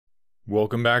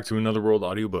Welcome back to Another World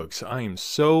Audiobooks. I am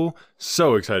so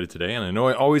excited today, and I know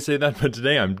I always say that, but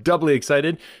today I'm doubly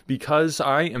excited because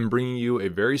I am bringing you a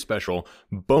very special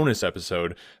bonus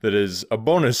episode that is a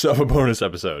bonus of a bonus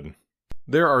episode.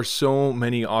 There are so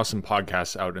many awesome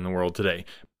podcasts out in the world today,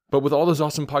 but with all those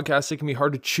awesome podcasts, it can be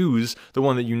hard to choose the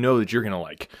one that you know that you're going to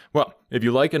like. Well, if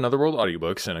you like Another World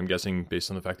Audiobooks, and I'm guessing based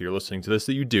on the fact that you're listening to this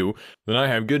that you do, then I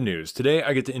have good news. Today,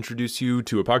 I get to introduce you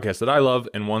to a podcast that I love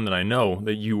and one that I know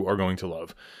that you are going to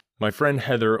love. My friend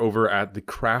Heather over at the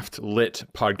CraftLit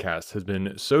podcast has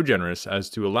been so generous as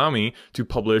to allow me to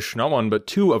publish not one, but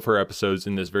two of her episodes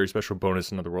in this very special bonus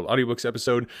Another World Audiobooks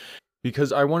episode,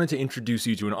 because I wanted to introduce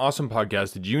you to an awesome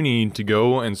podcast that you need to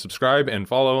go and subscribe and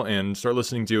follow and start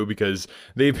listening to, because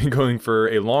they've been going for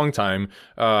a long time.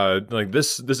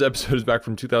 This episode is back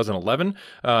from 2011,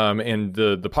 and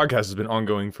the podcast has been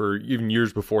ongoing for even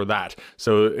years before that.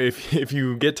 So if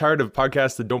you get tired of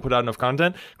podcasts that don't put out enough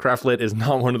content, CraftLit is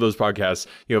not one of those podcasts.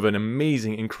 You have an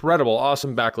amazing, incredible,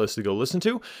 awesome backlist to go listen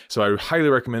to. So I highly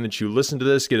recommend that you listen to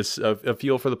this, get a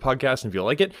feel for the podcast, and if you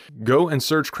like it, go and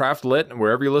search CraftLit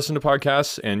wherever you listen to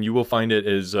podcasts, and you will find it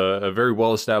is a very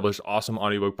well-established, awesome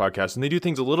audiobook podcast. And they do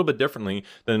things a little bit differently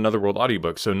than Another World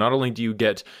Audiobook. So not only do you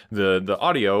get the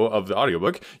audio of the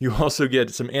audiobook, you also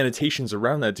get some annotations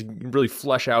around that to really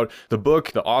flesh out the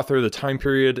book, the author, the time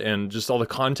period, and just all the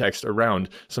context around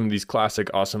some of these classic,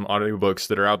 awesome audiobooks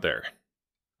that are out there.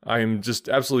 I am just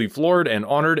absolutely floored and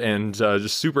honored and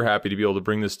just super happy to be able to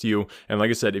bring this to you. And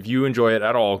like I said, if you enjoy it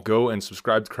at all, go and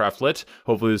subscribe to CraftLit.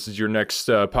 Hopefully this is your next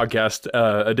podcast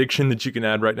addiction that you can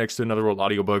add right next to Another World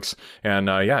Audiobooks. And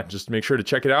just make sure to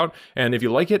check it out. And if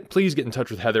you like it, please get in touch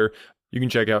with Heather. You can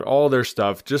check out all their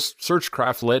stuff. Just search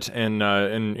CraftLit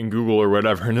in Google or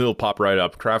whatever, and it'll pop right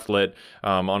up. CraftLit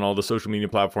on all the social media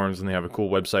platforms, and they have a cool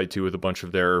website too with a bunch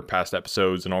of their past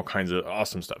episodes and all kinds of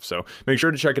awesome stuff. So make sure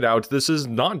to check it out. This is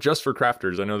not just for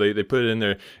crafters. I know they put it in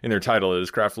their title as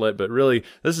CraftLit, but really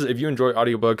this is if you enjoy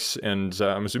audiobooks, and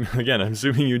I'm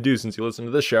assuming you do since you listen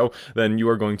to this show, then you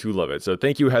are going to love it. So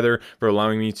thank you, Heather, for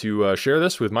allowing me to share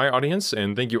this with my audience,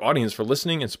 and thank you, audience, for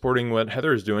listening and supporting what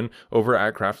Heather is doing over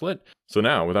at CraftLit. So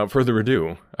now, without further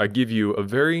ado, I give you a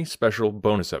very special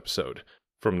bonus episode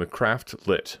from the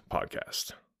CraftLit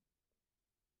podcast.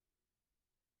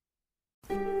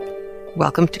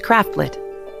 Welcome to CraftLit,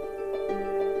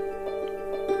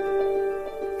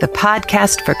 the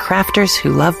podcast for crafters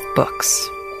who love books.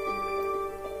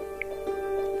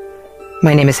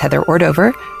 My name is Heather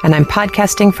Ordover, and I'm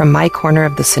podcasting from my corner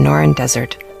of the Sonoran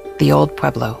Desert, the Old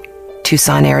Pueblo,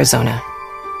 Tucson, Arizona.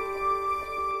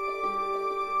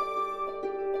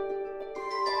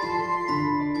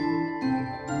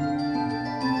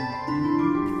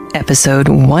 Episode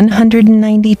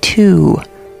 192,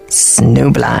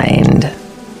 Snowblind.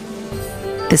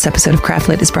 This episode of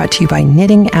CraftLit is brought to you by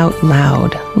Knitting Out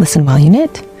Loud. Listen while you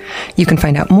knit. You can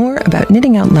find out more about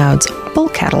Knitting Out Loud's full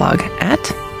catalog at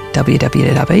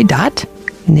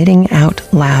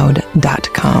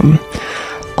www.knittingoutloud.com.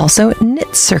 Also,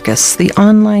 Knit Circus, the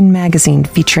online magazine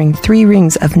featuring 3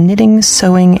 rings of knitting,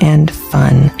 sewing, and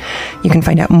fun. You can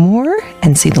find out more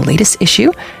and see the latest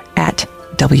issue at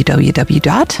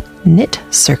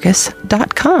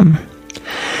www.knitcircus.com.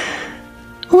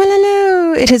 Well,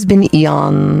 hello. It has been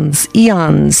eons,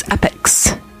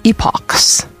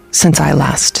 epochs, since I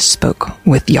last spoke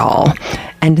with y'all.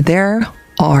 And there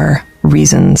are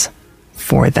reasons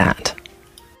for that.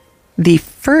 The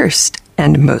first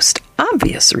and most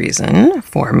obvious reason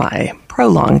for my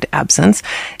prolonged absence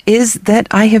is that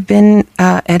I have been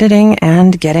editing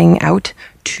and getting out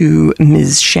to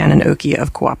Ms. Shannon Oki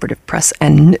of Cooperative Press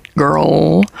and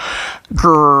Girl.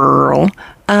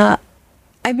 I've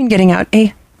been getting out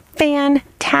a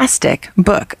fantastic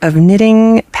book of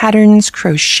knitting patterns,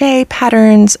 crochet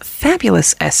patterns,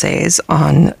 fabulous essays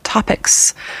on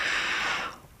topics.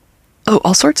 Oh,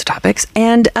 all sorts of topics,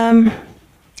 and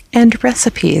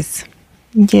recipes.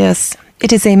 Yes,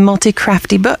 it is a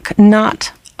multi-crafty book,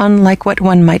 not unlike what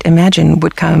one might imagine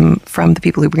would come from the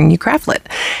people who bring you CraftLit.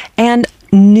 And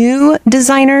new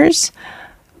designers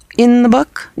in the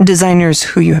book, designers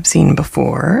who you have seen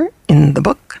before in the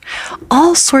book,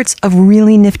 all sorts of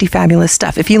really nifty, fabulous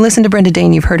stuff. If you listen to Brenda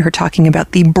Dane, you've heard her talking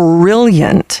about the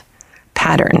brilliant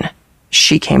pattern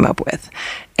she came up with.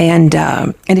 And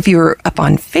if you were up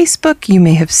on Facebook, you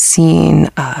may have seen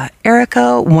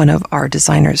Erica, one of our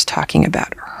designers, talking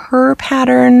about her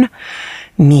pattern,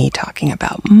 me talking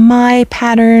about my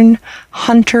pattern,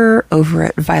 Hunter over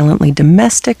at Violently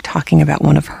Domestic talking about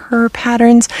one of her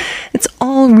patterns. It's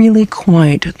all really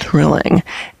quite thrilling.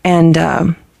 And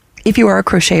if you are a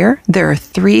crocheter, there are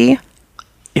 3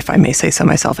 if I may say so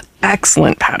myself,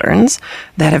 excellent patterns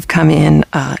that have come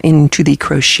into the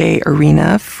crochet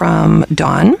arena from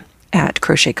Dawn at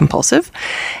Crochet Compulsive.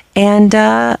 And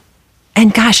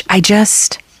gosh, I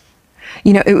just,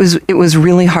 it was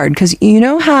really hard because you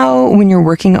know how when you're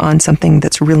working on something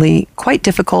that's really quite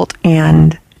difficult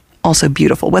and also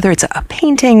beautiful, whether it's a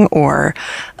painting or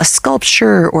a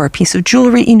sculpture or a piece of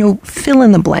jewelry, fill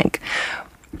in the blank.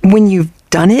 When you've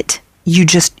done it,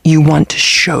 you want to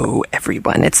show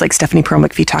everyone. It's like Stephanie Pearl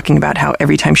McPhee talking about how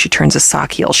every time she turns a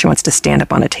sock heel, she wants to stand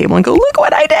up on a table and go, look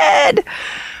what I did.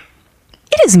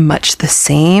 It is much the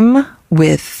same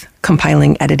with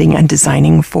compiling, editing, and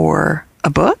designing for a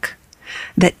book.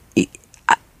 That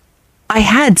I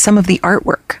had some of the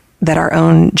artwork that our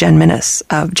own Jen Minnis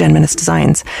of Jen Minnis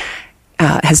Designs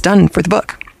has done for the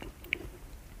book.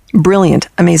 Brilliant,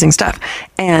 amazing stuff.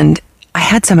 And I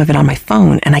had some of it on my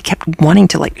phone, and I kept wanting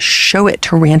to show it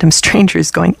to random strangers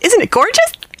going, isn't it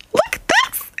gorgeous? Look at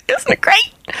this. Isn't it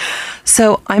great?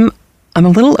 So I'm a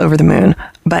little over the moon,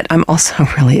 but I'm also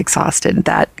really exhausted.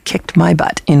 That kicked my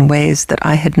butt in ways that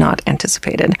I had not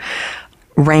anticipated.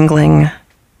 Wrangling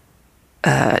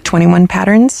 21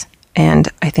 patterns and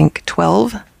I think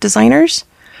 12 designers.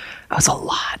 That was a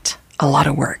lot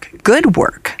of work. Good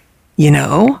work,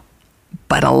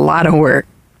 but a lot of work.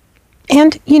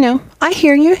 And, I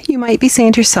hear you. You might be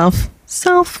saying to yourself,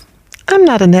 I'm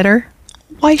not a knitter.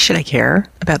 Why should I care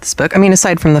about this book? I mean,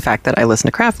 aside from the fact that I listen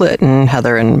to CraftLit and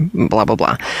Heather and blah, blah,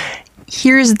 blah.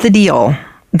 Here's the deal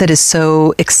that is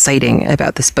so exciting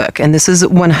about this book. And this is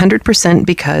 100%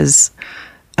 because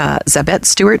Zabette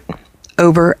Stewart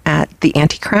over at the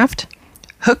Anti-Craft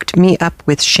hooked me up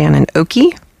with Shannon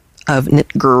Oakey of Knit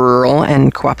Girl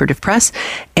and Cooperative Press.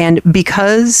 And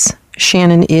because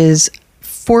Shannon is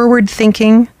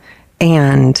forward-thinking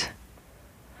and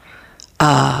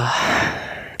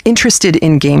interested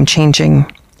in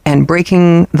game-changing and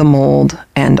breaking the mold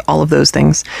and all of those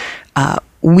things,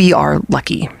 we are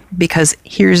lucky because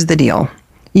here's the deal.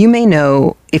 You may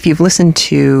know if you've listened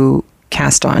to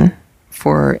Cast On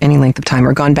for any length of time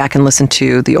or gone back and listened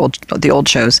to the old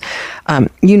shows,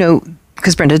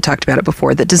 because Brenda had talked about it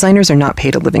before, that designers are not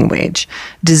paid a living wage.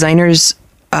 Designers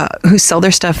who sell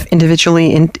their stuff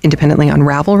individually, independently on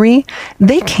Ravelry,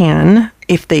 they can,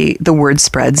 if the word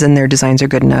spreads and their designs are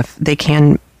good enough, they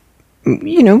can,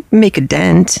 make a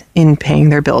dent in paying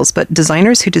their bills. But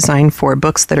designers who design for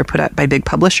books that are put out by big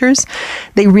publishers,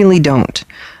 they really don't.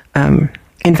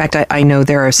 In fact, I know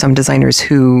there are some designers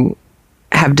who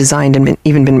have designed and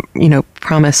even been,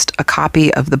 promised a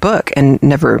copy of the book and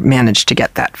never managed to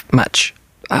get that much.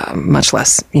 Much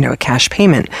less, a cash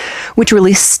payment, which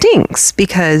really stinks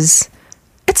because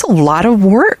it's a lot of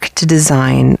work to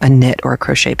design a knit or a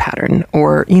crochet pattern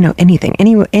or, anything.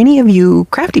 Any of you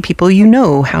crafty people,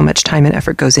 how much time and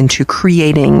effort goes into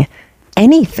creating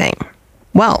anything.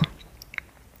 Well,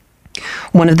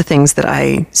 one of the things that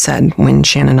I said when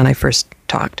Shannon and I first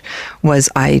talked was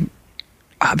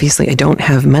obviously, I don't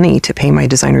have money to pay my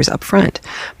designers up front,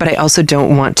 but I also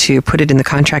don't want to put it in the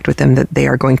contract with them that they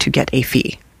are going to get a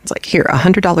fee. It's like, here,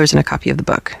 $100 and a copy of the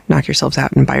book. Knock yourselves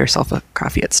out and buy yourself a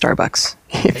coffee at Starbucks,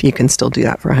 if you can still do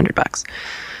that for $100.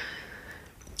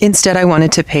 Instead, I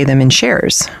wanted to pay them in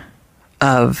shares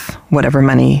of whatever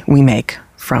money we make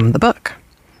from the book.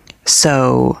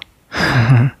 So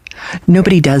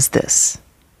nobody does this.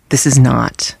 This is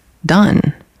not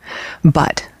done.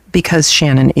 But because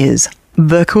Shannon is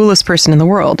the coolest person in the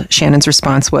world, Shannon's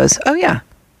response was, oh yeah,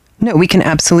 no, we can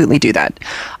absolutely do that.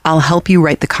 I'll help you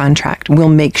write the contract. We'll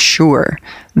make sure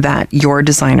that your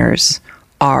designers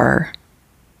are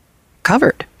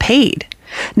covered, paid.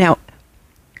 Now,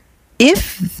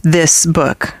 if this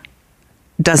book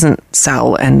doesn't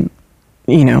sell and,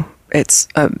 it's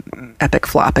an epic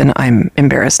flop and I'm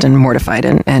embarrassed and mortified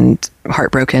and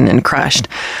heartbroken and crushed,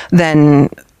 then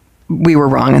we were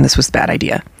wrong and this was a bad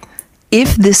idea.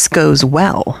 If this goes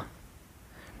well,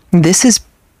 this is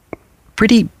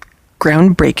pretty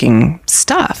groundbreaking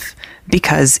stuff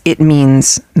because it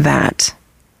means that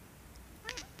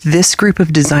this group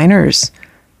of designers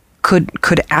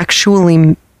could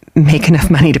actually make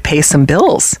enough money to pay some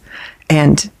bills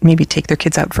and maybe take their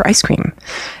kids out for ice cream.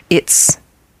 It's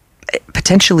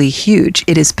potentially huge.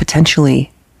 It is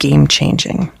potentially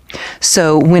game-changing.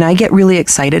 So when I get really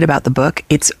excited about the book,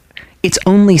 it's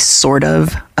only sort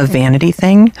of a vanity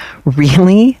thing.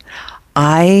 Really,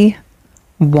 I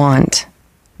want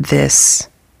this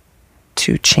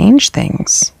to change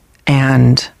things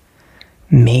and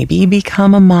maybe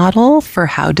become a model for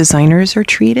how designers are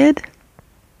treated,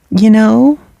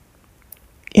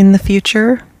 in the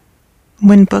future.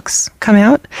 when books come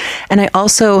out. And I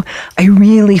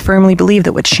really firmly believe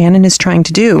that what Shannon is trying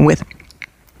to do with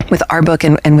our book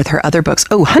and with her other books.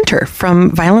 Oh, Hunter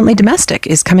from Violently Domestic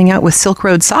is coming out with Silk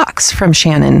Road Socks from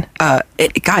Shannon.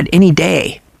 God, any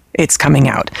day it's coming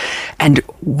out. And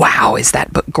wow, is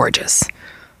that book gorgeous.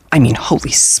 I mean,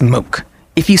 holy smoke.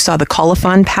 If you saw the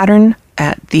colophon pattern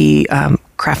at the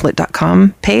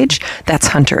CraftLit.com page, that's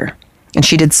Hunter. And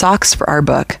she did socks for our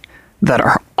book that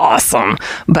are awesome,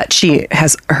 but she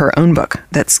has her own book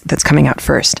that's coming out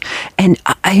first. And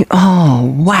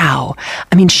oh, wow.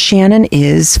 I mean, Shannon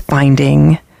is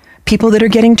finding people that are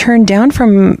getting turned down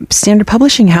from standard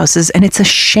publishing houses, and it's a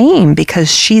shame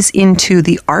because she's into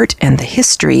the art and the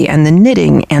history and the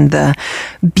knitting and the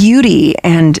beauty,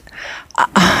 and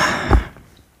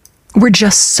we're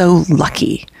just so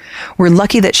lucky. We're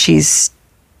lucky that she's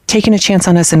taken a chance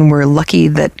on us, and we're lucky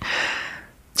that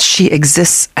she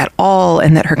exists at all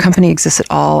and that her company exists at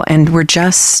all. And we're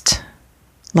just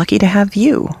lucky to have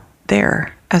you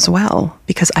there as well,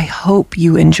 because I hope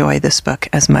you enjoy this book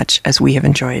as much as we have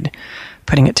enjoyed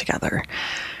putting it together.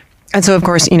 And so, of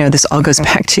course, this all goes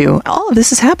back to all of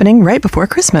this is happening right before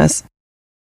Christmas,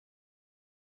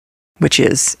 which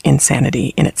is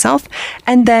insanity in itself.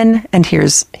 And then, and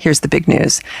here's the big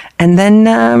news. And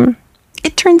then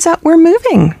it turns out we're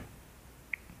moving.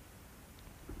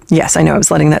 Yes, I know I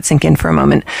was letting that sink in for a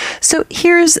moment. So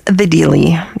here's the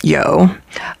dealie, yo.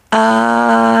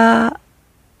 I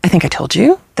think I told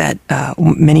you that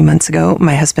many months ago,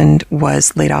 my husband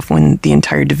was laid off when the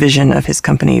entire division of his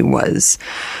company was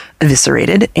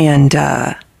eviscerated, and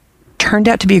turned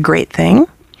out to be a great thing.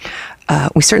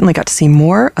 We certainly got to see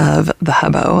more of the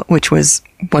hubbo, which was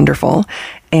wonderful.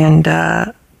 And,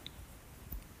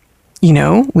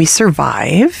 we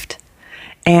survived.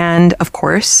 And of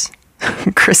course,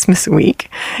 Christmas week,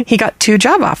 he got 2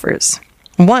 job offers.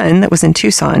 One that was in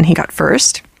Tucson, he got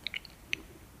first.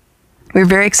 We were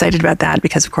very excited about that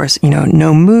because, of course,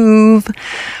 no move,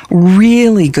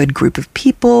 really good group of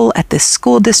people at this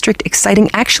school district,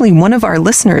 exciting. Actually, one of our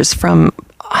listeners from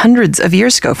hundreds of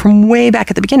years ago, from way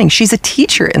back at the beginning, she's a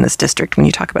teacher in this district. When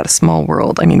you talk about a small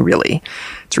world, I mean, really,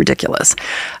 it's ridiculous.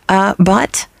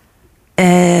 But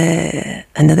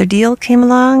another deal came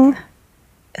along.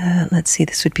 Let's see,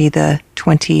 this would be the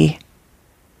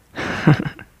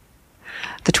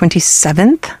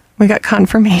 27th. We got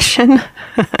confirmation.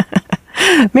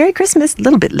 Merry Christmas, a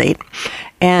little bit late.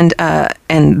 And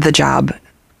the job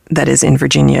that is in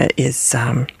Virginia is,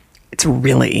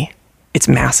 it's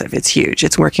massive. It's huge.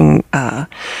 It's working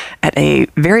at a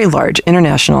very large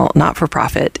international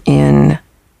not-for-profit in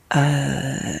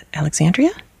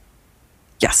Alexandria?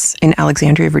 Yes, in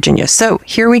Alexandria, Virginia. So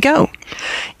here we go.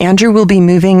 Andrew will be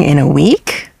moving in a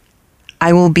week.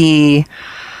 I will be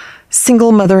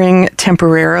single mothering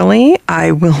temporarily.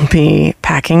 I will be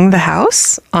packing the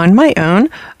house on my own.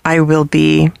 I will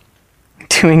be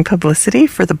doing publicity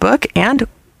for the book and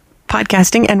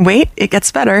podcasting. And wait, it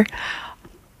gets better.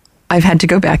 I've had to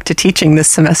go back to teaching this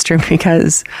semester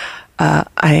because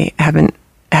I haven't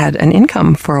had an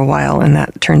income for a while, and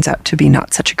that turns out to be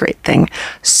not such a great thing.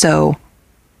 So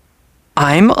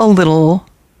I'm a little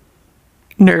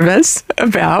nervous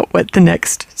about what the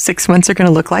next 6 months are going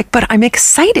to look like, but I'm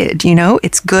excited.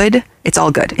 It's good. It's all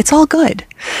good. It's all good.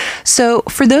 So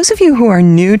for those of you who are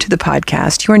new to the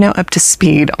podcast, you are now up to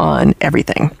speed on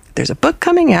everything. There's a book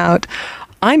coming out.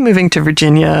 I'm moving to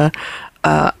Virginia.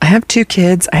 I have 2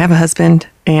 kids. I have a husband.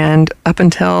 And up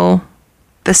until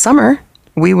this summer,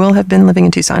 we will have been living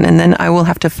in Tucson. And then I will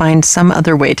have to find some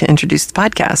other way to introduce the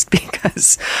podcast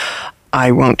because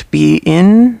I won't be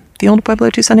in the old Pueblo,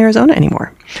 Tucson, Arizona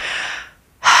anymore.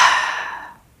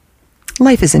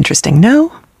 Life is interesting,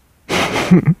 no?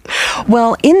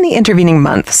 Well, in the intervening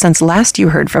month, since last you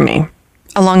heard from me,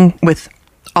 along with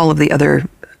all of the other,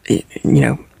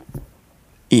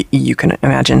 you can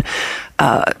imagine,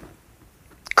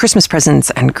 Christmas presents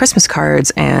and Christmas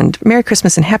cards and Merry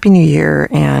Christmas and Happy New Year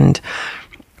and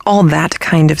all that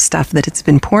kind of stuff that it's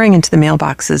been pouring into the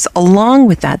mailboxes. Along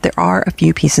with that, there are a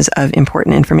few pieces of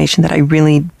important information that I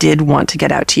really did want to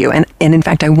get out to you. And in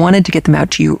fact, I wanted to get them out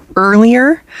to you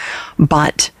earlier,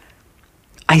 but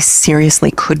I seriously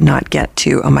could not get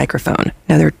to a microphone.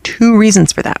 Now, there are 2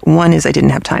 reasons for that. One is I didn't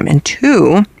have time. And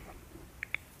 2,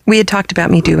 we had talked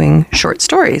about me doing short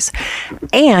stories.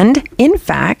 And in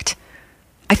fact,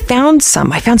 I found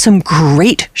some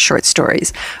great short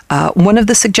stories. One of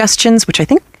the suggestions, which I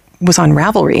think was on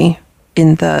Ravelry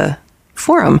in the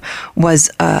forum,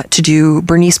 was to do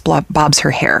Bernice Bobs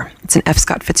Her Hair. It's an F.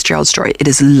 Scott Fitzgerald story. It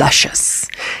is luscious.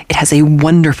 It has a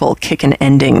wonderful kick and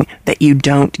ending that you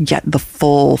don't get the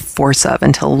full force of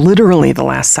until literally the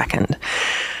last second.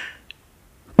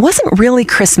 wasn't really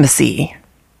Christmassy,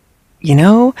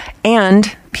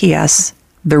 And P.S.,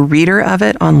 the reader of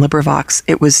it on LibriVox,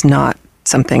 it was not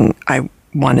something I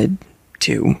wanted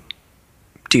to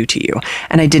do to you.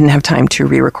 And I didn't have time to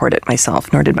re-record it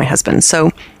myself, nor did my husband.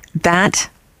 So that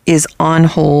is on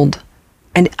hold.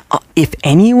 And if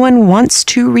anyone wants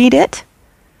to read it,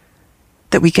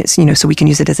 that we can, so we can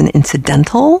use it as an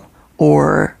incidental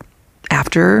or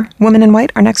after Women in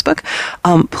White, our next book,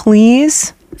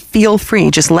 please feel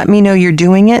free. Just let me know you're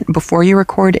doing it before you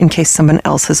record in case someone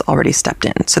else has already stepped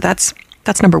in. So that's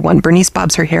number one. Bernice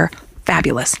bobs her hair.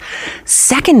 Fabulous.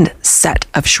 Second set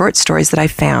of short stories that I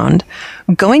found,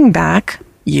 going back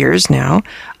years now,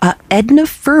 Edna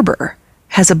Ferber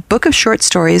has a book of short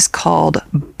stories called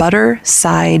Butter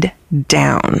Side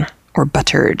Down, or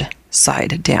Buttered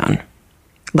Side Down.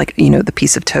 Like, the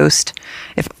piece of toast,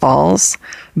 if it falls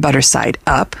butter side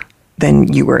up,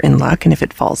 then you were in luck. And if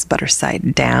it falls butter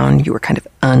side down, you were kind of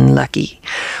unlucky.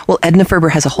 Well, Edna Ferber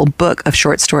has a whole book of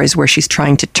short stories where she's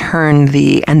trying to turn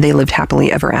the "and they lived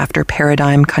happily ever after"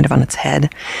 paradigm kind of on its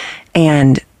head.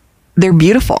 And they're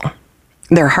beautiful.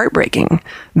 They're heartbreaking.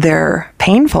 They're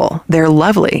painful. They're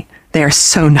lovely. They are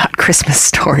so not Christmas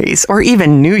stories or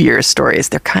even New Year's stories.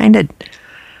 They're kind of,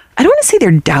 I don't want to say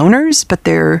they're downers, but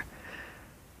they're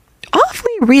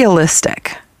awfully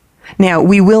realistic. Now,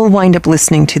 we will wind up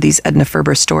listening to these Edna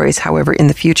Ferber stories, however, in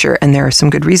the future, and there are some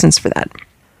good reasons for that.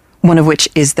 One of which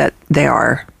is that they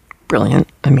are brilliant.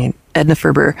 I mean, Edna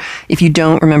Ferber, if you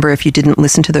don't remember, if you didn't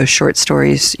listen to those short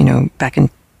stories, back in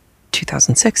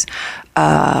 2006,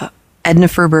 Edna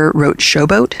Ferber wrote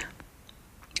Showboat,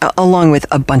 along with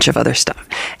a bunch of other stuff.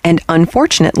 And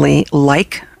unfortunately,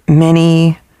 like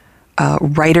many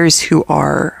writers who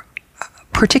are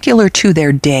particular to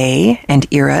their day and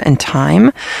era and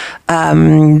time,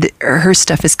 her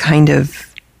stuff is kind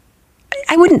of,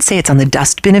 I wouldn't say it's on the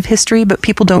dustbin of history, but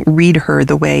people don't read her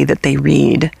the way that they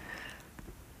read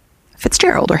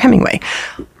Fitzgerald or Hemingway.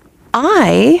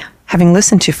 I, having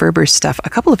listened to Ferber's stuff a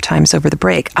couple of times over the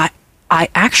break, I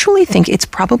actually think it's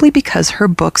probably because her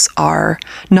books are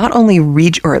not only,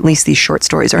 or at least these short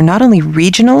stories, are not only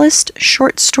regionalist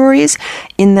short stories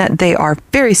in that they are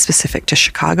very specific to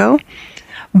Chicago,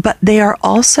 but they are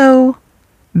also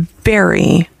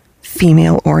very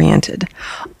female-oriented.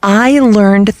 I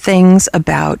learned things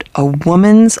about a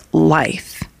woman's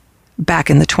life back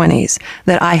in the 20s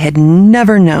that I had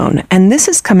never known. And this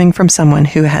is coming from someone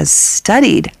who has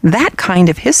studied that kind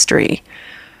of history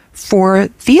for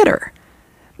theater,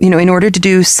 in order to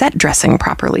do set dressing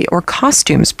properly or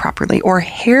costumes properly or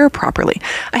hair properly.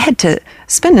 I had to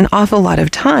spend an awful lot of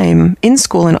time in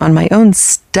school and on my own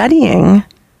studying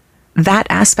that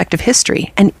aspect of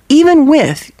history. And even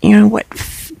with,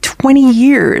 20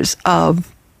 years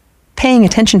of paying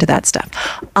attention to that stuff,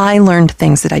 I learned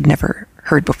things that I'd never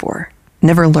heard before,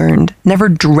 never learned, never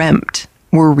dreamt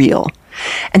were real.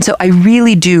 And so I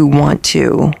really do want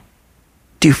to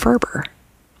do Ferber.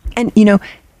 And,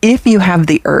 if you have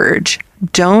the urge,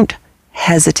 don't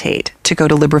hesitate to go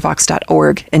to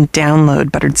LibriVox.org and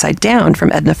download Buttered Side Down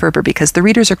from Edna Ferber, because the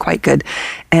readers are quite good.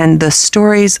 And the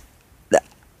stories,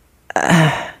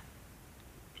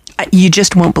 you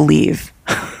just won't believe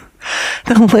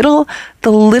the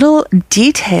little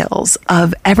details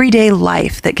of everyday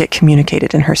life that get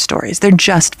communicated in her stories. They're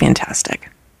just fantastic.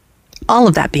 All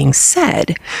of that being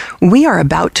said, we are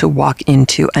about to walk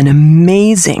into an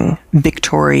amazing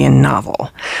Victorian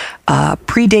novel,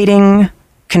 predating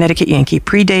Connecticut Yankee,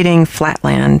 predating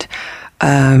Flatland.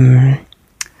 Golly,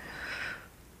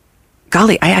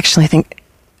 I actually think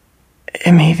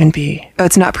it may even be,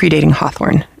 it's not predating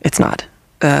Hawthorne. It's not.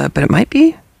 But it might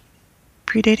be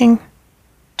predating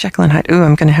Jekyll and Hyde. Ooh,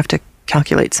 I'm going to have to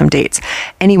calculate some dates.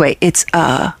 Anyway, it's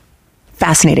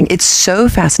fascinating. It's so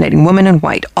fascinating. Woman in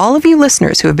White. All of you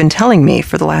listeners who have been telling me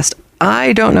for the last,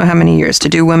 I don't know how many years, to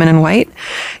do Women in White,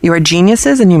 you are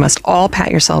geniuses, and you must all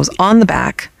pat yourselves on the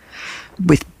back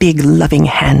with big loving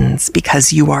hands,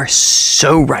 because you are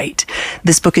so right.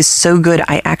 This book is so good.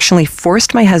 I actually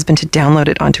forced my husband to download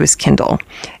it onto his Kindle,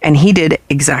 and he did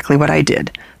exactly what I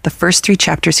did. The first 3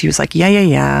 chapters, he was like,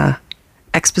 yeah.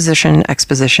 Exposition,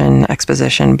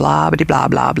 blah, blah,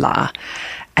 blah, blah.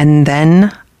 And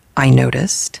then I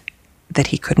noticed that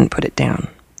he couldn't put it down.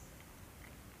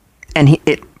 And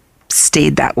it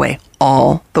stayed that way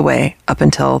all the way up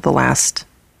until the last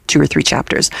 2 or 3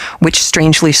 chapters, which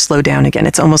strangely slowed down again.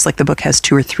 It's almost like the book has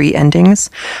 2 or 3 endings,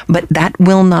 but that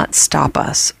will not stop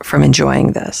us from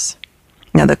enjoying this.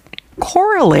 Now, the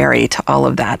corollary to all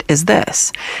of that is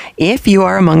this. If you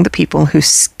are among the people who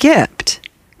skipped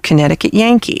Connecticut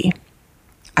Yankee,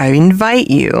 I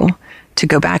invite you to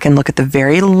go back and look at the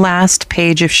very last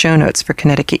page of show notes for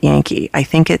Connecticut Yankee. I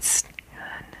think it's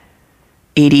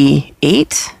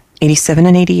 88, 87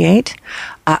 and 88.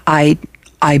 I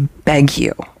beg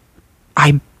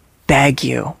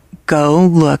you, go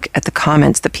look at the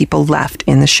comments that people left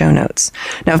in the show notes.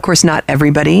 Now, of course, not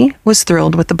everybody was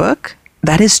thrilled with the book.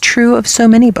 That is true of so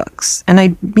many books. And I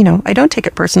don't take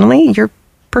it personally. You're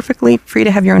perfectly free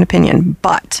to have your own opinion.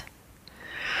 But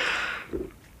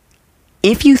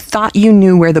if you thought you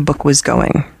knew where the book was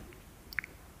going,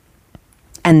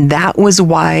 and that was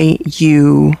why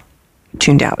you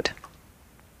tuned out,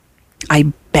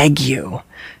 I beg you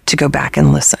to go back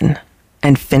and listen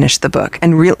and finish the book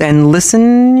and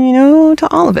listen, to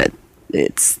all of it.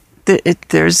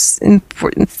 There's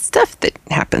important stuff that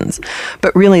happens,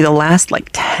 but really the last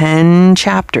 10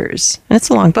 chapters, and it's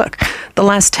a long book, the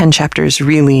last 10 chapters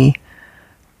really,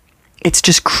 it's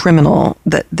just criminal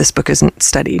that this book isn't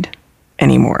studied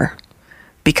anymore,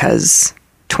 because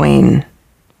Twain's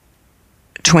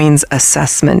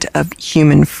assessment of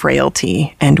human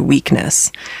frailty and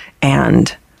weakness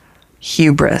and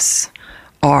hubris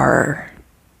are,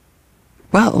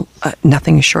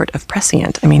 nothing short of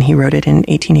prescient. I mean, he wrote it in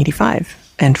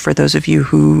 1885. And for those of you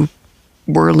who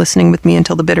were listening with me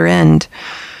until the bitter end,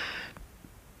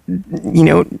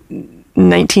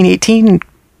 1918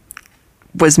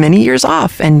 was many years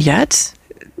off, and yet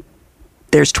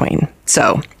there's Twain.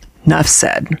 So, enough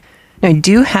said. Now, I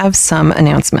do have some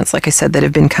announcements, like I said, that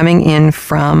have been coming in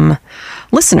from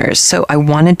listeners. So I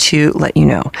wanted to let you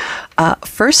know.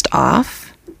 First off,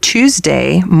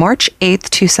 Tuesday, March 8th,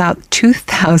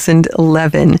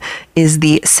 2011 is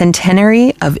the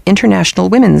centenary of International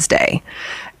Women's Day.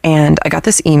 And I got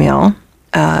this email.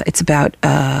 It's about,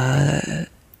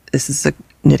 this is a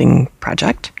knitting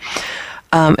project.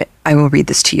 I will read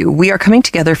this to you. We are coming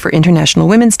together for International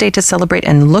Women's Day to celebrate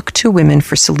and look to women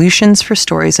for solutions, for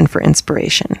stories, and for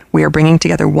inspiration. We are bringing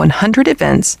together 100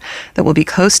 events that will be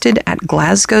hosted at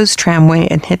Glasgow's Tramway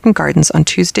and Hidden Gardens on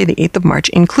Tuesday, the 8th of March,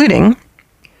 including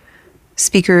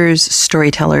speakers,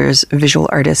 storytellers, visual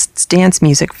artists, dance,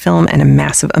 music, film, and a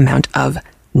massive amount of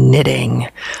knitting.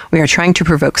 We are trying to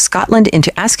provoke Scotland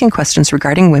into asking questions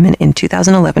regarding women in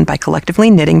 2011 by collectively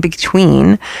knitting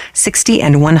between 60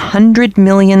 and 100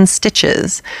 million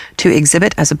stitches to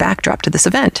exhibit as a backdrop to this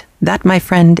event. That, my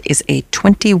friend, is a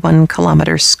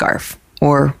 21-kilometer scarf,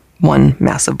 or one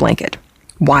massive blanket.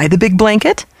 Why the big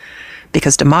blanket?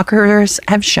 Because demographers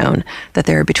have shown that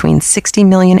there are between 60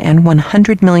 million and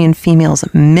 100 million females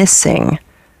missing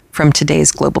from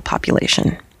today's global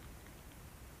population.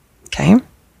 Okay?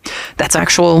 That's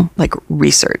actual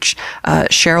research.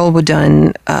 Cheryl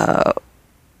Woodun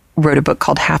wrote a book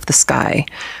called Half the Sky,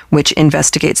 which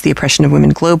investigates the oppression of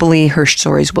women globally. Her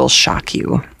stories will shock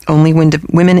you. Only when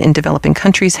women in developing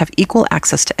countries have equal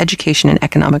access to education and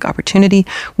economic opportunity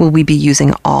will we be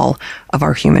using all of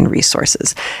our human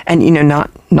resources. And,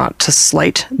 not to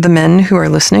slight the men who are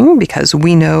listening, because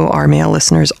we know our male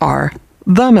listeners are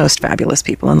the most fabulous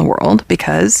people in the world,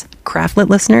 because CraftLit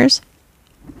listeners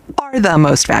are the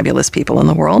most fabulous people in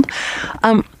the world.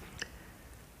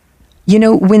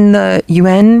 When the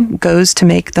UN goes to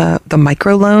make the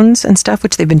microloans and stuff,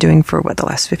 which they've been doing for the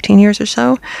last 15 years or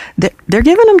so, they're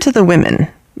giving them to the women,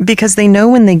 because they know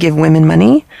when they give women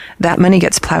money, that money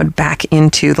gets plowed back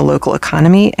into the local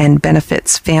economy and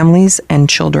benefits families and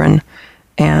children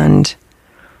and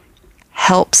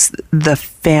helps the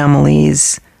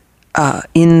families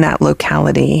in that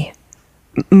locality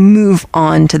move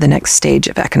on to the next stage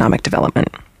of economic development.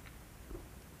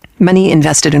 Money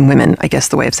invested in women, I guess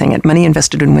the way of saying it, money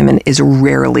invested in women is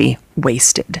rarely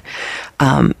wasted.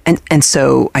 And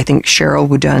so I think Cheryl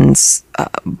Woodun's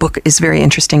book is very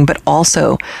interesting, but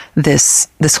also this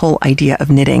whole idea of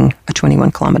knitting a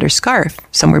 21-kilometer scarf,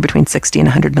 somewhere between 60 and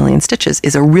 100 million stitches,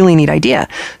 is a really neat idea.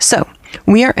 So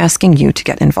we are asking you to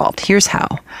get involved. Here's how.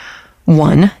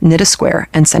 1, knit a square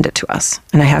and send it to us.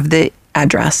 And I have the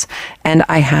address, and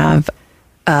I have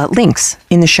links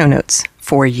in the show notes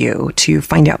for you to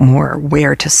find out more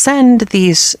where to send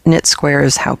these knit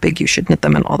squares, how big you should knit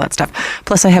them, and all that stuff.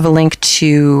 Plus, I have a link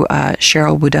to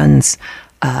Cheryl Woodun's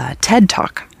TED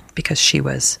Talk, because she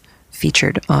was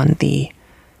featured on the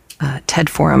TED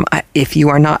Forum. If you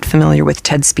are not familiar with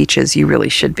TED speeches, you really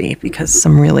should be, because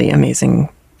some really amazing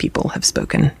people have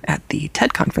spoken at the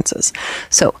TED conferences.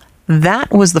 So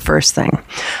that was the first thing.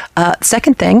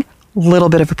 Second thing, little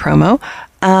bit of a promo.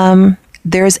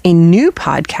 There's a new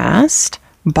podcast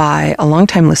by a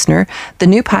longtime listener. The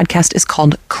new podcast is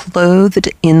called Clothed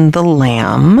in the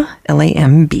Lamb,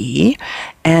 Lamb.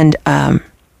 And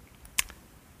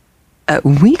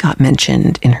we got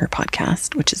mentioned in her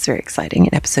podcast, which is very exciting,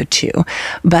 in episode 2.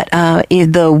 But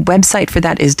the website for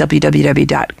that is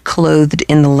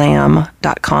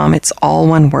www.clothedinthelamb.com. It's all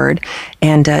one word.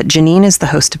 And Janine is the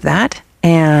host of that.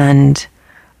 And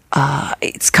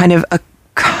it's kind of a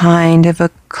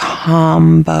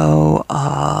combo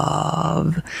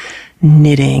of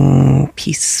knitting,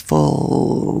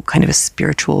 peaceful, kind of a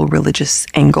spiritual, religious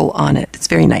angle on it. It's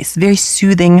very nice, very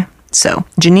soothing. So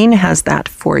Janine has that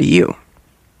for you.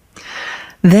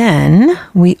 Then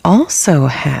we also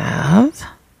have,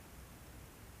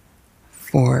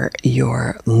 for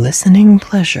your listening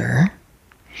pleasure,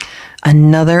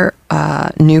 another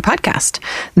new podcast.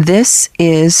 This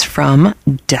is from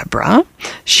Deborah.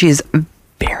 She's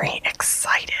very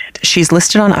excited. She's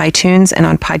listed on iTunes and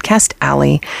on Podcast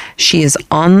Alley. She is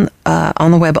on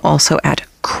the web also at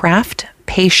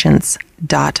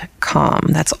craftpatience.com.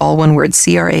 That's all one word,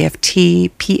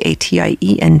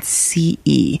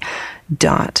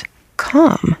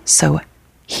 craftpatience.com. So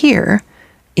here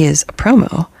is a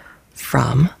promo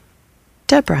from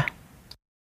Deborah.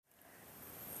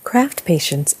 Craft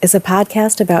Patience is a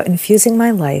podcast about infusing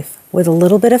my life with a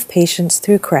little bit of patience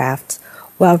through crafts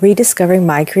while rediscovering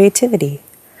my creativity.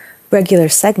 Regular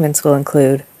segments will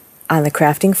include On the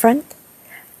Crafting Front,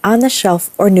 On the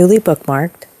Shelf or Newly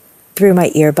Bookmarked, Through My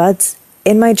Earbuds,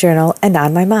 In My Journal, and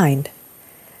On My Mind.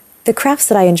 The crafts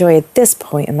that I enjoy at this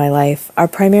point in my life are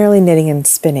primarily knitting and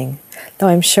spinning, though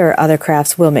I'm sure other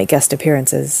crafts will make guest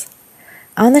appearances.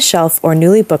 On the Shelf or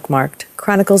Newly Bookmarked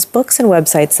chronicles books and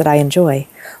websites that I enjoy,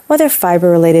 whether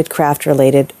fiber-related,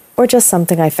 craft-related, or just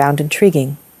something I found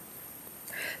intriguing.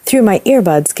 Through My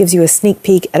Earbuds gives you a sneak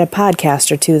peek at a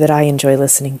podcast or two that I enjoy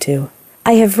listening to.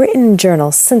 I have written in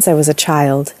journals since I was a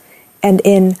child, and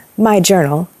in my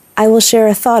journal, I will share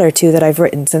a thought or two that I've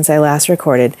written since I last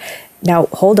recorded. Now,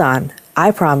 hold on. I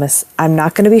promise I'm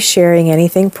not going to be sharing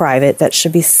anything private that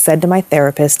should be said to my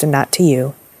therapist and not to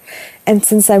you. And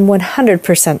since I'm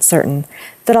 100% certain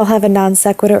that I'll have a non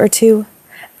sequitur or two,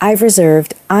 I've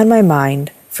reserved On My Mind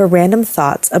for random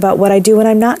thoughts about what I do when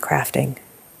I'm not crafting.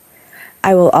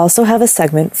 I will also have a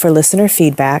segment for listener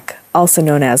feedback, also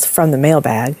known as From the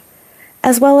Mailbag,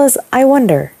 as well as I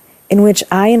Wonder, in which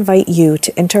I invite you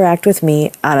to interact with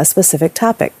me on a specific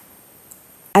topic.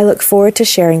 I look forward to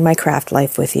sharing my craft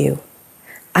life with you.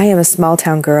 I am a small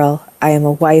town girl, I am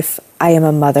a wife, I am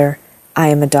a mother, I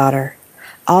am a daughter.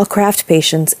 I'll craft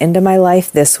patience into my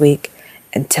life this week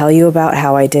and tell you about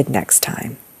how I did next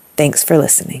time. Thanks for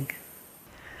listening.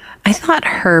 I thought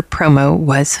her promo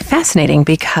was fascinating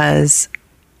because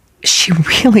she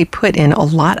really put in a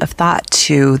lot of thought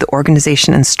to the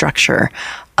organization and structure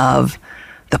of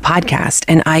the podcast.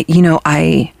 And I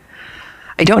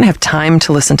don't have time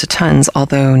to listen to tons,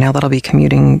 although now that I'll be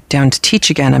commuting down to teach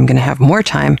again, I'm going to have more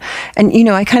time. And,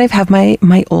 I kind of have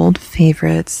my old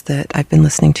favorites that I've been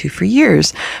listening to for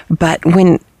years. But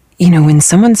when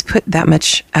someone's put that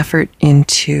much effort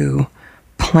into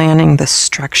planning the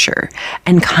structure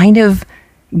and kind of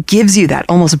gives you that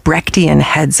almost Brechtian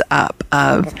heads up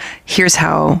of here's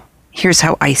how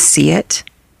I see it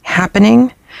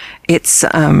happening. It's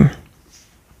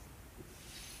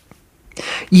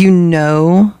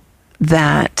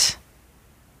that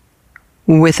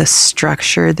with a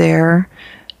structure there,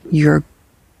 you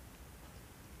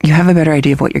have a better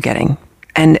idea of what you're getting.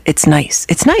 And it's nice.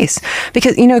 It's nice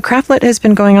because, CraftLit has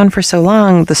been going on for so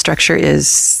long. The structure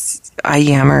is I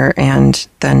yammer and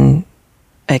then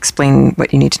I explain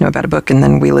what you need to know about a book and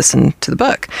then we listen to the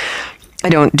book. I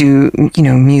don't do,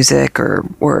 music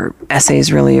or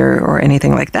essays really or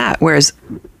anything like that. Whereas,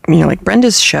 like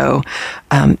Brenda's show,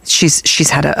 she's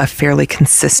had a fairly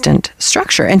consistent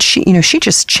structure and she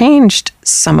just changed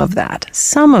some of that.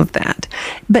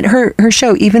 But her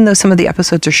show, even though some of the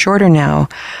episodes are shorter now,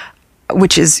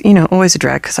 which is, always a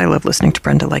drag because I love listening to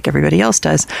Brenda like everybody else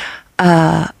does.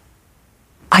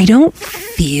 I don't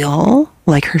feel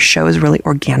like her show has really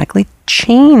organically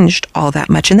changed all that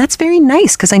much. And that's very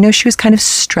nice because I know she was kind of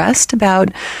stressed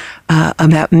about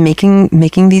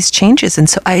making these changes. And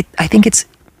so I think it's,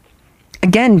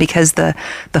 again, because the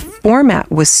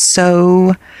format was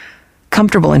so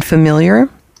comfortable and familiar,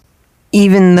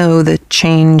 even though the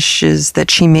changes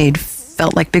that she made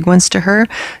felt like big ones to her,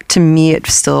 to me it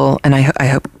still, and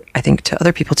I think to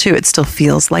other people too, it still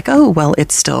feels like, oh, well,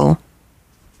 it's still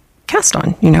cast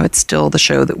on, it's still the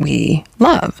show that we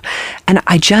love. And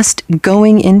I just,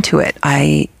 going into it,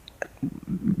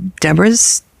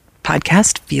 Deborah's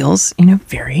podcast feels,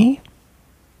 very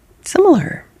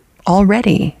similar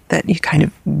already, that you kind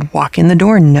of walk in the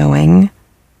door knowing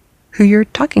who you're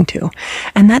talking to.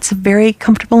 And that's very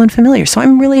comfortable and familiar. So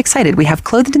I'm really excited. We have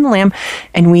Clothed in the Lamb,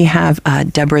 and we have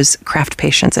Deborah's Craft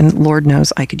Patience. And Lord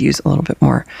knows I could use a little bit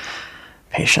more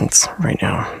patience right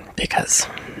now because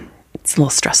it's a little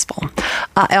stressful.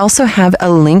 I also have a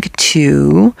link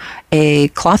to a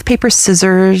cloth, paper,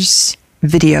 scissors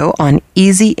video on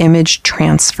easy image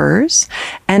transfers.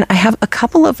 And I have a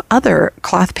couple of other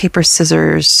cloth, paper,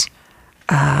 scissors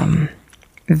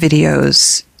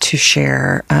videos to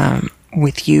share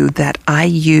with you that I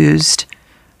used.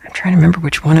 I'm trying to remember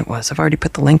which one it was. I've already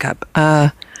put the link up.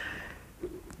 I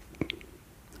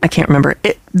can't remember.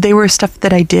 They were stuff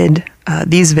that I did.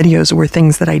 These videos were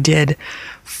things that I did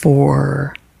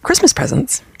for Christmas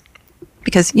presents.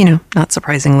 Because, not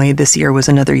surprisingly, this year was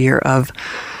another year of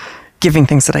giving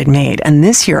things that I'd made. And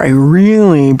this year I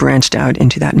really branched out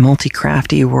into that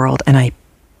multi-crafty world, and I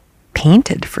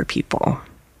painted for people.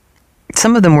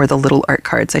 Some of them were the little art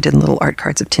cards. I did little art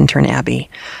cards of Tintern Abbey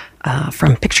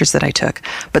from pictures that I took.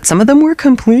 But some of them were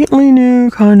completely new,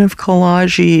 kind of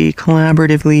collage-y,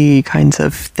 collaboratively kinds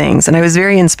of things. And I was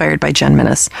very inspired by Jen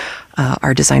Minnis,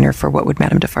 our designer for What Would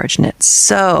Madame Defarge Knit.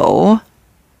 So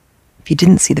if you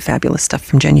didn't see the fabulous stuff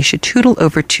from Jen, you should tootle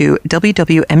over to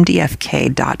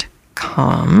www.mdfk.com.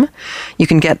 You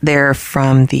can get there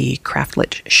from the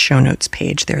CraftLit show notes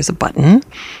page. There's a button.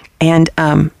 And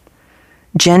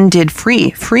Jen did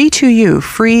free to you,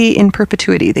 free in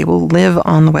perpetuity. They will live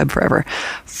on the web forever.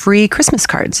 Free Christmas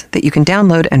cards that you can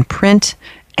download and print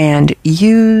and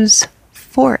use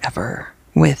forever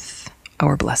with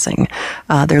our blessing.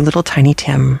 They're little Tiny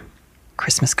Tim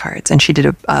Christmas cards. And she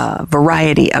did a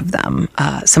variety of them.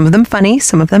 Some of them funny,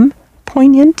 some of them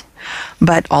poignant,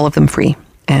 but all of them free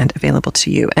and available to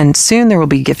you. And soon there will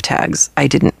be gift tags. I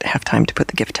didn't have time to put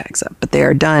the gift tags up, but they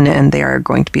are done and they are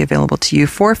going to be available to you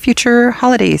for future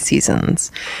holiday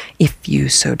seasons, if you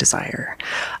so desire.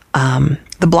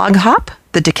 The Blog Hop,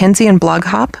 the Dickensian Blog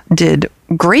Hop, did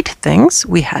great things.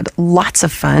 We had lots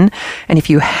of fun. And if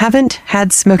you haven't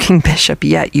had Smoking Bishop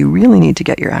yet, you really need to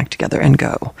get your act together and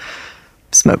go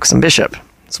smoke some Bishop.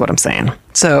 That's what I'm saying.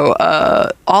 So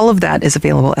all of that is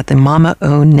available at the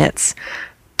MamaOKnits.com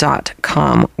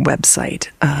website.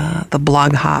 The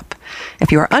Blog Hop,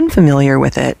 if you are unfamiliar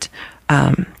with it,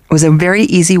 was a very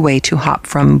easy way to hop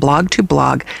from blog to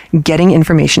blog, getting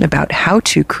information about how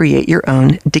to create your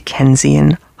own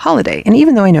Dickensian holiday. And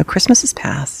even though I know Christmas is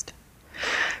past,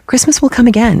 Christmas will come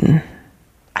again.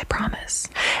 I promise.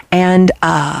 And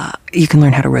you can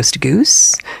learn how to roast a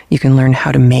goose. You can learn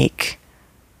how to make,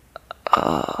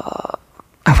 I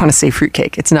want to say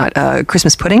fruitcake. It's not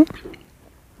Christmas pudding.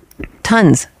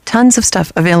 Tons of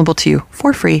stuff available to you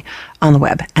for free on the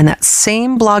web. And that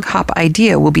same Blog Hop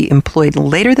idea will be employed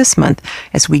later this month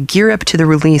as we gear up to the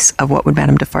release of What Would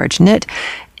Madame Defarge Knit.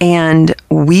 And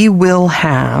we will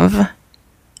have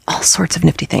all sorts of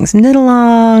nifty things,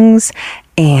 knit-alongs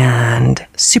and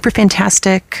super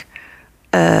fantastic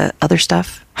other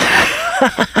stuff.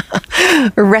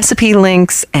 Recipe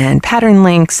links and pattern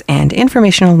links and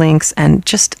informational links and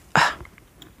just,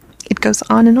 it goes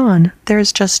on and on.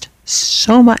 There's just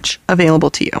so much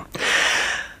available to you.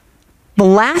 The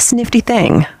last nifty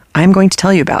thing I'm going to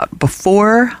tell you about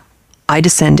before I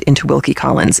descend into Wilkie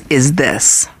Collins is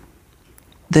this.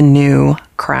 The new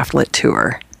CraftLit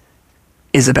tour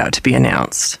is about to be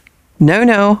announced.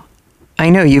 No, I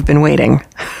know you've been waiting.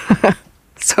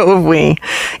 So have we.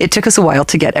 It took us a while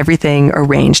to get everything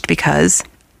arranged because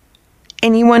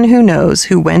anyone who knows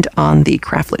who went on the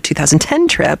CraftLit 2010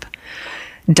 trip,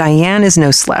 Diane is no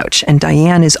slouch, and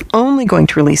Diane is only going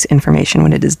to release information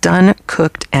when it is done,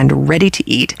 cooked, and ready to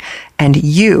eat, and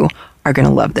you are going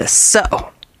to love this.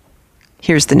 So,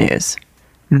 here's the news.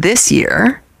 This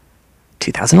year,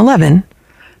 2011,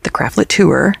 the CraftLit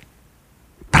tour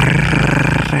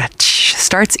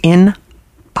starts in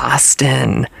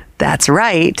Boston. That's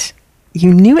right.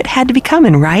 You knew it had to be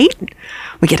coming, right?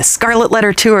 We get a Scarlet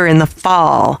Letter tour in the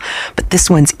fall, but this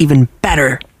one's even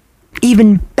better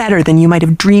than you might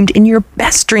have dreamed in your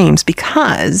best dreams,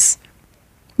 because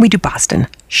we do Boston,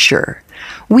 sure.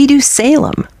 We do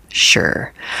Salem,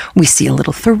 sure. We see a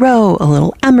little Thoreau, a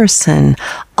little Emerson,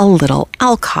 a little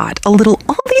Alcott, all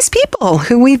these people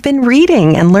who we've been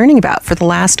reading and learning about for the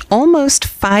last almost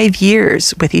 5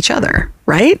 years with each other,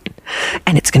 right?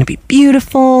 And it's going to be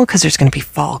beautiful because there's going to be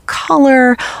fall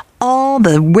color, all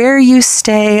the where you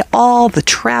stay, all the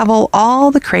travel, all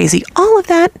the crazy, all of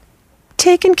that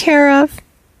taken care of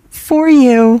for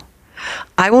you.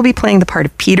 I will be playing the part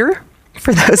of Peter.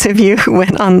 For those of you who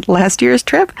went on last year's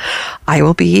trip, I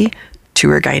will be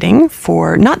tour guiding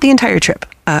for not the entire trip.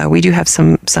 We do have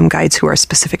some guides who are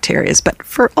specific to areas, but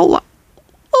for a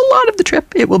lot of the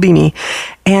trip, it will be me.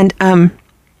 And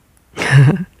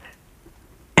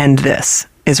and this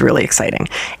is really exciting.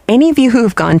 Any of you who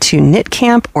have gone to Knit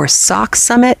Camp or Sock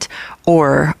Summit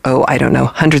or, I don't know,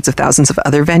 hundreds of thousands of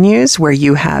other venues where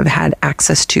you have had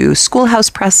access to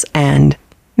Schoolhouse Press and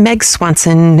Meg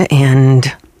Swanson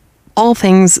and all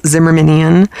things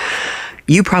Zimmermanian,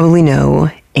 you probably know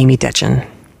Amy Detchen.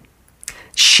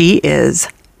 She is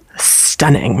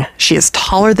stunning. She is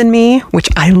taller than me, which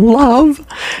I love.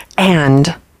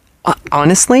 And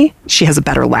honestly, she has a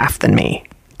better laugh than me.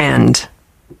 And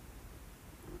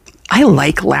I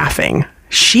like laughing.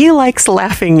 She likes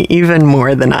laughing even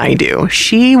more than I do.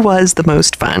 She was the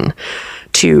most fun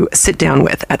to sit down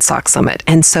with at Sock Summit.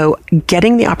 And so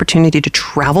getting the opportunity to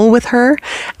travel with her,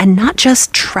 and not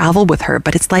just travel with her,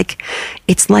 but it's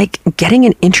like getting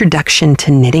an introduction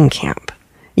to knitting camp.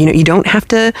 You know, you don't have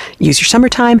to use your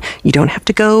summertime. You don't have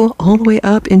to go all the way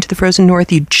up into the frozen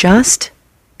north. You just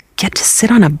get to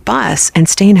sit on a bus and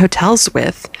stay in hotels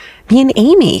with me and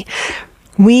Amy.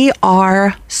 We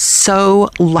are so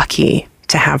lucky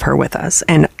to have her with us,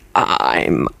 and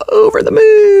I'm over the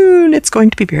moon. It's going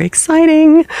to be very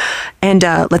exciting. And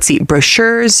let's see,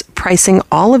 brochures, pricing,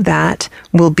 all of that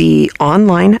will be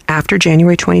online after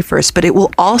January 21st, but it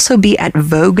will also be at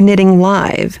Vogue Knitting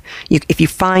Live. If you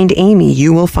find Amy,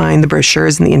 you will find the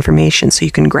brochures and the information, so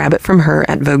you can grab it from her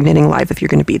at Vogue Knitting Live if you're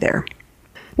going to be there.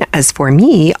 Now, as for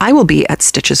me, I will be at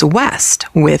Stitches West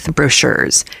with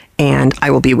brochures, and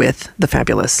I will be with the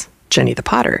fabulous Jenny the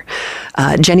Potter.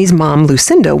 Jenny's mom,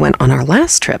 Lucinda, went on our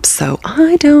last trip, so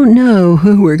I don't know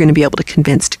who we're going to be able to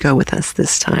convince to go with us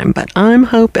this time, but I'm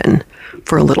hoping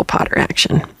for a little Potter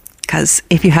action, because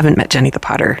if you haven't met Jenny the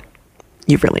Potter,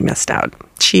 you've really missed out.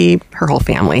 Her whole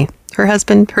family, her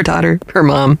husband, her daughter, her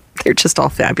mom, they're just all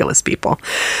fabulous people.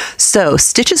 So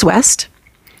Stitches West,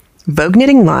 Vogue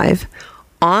Knitting Live,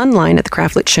 online at the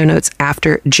CraftLit show notes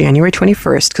after January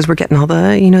 21st, because we're getting all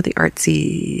the, the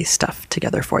artsy stuff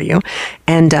together for you.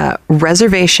 And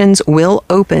reservations will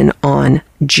open on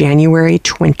January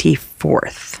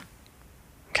 24th.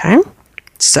 Okay?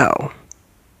 So,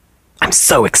 I'm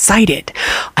so excited.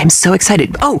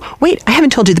 Oh, wait, I haven't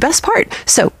told you the best part.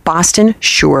 So, Boston,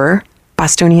 sure.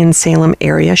 Bostonian Salem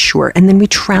area, sure. And then we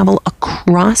travel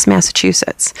across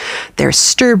Massachusetts. There's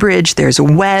Sturbridge, there's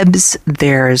Webbs,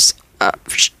 there's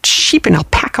sheep and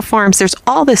alpaca farms. There's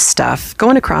all this stuff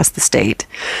going across the state.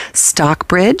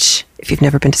 Stockbridge, if you've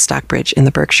never been to Stockbridge in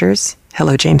the Berkshires,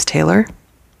 hello, James Taylor.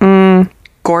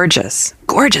 Gorgeous,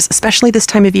 especially this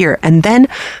time of year. And then,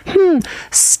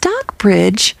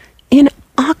 Stockbridge in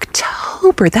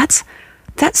October. That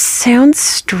sounds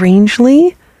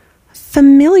strangely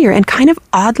familiar and kind of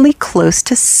oddly close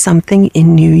to something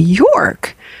in New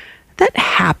York that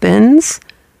happens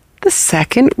the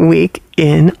second week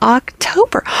in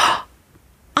October.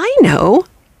 I know.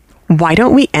 Why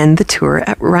don't we end the tour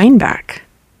at Rhinebeck?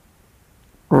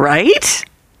 Right?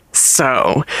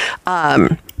 So,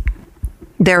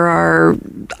 there are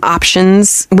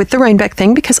options with the Rhinebeck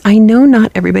thing, because I know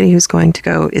not everybody who's going to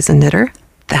go is a knitter.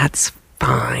 That's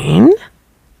fine.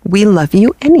 We love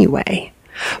you anyway.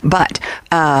 But,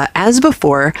 as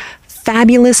before,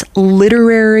 fabulous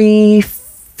literary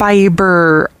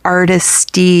fiber,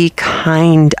 artisty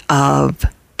kind of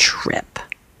trip.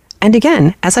 And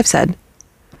again, as I've said,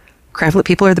 CraftLit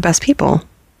people are the best people.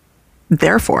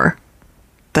 Therefore,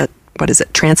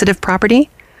 transitive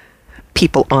property?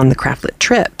 People on the CraftLit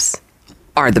trips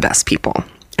are the best people.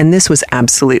 And this was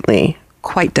absolutely,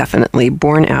 quite definitely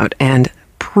borne out and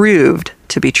proved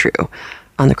to be true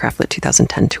on the CraftLit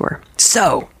 2010 tour.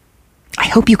 So, I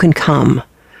hope you can come.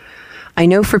 I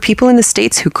know for people in the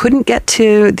States who couldn't get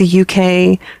to the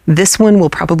UK, this one will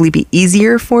probably be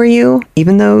easier for you,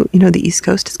 even though, the East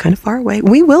Coast is kind of far away.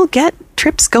 We will get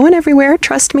trips going everywhere,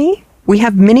 trust me. We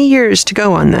have many years to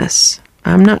go on this.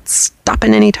 I'm not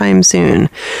stopping anytime soon.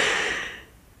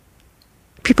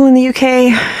 People in the UK,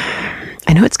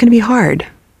 I know it's going to be hard.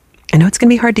 I know it's going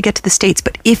to be hard to get to the States,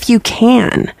 but if you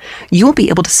can, you'll be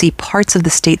able to see parts of the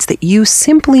States that you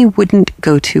simply wouldn't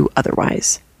go to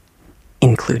otherwise,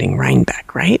 including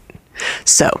Rhinebeck, right?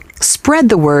 So spread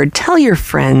the word, tell your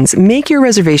friends, make your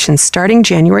reservations starting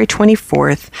January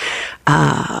 24th.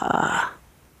 I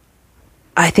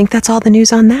think that's all the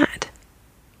news on that.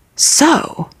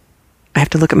 So I have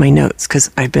to look at my notes, because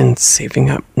I've been saving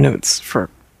up notes for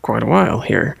quite a while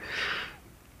here.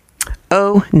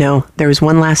 Oh, no, there was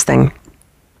one last thing.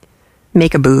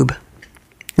 Make a boob.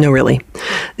 No, really.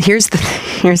 Here's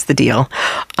the deal.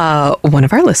 One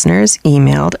of our listeners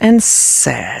emailed and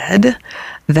said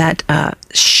that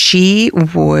she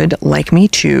would like me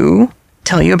to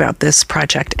tell you about this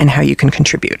project and how you can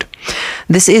contribute.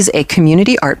 This is a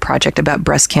community art project about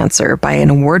breast cancer by an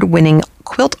award-winning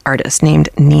quilt artist named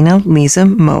Nina-Lise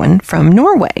Moen from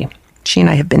Norway. She and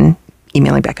I have been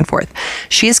emailing back and forth.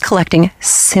 She is collecting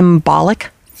symbolic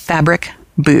fabric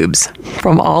boobs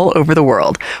from all over the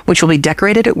world, which will be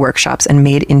decorated at workshops and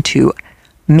made into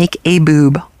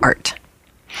make-a-boob art.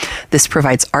 This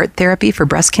provides art therapy for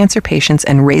breast cancer patients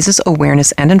and raises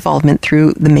awareness and involvement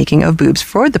through the making of boobs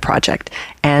for the project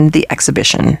and the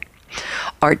exhibition.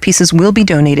 Art pieces will be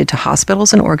donated to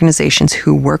hospitals and organizations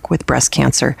who work with breast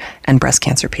cancer and breast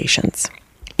cancer patients.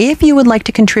 If you would like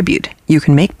to contribute, you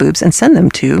can make boobs and send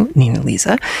them to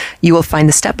Nina-Lise. You will find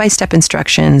the step-by-step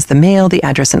instructions, the mail, the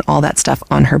address, and all that stuff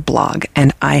on her blog.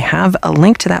 And I have a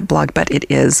link to that blog, but it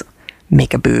is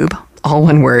makeaboob, all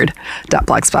one word,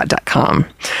 .blogspot.com.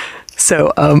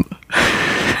 So,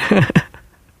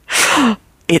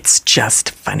 it's just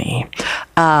funny.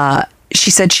 She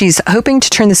said she's hoping to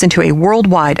turn this into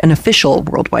an official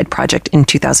worldwide project in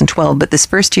 2012, but this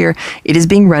first year it is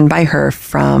being run by her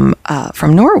from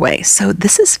Norway. So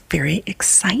this is very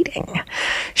exciting.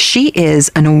 She is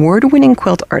an award-winning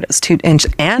quilt artist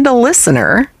and a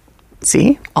listener.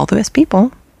 See, all the best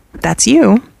people. That's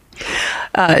you.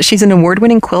 She's an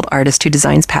award-winning quilt artist who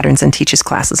designs patterns and teaches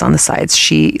classes on the sides.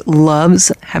 She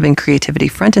loves having creativity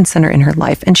front and center in her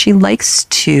life, and she likes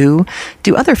to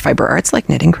do other fiber arts like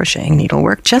knitting, crocheting,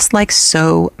 needlework, just like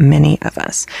so many of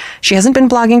us. She hasn't been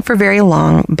blogging for very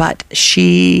long, but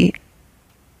she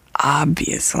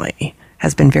obviously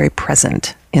has been very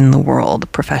present in the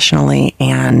world professionally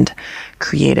and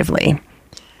creatively.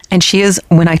 And she is,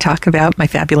 when I talk about my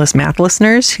fabulous math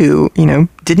listeners who,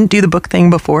 didn't do the book thing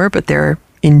before, but they're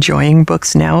enjoying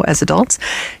books now as adults,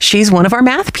 she's one of our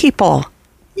math people.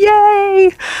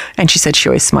 Yay! And she said she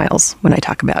always smiles when I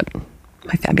talk about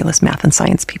my fabulous math and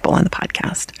science people on the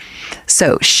podcast.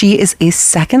 So she is a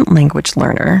second language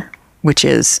learner, which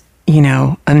is,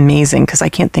 amazing, because I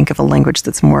can't think of a language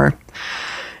that's more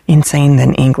insane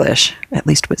than English, at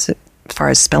least as far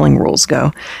as spelling rules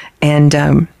go.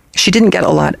 And, she didn't get a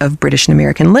lot of British and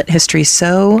American lit history,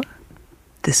 so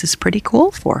this is pretty cool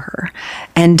for her.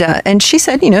 And she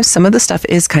said, some of the stuff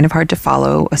is kind of hard to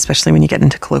follow, especially when you get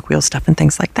into colloquial stuff and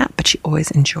things like that, but she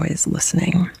always enjoys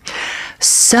listening.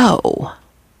 So,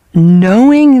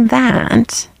 knowing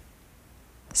that,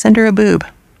 send her a boob.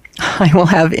 I will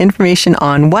have information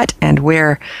on what and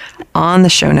where on the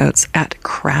show notes at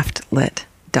craftlit.com.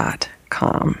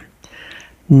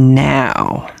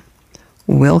 Now,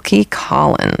 Wilkie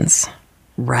Collins,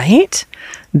 right?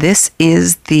 This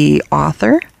is the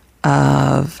author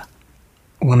of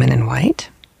Woman in White.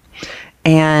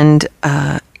 And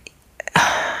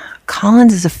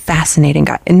Collins is a fascinating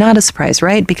guy. And not a surprise,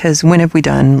 right? Because when have we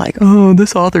done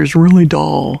this author's really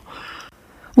dull?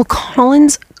 Well,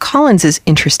 Collins is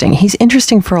interesting. He's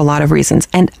interesting for a lot of reasons.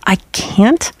 And I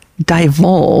can't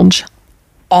divulge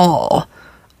all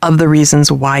of the reasons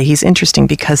why he's interesting,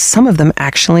 because some of them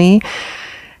actually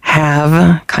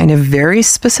have kind of very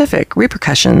specific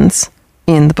repercussions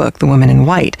in the book, The Woman in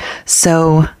White.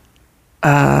 So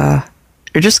you're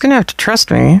just going to have to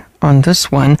trust me on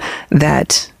this one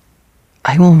that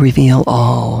I will reveal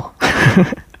all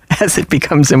as it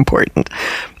becomes important.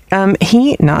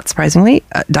 He, not surprisingly,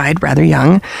 died rather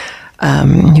young.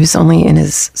 He was only in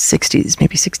his 60s,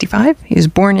 maybe 65. He was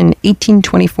born in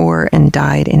 1824 and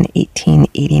died in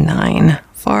 1889.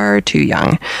 Far too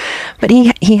young. But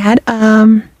he had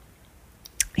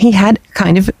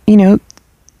kind of,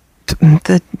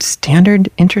 the standard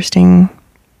interesting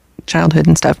childhood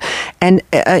and stuff. And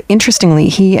interestingly,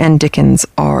 he and Dickens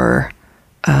are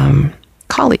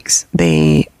colleagues.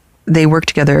 They work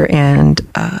together, and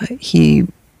he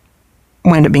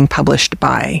wound up being published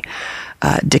by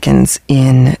Dickens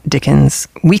in Dickens'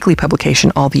 weekly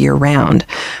publication All the Year Round,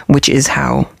 which is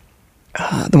how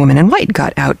The Woman in White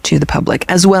got out to the public,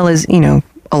 as well as,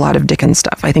 a lot of Dickens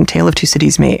stuff. I think Tale of Two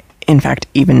Cities may, in fact,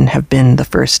 even have been the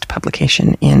first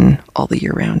publication in All the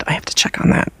Year Round. I have to check on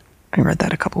that. I read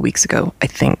that a couple weeks ago, I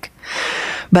think.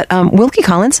 But Wilkie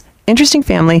Collins, interesting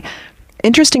family,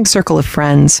 interesting circle of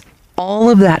friends. All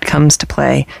of that comes to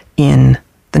play in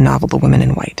the novel The Woman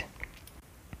in White.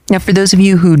 Now, for those of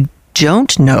you who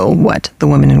don't know what The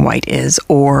Woman in White is,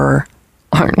 or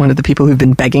aren't one of the people who've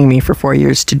been begging me for 4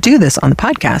 years to do this on the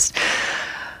podcast,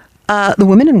 The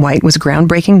Woman in White was a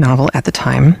groundbreaking novel at the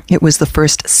time. It was the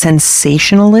first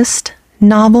sensationalist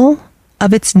novel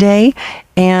of its day,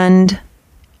 and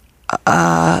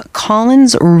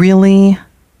Collins really...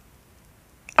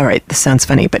 All right, this sounds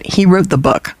funny, but he wrote the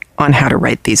book on how to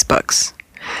write these books.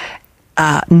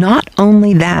 Not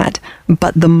only that,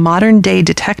 but the modern day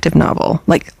detective novel,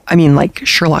 like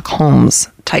Sherlock Holmes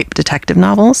type detective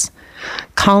novels,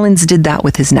 Collins did that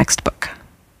with his next book,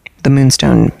 The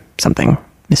Moonstone something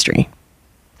mystery.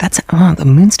 The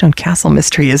Moonstone Castle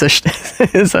mystery is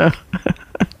it's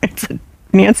a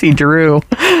Nancy Drew.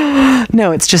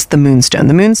 No, it's just The Moonstone.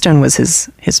 The Moonstone was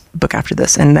his book after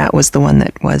this, and that was the one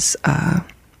that was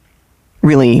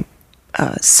really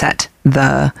set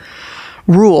the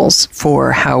rules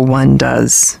for how one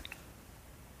does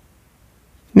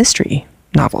mystery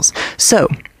novels. So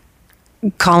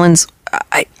Collins,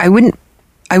 I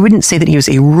wouldn't say that he was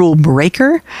a rule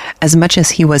breaker as much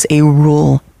as he was a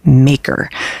rule maker.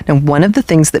 Now, one of the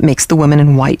things that makes The Woman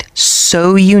in White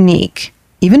so unique,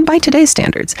 even by today's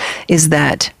standards, is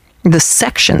that the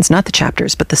sections, not the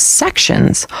chapters, but the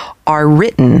sections are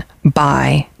written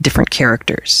by different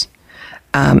characters,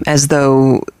 as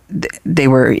though they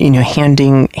were,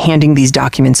 handing these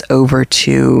documents over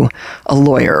to a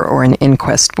lawyer or an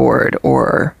inquest board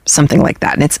or something like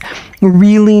that. And it's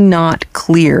really not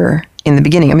clear in the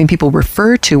beginning. I mean, people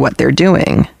refer to what they're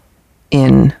doing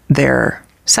in their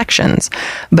sections,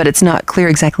 but it's not clear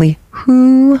exactly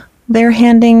who they're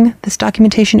handing this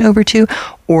documentation over to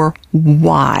or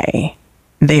why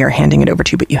they are handing it over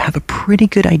to. But you have a pretty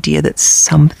good idea that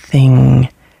something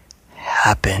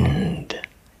happened.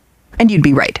 And you'd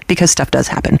be right, because stuff does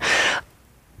happen.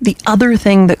 The other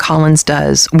thing that Collins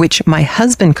does, which my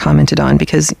husband commented on,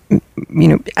 because,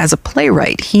 as a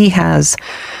playwright, he has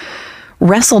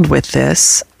wrestled with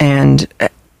this, and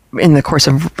in the course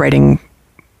of writing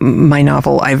my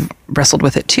novel, I've wrestled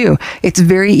with it too. It's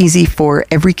very easy for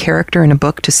every character in a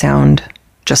book to sound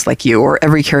just like you, or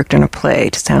every character in a play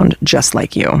to sound just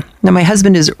like you. Now, my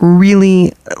husband is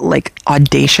really,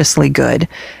 audaciously good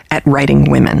at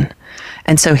writing women.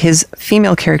 And so his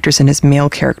female characters and his male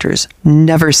characters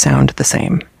never sound the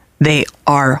same. They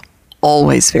are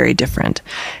always very different.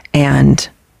 And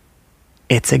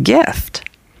it's a gift.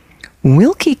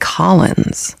 Wilkie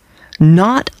Collins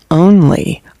not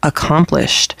only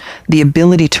accomplished the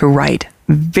ability to write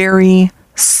very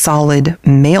solid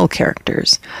male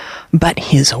characters, but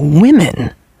his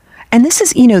women. And this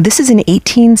is in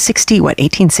 1860,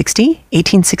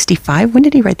 1865? When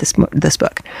did he write this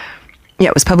book? Yeah,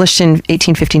 it was published in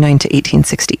 1859 to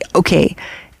 1860. Okay,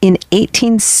 in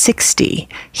 1860,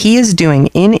 he is doing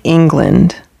in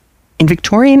England, in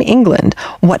Victorian England,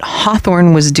 what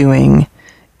Hawthorne was doing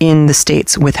in the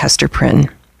States with Hester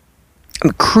Prynne,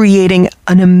 creating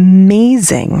an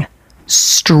amazing,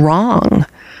 strong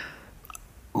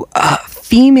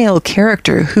female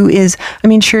character who is,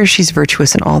 sure, she's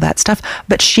virtuous and all that stuff,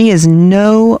 but she is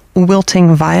no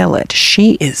wilting violet.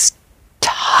 She is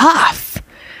tough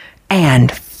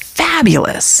and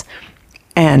fabulous,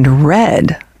 and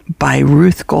read by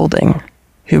Ruth Golding,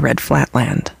 who read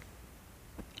Flatland.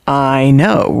 I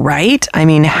know, right?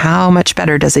 How much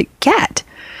better does it get?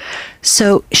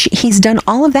 So he's done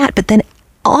all of that, but then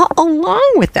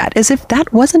along with that, as if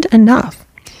that wasn't enough,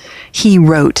 he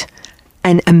wrote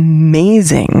an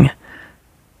amazing,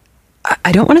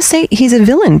 I don't want to say he's a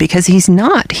villain, because he's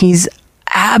not. He's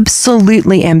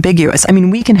absolutely ambiguous.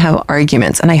 We can have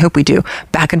arguments, and I hope we do,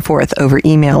 back and forth over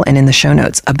email and in the show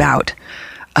notes about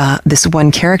this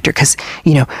one character, because,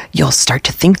 you'll start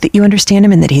to think that you understand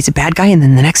him and that he's a bad guy, and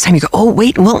then the next time you go, oh,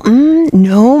 wait, well,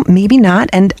 no, maybe not.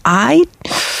 And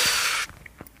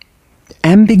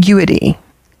ambiguity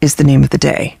is the name of the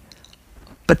day.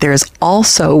 But there's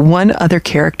also one other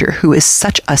character who is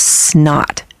such a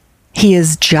snot. He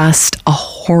is just a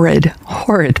horrid,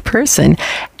 horrid person.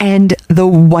 And the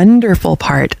wonderful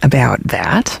part about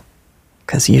that,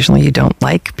 because usually you don't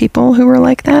like people who are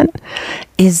like that,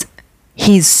 is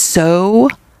he's so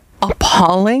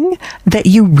appalling that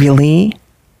you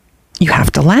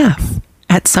have to laugh.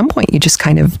 At some point, you just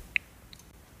kind of,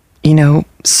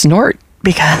 snort,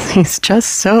 because he's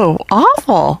just so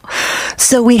awful.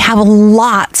 So we have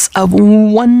lots of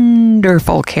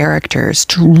wonderful characters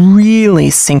to really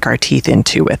sink our teeth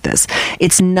into with this.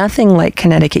 It's nothing like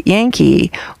Connecticut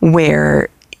Yankee, where,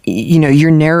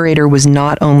 your narrator was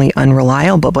not only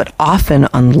unreliable, but often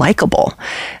unlikable.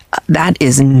 That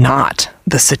is not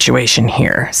the situation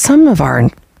here. Some of our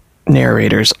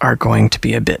narrators are going to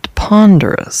be a bit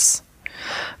ponderous,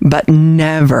 but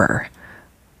never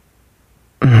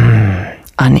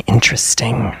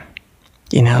uninteresting.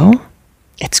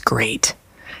 It's great.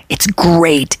 It's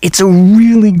great. It's a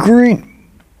really great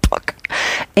book.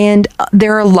 And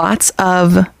there are lots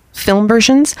of film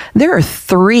versions. There are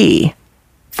 4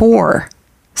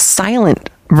 silent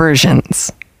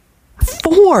versions.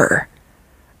 4.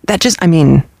 That just,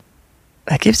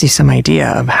 that gives you some idea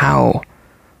of how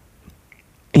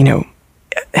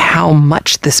how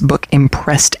much this book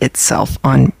impressed itself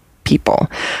on people.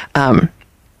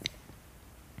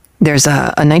 There's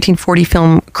a 1940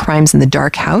 film, Crimes in the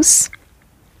Dark House,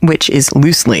 which is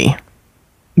loosely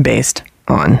based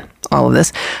on all of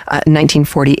this.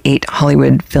 1948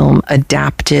 Hollywood film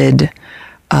adapted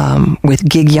with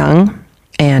Gig Young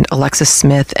and Alexis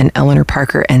Smith and Eleanor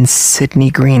Parker and Sidney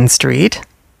Greenstreet.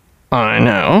 I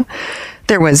know.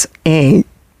 There was a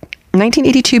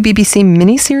 1982 BBC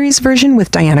miniseries version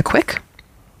with Diana Quick,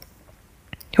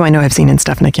 who I know I've seen in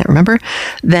stuff and I can't remember.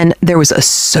 Then there was a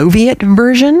Soviet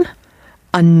version,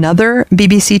 another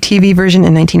BBC TV version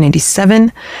in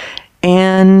 1997,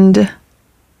 and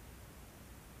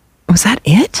was that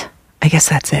it? I guess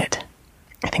that's it.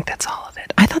 I think that's all of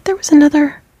it. I thought there was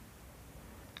another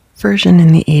version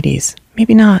in the 80s.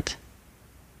 Maybe not.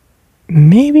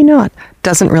 Maybe not.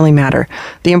 Doesn't really matter.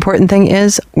 The important thing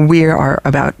is we are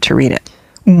about to read it.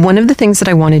 One of the things that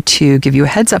I wanted to give you a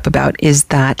heads up about is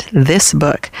that this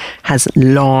book has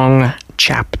long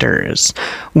chapters,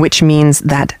 which means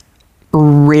that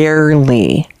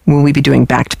rarely will we be doing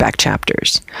back-to-back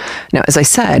chapters. Now, as I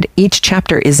said, each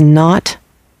chapter is not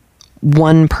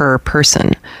one per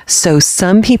person. So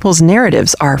some people's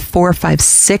narratives are 4, 5,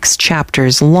 6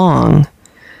 chapters long.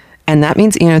 And that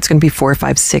means, it's going to be 4,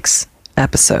 5, 6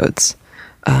 episodes.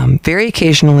 Very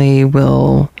occasionally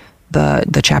will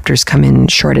the chapters come in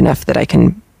short enough that I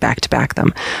can back-to-back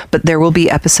them. But there will be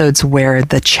episodes where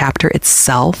the chapter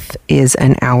itself is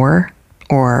an hour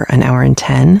or an hour and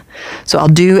 10. So I'll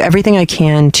do everything I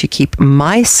can to keep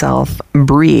myself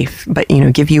brief, but,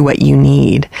 give you what you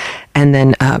need, and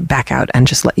then back out and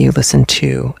just let you listen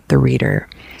to the reader.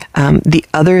 The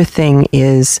other thing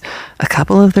is a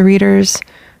couple of the readers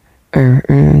are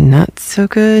not so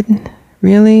good,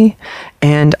 really.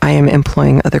 And I am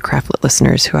employing other CraftLit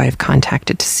listeners who I have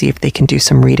contacted to see if they can do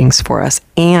some readings for us.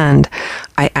 And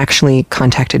I actually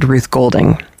contacted Ruth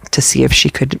Golding to see if she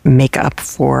could make up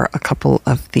for a couple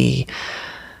of the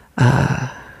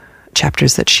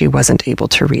chapters that she wasn't able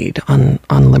to read on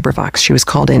LibriVox. She was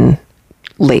called in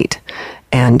late,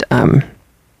 and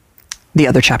the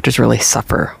other chapters really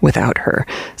suffer without her.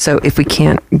 So if we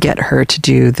can't get her to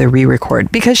do the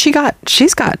re-record, because she's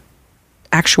got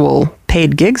actual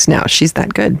paid gigs now. She's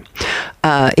that good.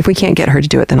 If we can't get her to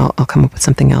do it, then I'll come up with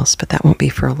something else, but that won't be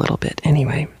for a little bit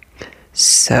anyway.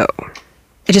 So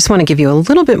I just want to give you a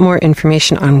little bit more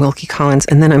information on Wilkie Collins,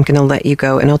 and then I'm going to let you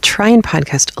go, and I'll try and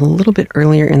podcast a little bit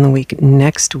earlier in the week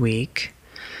next week,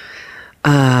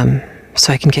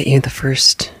 so I can get you the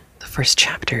first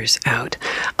chapters out.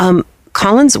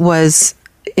 Collins was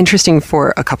interesting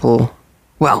for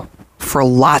for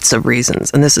lots of reasons.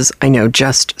 And this is, I know,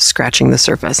 just scratching the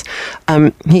surface.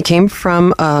 He came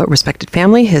from a respected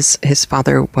family. His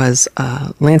father was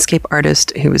a landscape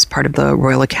artist who was part of the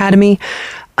Royal Academy.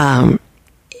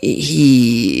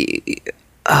 He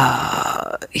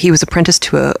was apprenticed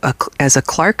to as a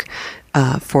clerk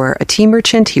for a tea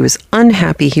merchant. He was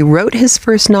unhappy. He wrote his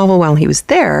first novel while he was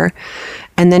there.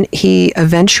 And then he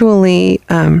eventually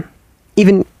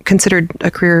even considered a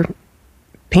career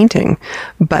painting,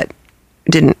 but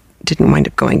didn't wind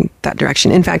up going that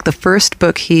direction. In fact, the first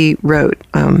book he wrote,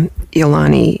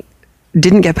 Iolani,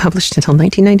 didn't get published until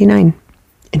 1999,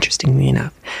 interestingly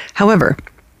enough. However,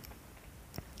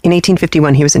 in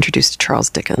 1851, he was introduced to Charles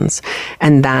Dickens,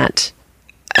 and that,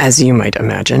 as you might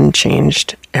imagine,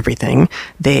 changed everything.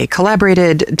 They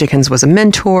collaborated. Dickens was a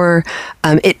mentor.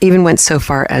 It even went so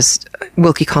far as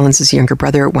Wilkie Collins' younger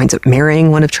brother winds up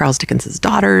marrying one of Charles Dickens'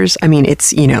 daughters. I mean,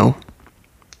 it's,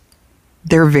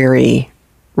 they're very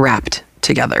wrapped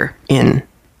together in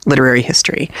literary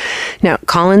history. Now,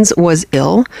 Collins was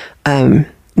ill.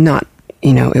 Not,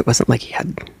 it wasn't like he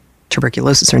had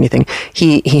tuberculosis or anything.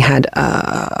 He had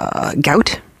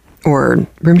gout or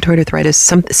rheumatoid arthritis,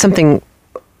 something.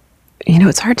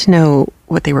 It's hard to know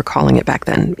what they were calling it back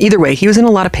then. Either way, he was in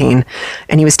a lot of pain,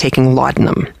 and he was taking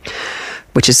laudanum,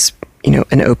 which is,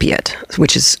 an opiate,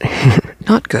 which is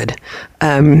not good.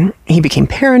 He became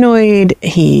paranoid.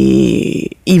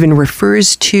 He even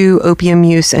refers to opium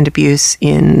use and abuse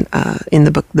in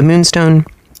the book The Moonstone.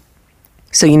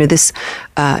 So, this,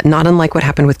 not unlike what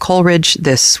happened with Coleridge,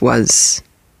 this was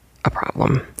a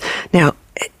problem. Now,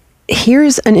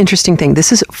 here's an interesting thing.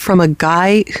 This is from a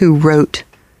guy who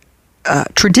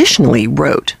traditionally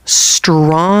wrote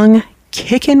strong,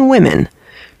 kickin' women.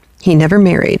 He never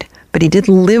married, but he did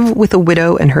live with a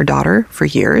widow and her daughter for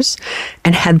years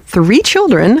and had 3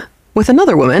 children with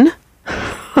another woman.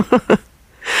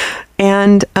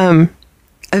 And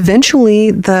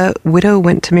eventually the widow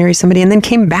went to marry somebody and then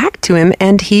came back to him,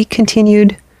 and he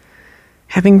continued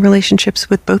having relationships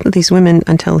with both of these women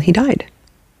until he died.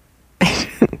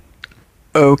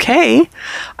 Okay.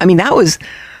 I mean, that was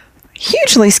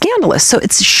hugely scandalous. So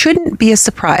it shouldn't be a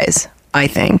surprise, I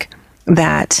think,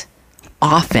 that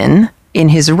often in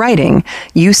his writing,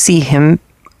 you see him,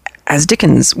 as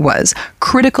Dickens was,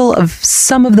 critical of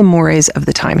some of the mores of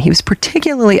the time. He was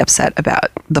particularly upset about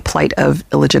the plight of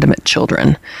illegitimate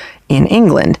children in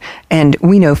England. And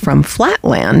we know from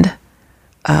Flatland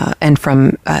and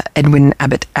from Edwin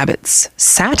Abbott's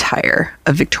satire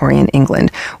of Victorian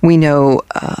England, we know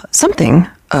something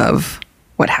of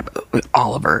what happened with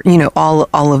Oliver, all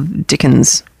of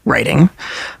Dickens' writing.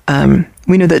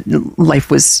 We know that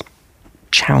life was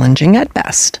challenging at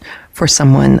best for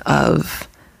someone of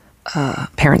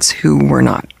parents who were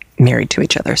not married to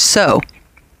each other. So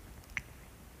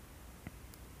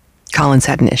Collins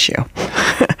had an issue.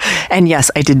 And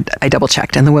yes, I double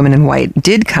checked, and The Woman in White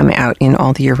did come out in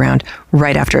All the Year Round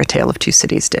right after A Tale of Two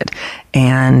Cities did.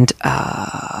 And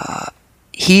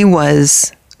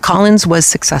Collins was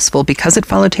successful because it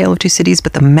followed Tale of Two Cities,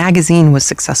 but the magazine was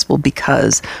successful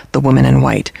because The Woman in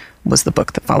White was the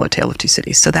book that followed Tale of Two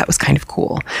Cities. So that was kind of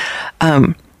cool.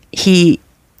 He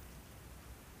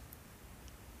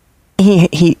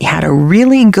had a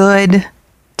really good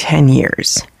 10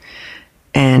 years.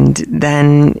 And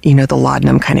then, the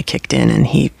laudanum kind of kicked in, and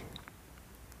he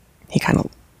kind of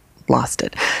lost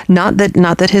it. Not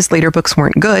that his later books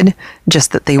weren't good,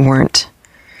 just that they weren't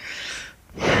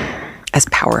as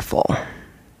powerful,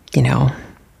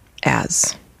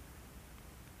 as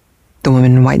The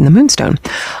Woman in White and the Moonstone.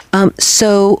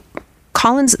 So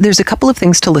Collins, there's a couple of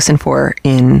things to listen for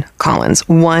in Collins.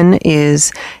 One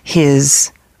is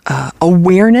his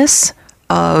awareness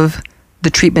of the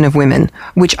treatment of women,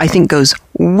 which I think goes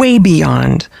way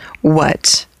beyond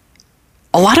what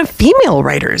a lot of female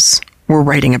writers were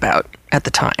writing about at the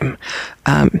time.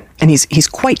 And he's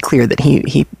quite clear that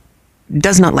he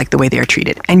does not like the way they are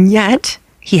treated. And yet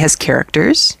he has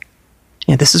characters.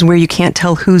 This is where you can't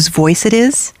tell whose voice it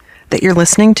is that you're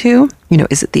listening to.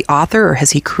 Is it the author, or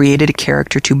has he created a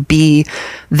character to be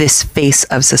this face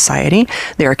of society?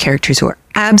 There are characters who are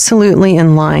absolutely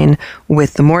in line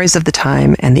with the mores of the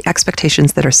time and the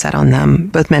expectations that are set on them,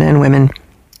 both men and women,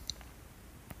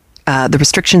 the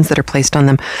restrictions that are placed on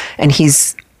them, and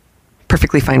he's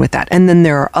perfectly fine with that. And then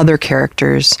there are other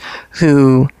characters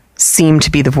who seem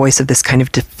to be the voice of this kind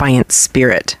of defiant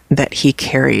spirit that he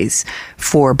carries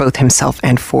for both himself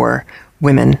and for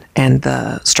women and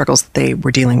the struggles that they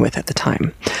were dealing with at the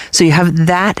time. So you have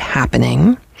that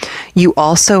happening. You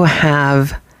also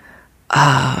have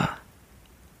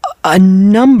a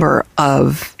number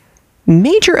of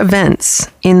major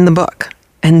events in the book,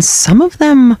 and some of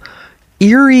them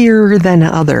eerier than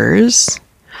others,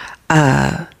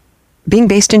 being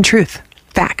based in truth,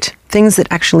 fact, things that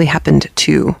actually happened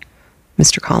to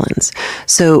Mr. Collins.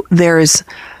 So there's,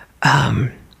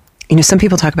 some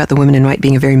people talk about The Woman in White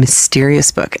being a very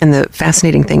mysterious book, and the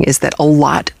fascinating thing is that a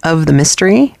lot of the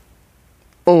mystery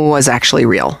was actually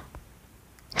real.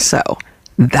 So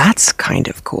that's kind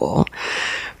of cool.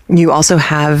 You also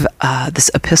have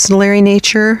this epistolary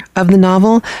nature of the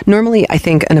novel. Normally, I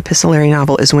think an epistolary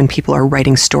novel is when people are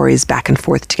writing stories back and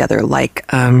forth together, like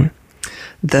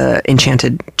The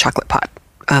Enchanted Chocolate Pot,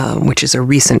 which is a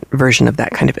recent version of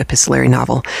that kind of epistolary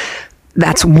novel.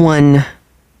 That's one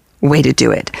way to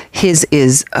do it. His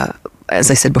is,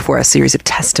 as I said before, a series of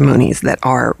testimonies that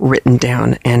are written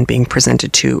down and being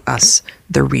presented to us,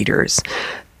 the readers.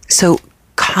 So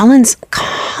Collins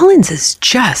is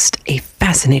just a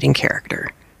fascinating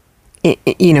character,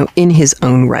 in his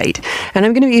own right. And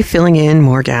I'm going to be filling in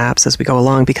more gaps as we go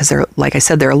along, because like I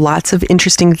said, there are lots of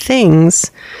interesting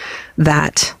things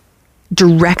that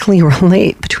directly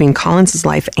relate between Collins's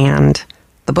life and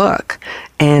the book.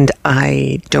 And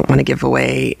I don't want to give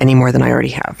away any more than I already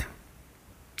have,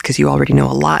 because you already know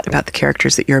a lot about the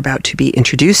characters that you're about to be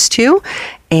introduced to,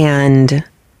 and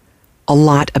a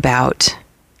lot about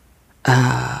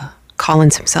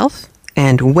Collins himself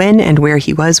and when and where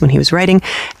he was when he was writing.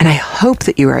 And I hope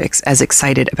that you are as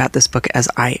excited about this book as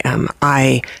I am.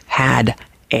 I had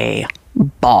a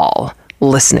ball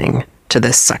listening to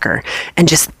this sucker and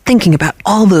just thinking about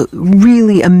all the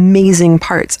really amazing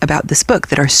parts about this book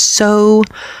that are so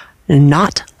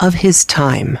not of his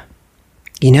time.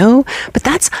 But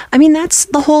that's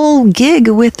the whole gig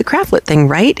with the CraftLit thing,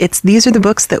 right? These are the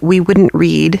books that we wouldn't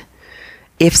read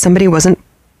if somebody wasn't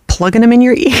plugging them in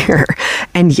your ear.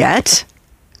 And yet,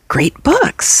 great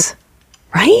books,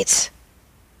 right?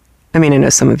 I know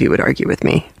some of you would argue with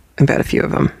me about a few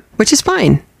of them, which is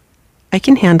fine. I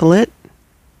can handle it.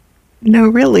 No,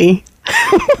 really.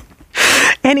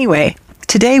 Anyway,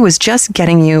 Today was just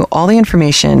getting you all the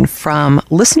information from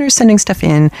listeners sending stuff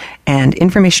in and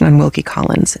information on Wilkie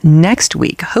Collins. Next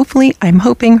week, hopefully, I'm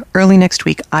hoping early next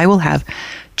week, I will have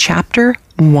chapter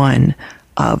 1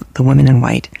 of The Woman in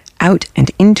White out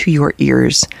and into your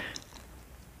ears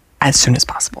as soon as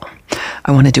possible.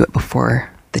 I want to do it before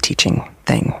the teaching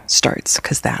thing starts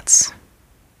because that's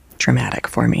dramatic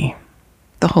for me.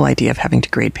 The whole idea of having to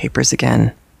grade papers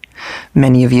again.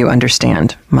 Many of you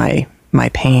understand my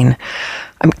pain.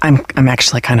 I'm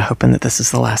actually kind of hoping that this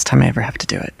is the last time I ever have to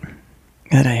do it.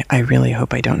 That I really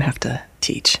hope I don't have to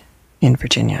teach in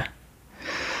Virginia.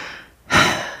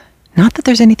 Not that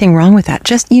there's anything wrong with that.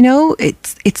 Just,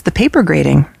 it's the paper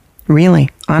grading. Really,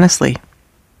 honestly.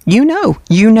 You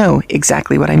know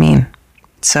exactly what I mean.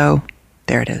 So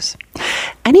there it is.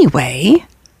 Anyway,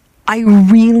 I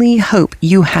really hope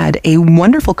you had a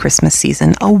wonderful Christmas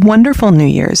season, a wonderful New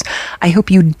Year's. I hope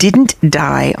you didn't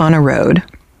die on a road.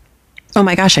 Oh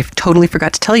my gosh, I totally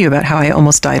forgot to tell you about how I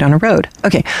almost died on a road.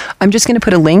 Okay, I'm just going to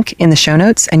put a link in the show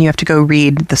notes and you have to go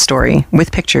read the story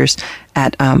with pictures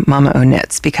at Mama O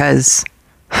Knits because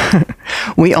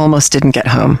we almost didn't get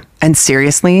home. And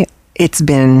seriously, it's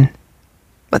been,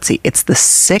 it's the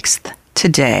 6th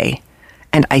today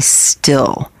and I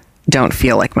still don't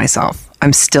feel like myself.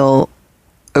 I'm still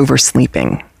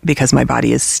oversleeping because my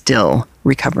body is still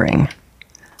recovering.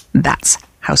 That's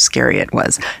how scary it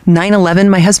was. 9/11,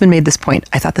 my husband made this point.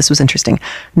 I thought this was interesting.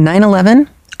 9/11,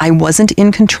 I wasn't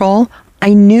in control.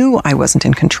 I knew I wasn't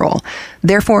in control.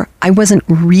 Therefore, I wasn't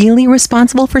really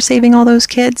responsible for saving all those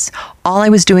kids. All I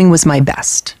was doing was my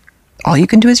best. All you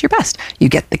can do is your best. You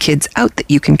get the kids out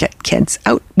that you can get kids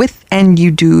out with, and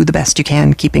you do the best you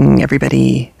can, keeping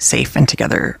everybody safe and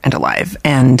together and alive.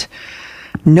 And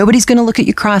nobody's going to look at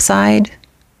you cross-eyed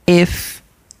if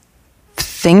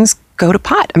things go to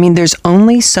pot. I mean, there's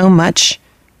only so much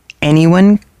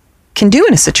anyone can do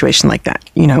in a situation like that.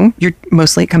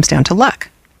 Mostly it comes down to luck.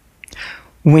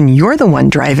 When you're the one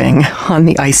driving on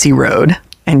the icy road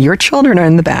and your children are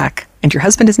in the back and your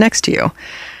husband is next to you,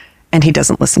 and he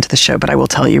doesn't listen to the show, but I will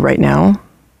tell you right now,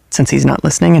 since he's not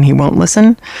listening and he won't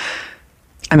listen,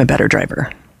 I'm a better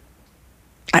driver.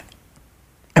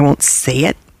 I won't say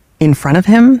it in front of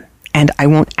him, and I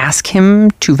won't ask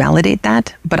him to validate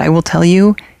that, but I will tell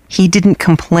you, he didn't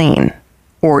complain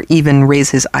or even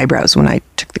raise his eyebrows when I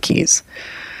took the keys.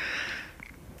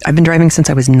 I've been driving since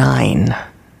I was 9.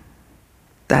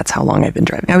 That's how long I've been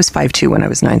driving. I was 5'2" when I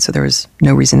was 9, so there was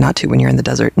no reason not to when you're in the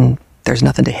desert and there's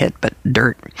nothing to hit but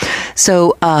dirt.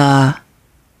 So,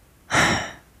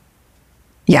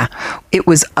 yeah, it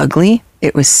was ugly.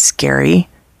 It was scary.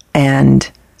 And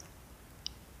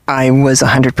I was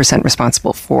 100%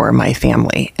 responsible for my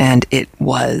family. And it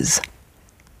was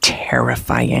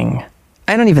terrifying.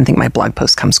 I don't even think my blog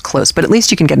post comes close, but at least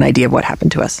you can get an idea of what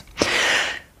happened to us.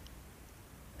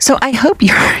 So I hope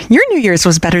your New Year's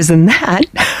was better than that.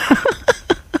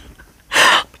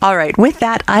 All right, with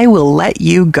that, I will let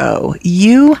you go.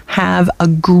 You have a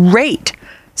great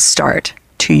start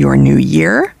to your new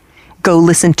year. Go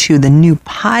listen to the new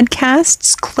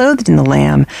podcasts, Clothed in the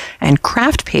Lamb and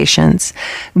Craft Patience.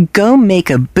 Go make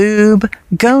a boob.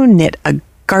 Go knit a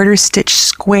garter stitch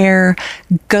square.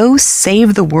 Go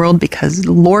save the world because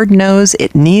Lord knows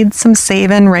it needs some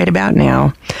saving right about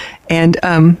now. And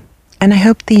I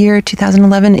hope the year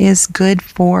 2011 is good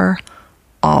for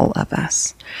all of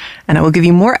us. And I will give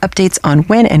you more updates on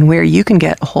when and where you can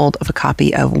get a hold of a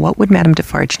copy of What Would Madame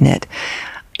Defarge Knit.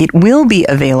 It will be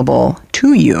available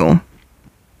to you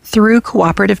through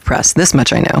Cooperative Press, this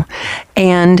much I know.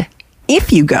 And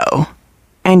if you go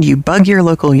and you bug your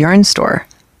local yarn store,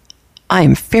 I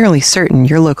am fairly certain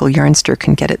your local yarn store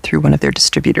can get it through one of their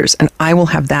distributors. And I will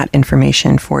have that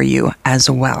information for you as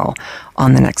well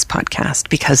on the next podcast,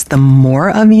 because the more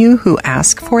of you who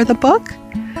ask for the book,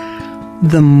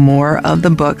 the more of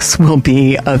the books will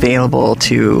be available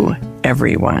to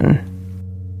everyone.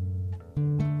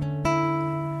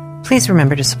 Please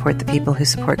remember to support the people who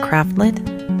support CraftLit.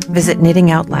 Visit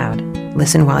Knitting Out Loud,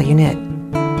 listen while you knit,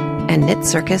 and Knit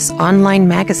Circus online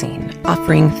magazine,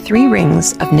 offering 3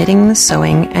 rings of knitting,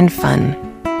 sewing, and fun.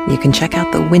 You can check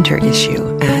out the winter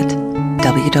issue at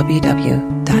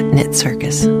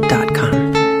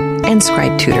www.knitcircus.com. And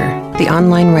Scribe Tutor, the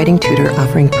online writing tutor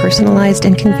offering personalized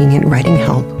and convenient writing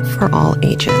help for all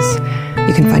ages.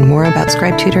 You can find more about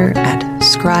Scribe Tutor at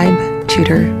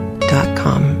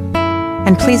scribetutor.com.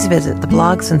 And please visit the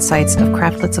blogs and sites of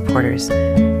CraftLit supporters.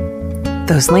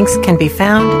 Those links can be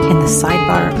found in the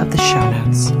sidebar of the show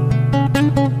notes.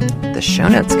 The show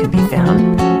notes can be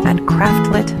found at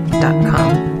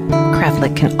craftlit.com.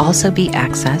 CraftLit can also be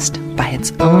accessed by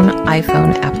its own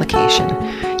iPhone application.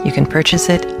 You can purchase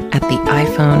it at the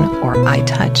iPhone or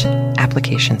iTouch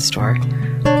application store,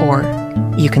 or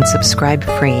you can subscribe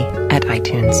free at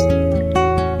iTunes.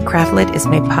 CraftLit is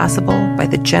made possible by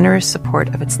the generous support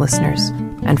of its listeners,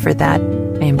 and for that,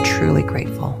 I am truly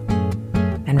grateful.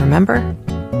 And remember,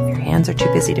 if your hands are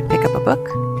too busy to pick up a book,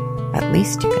 at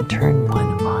least you can turn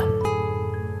one on.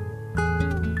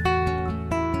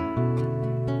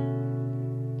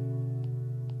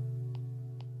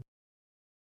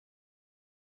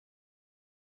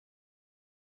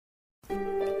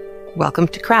 Welcome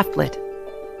to CraftLit,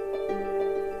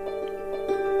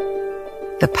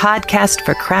 the podcast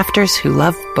for crafters who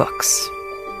love books.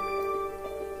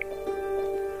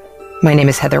 My name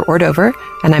is Heather Ordover,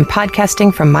 and I'm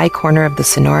podcasting from my corner of the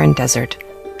Sonoran Desert,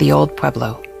 the Old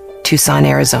Pueblo, Tucson,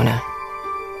 Arizona.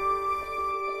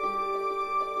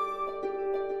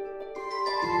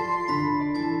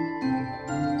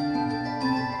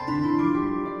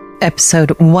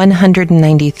 Episode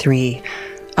 193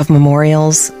 of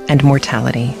Memorials and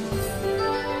Mortality.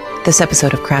 This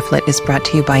episode of CraftLit is brought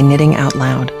to you by Knitting Out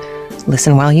Loud.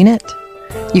 Listen while you knit.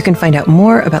 You can find out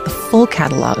more about the full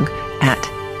catalog at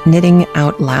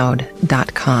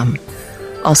knittingoutloud.com.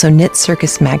 Also, Knit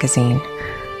Circus magazine,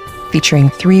 featuring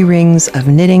 3 rings of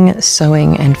knitting,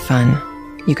 sewing, and fun.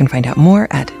 You can find out more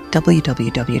at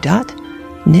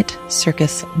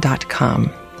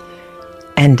www.knitcircus.com.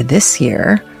 And this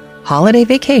year, Holiday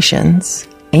Vacations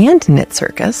and Knit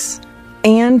Circus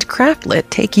and CraftLit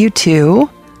take you to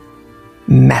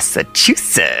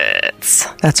Massachusetts.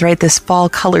 That's right, this fall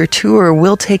color tour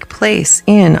will take place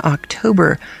in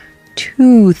October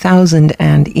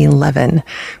 2011.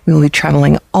 We will be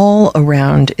traveling all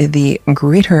around the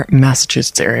greater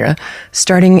Massachusetts area,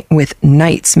 starting with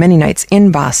many nights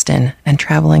in Boston, and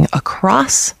traveling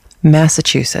across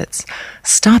Massachusetts,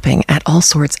 stopping at all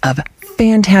sorts of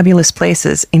fantabulous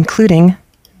places, including,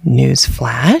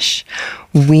 newsflash,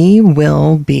 we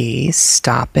will be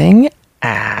stopping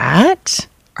at,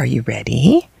 are you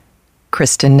ready?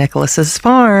 Kristen Nicholas's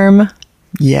farm.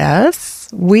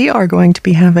 Yes, we are going to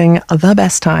be having the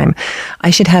best time. I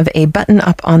should have a button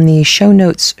up on the show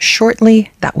notes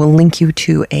shortly that will link you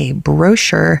to a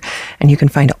brochure, and you can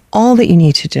find all that you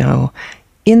need to know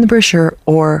in the brochure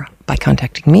or by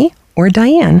contacting me or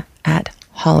Diane at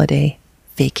Holiday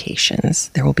Vacations.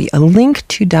 There will be a link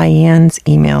to Diane's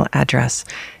email address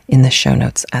in the show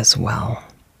notes as well.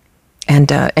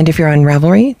 And if you're on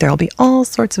Ravelry, there'll be all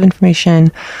sorts of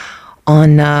information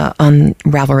on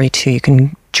Ravelry too. You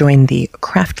can join the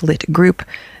CraftLit group,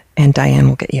 and Diane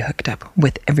will get you hooked up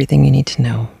with everything you need to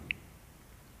know.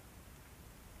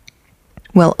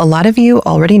 Well, a lot of you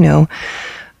already know.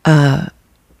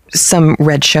 Some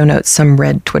read show notes, some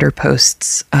read Twitter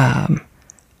posts.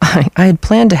 I had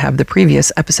planned to have the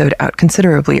previous episode out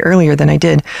considerably earlier than I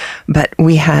did, but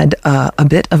we had a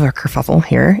bit of a kerfuffle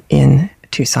here in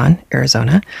Tucson,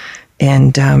 Arizona,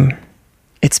 and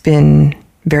it's been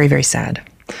very, very sad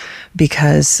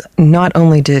because not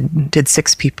only did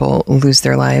 6 people lose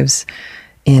their lives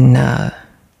in a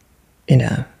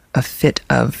fit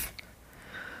of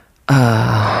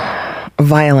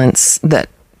violence that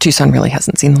Tucson really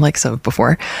hasn't seen the likes of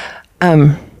before,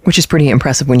 which is pretty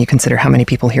impressive when you consider how many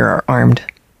people here are armed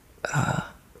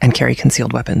and carry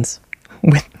concealed weapons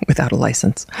without a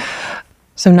license.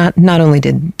 So not only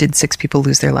did 6 people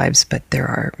lose their lives, but there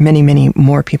are many, many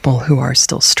more people who are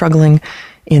still struggling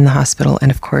in the hospital.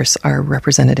 And of course, our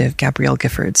Representative Gabrielle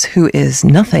Giffords, who is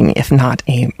nothing if not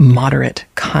a moderate,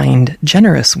 kind,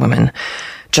 generous woman,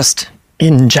 just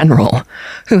in general,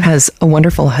 who has a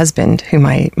wonderful husband who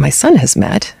my son has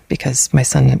met, because my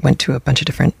son went to a bunch of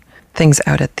different things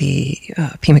out at the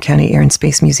Pima County Air and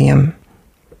Space Museum.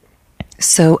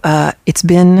 So it's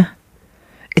been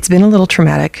a little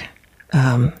traumatic,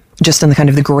 just in the kind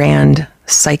of the grand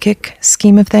psychic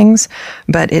scheme of things,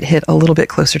 but it hit a little bit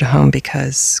closer to home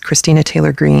because Christina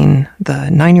Taylor Green, the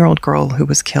 9-year-old girl who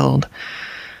was killed,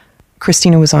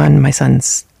 Christina was on my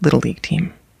son's Little League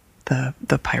team,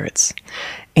 the Pirates.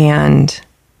 And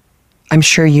I'm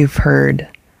sure you've heard,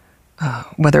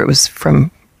 whether it was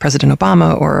from President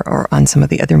Obama or on some of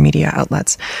the other media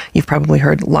outlets, you've probably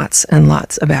heard lots and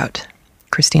lots about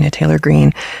Christina Taylor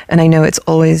Green. And I know it's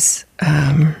always,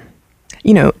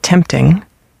 tempting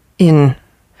in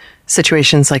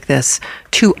situations like this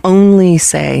to only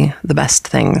say the best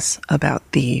things about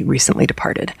the recently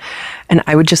departed. And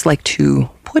I would just like to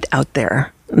put out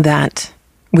there that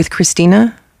with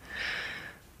Christina,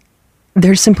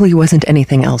 there simply wasn't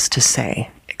anything else to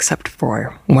say except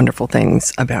for wonderful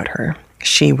things about her.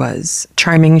 She was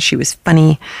charming. She was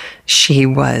funny. She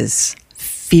was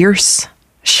fierce.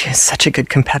 She was such a good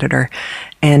competitor.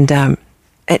 And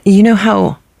you know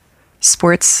how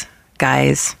sports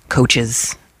guys,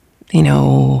 coaches, you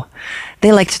know,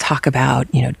 they like to talk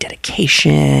about, you know,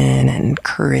 dedication and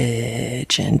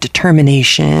courage and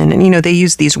determination. And, you know, they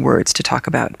use these words to talk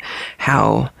about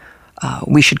how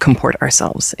we should comport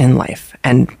ourselves in life,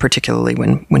 and particularly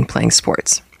when playing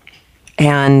sports.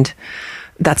 And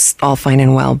that's all fine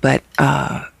and well, but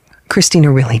Christina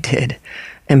really did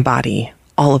embody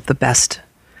all of the best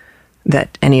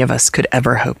that any of us could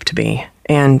ever hope to be.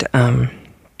 And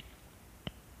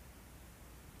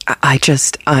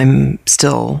I'm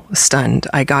still stunned.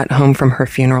 I got home from her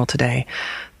funeral today.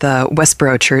 The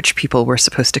Westboro Church people were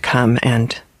supposed to come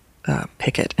and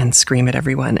picket and scream at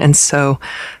everyone. And so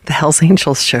the Hells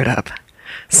Angels showed up.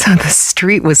 So the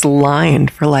street was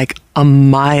lined for like a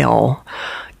mile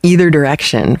either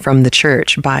direction from the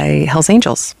church by Hells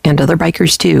Angels and other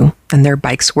bikers too. And their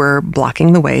bikes were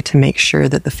blocking the way to make sure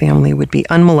that the family would be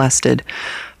unmolested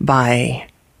by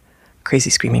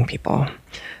crazy screaming people.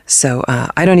 So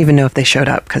I don't even know if they showed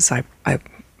up, because I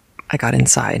got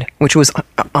inside, which was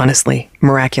honestly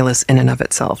miraculous in and of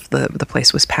itself. The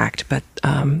place was packed, but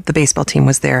the baseball team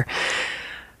was there.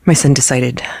 My son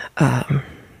decided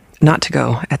not to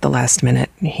go at the last minute.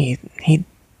 He'd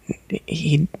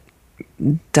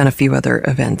done a few other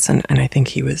events, and I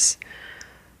think it was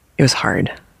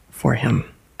hard for him,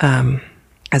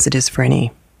 as it is for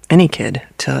any kid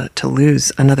to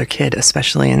lose another kid,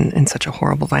 especially in such a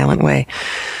horrible, violent way.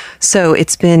 So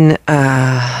it's been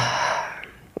a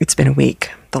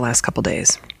week, the last couple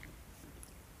days.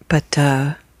 But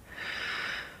there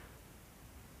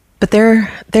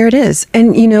it is.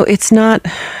 And, you know, it's not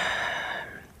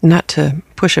to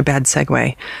push a bad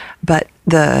segue, but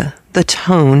the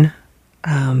tone,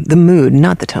 the mood,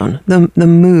 not the tone, the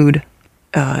mood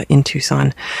in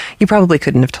Tucson, you probably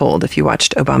couldn't have told if you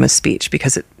watched Obama's speech,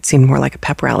 because it seemed more like a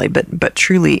pep rally. But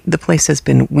truly, the place has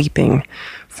been weeping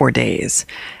for days.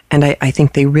 And I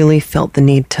think they really felt the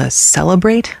need to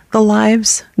celebrate the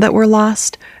lives that were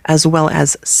lost, as well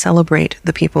as celebrate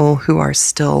the people who are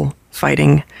still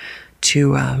fighting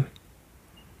to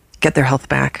get their health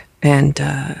back, and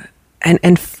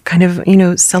kind of, you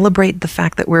know, celebrate the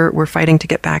fact that we're fighting to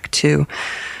get back to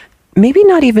maybe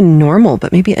not even normal,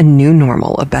 but maybe a new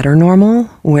normal, a better normal,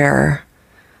 where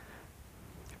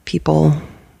people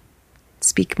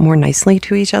speak more nicely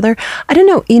to each other. I don't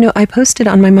know, you know, I posted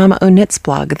on my Mama O Knits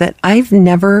blog that I've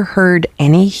never heard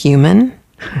any human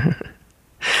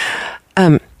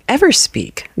ever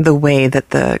speak the way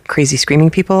that the crazy screaming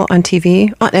people on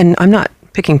TV, and I'm not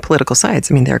picking political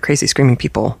sides. I mean, there are crazy screaming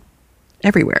people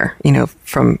everywhere, you know,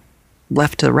 from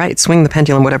left to right, swing the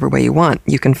pendulum whatever way you want,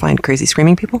 you can find crazy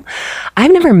screaming people.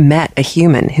 I've never met a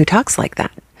human who talks like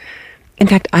that. In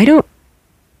fact, I don't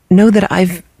know that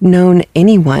I've known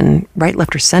anyone, right,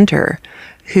 left, or center,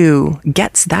 who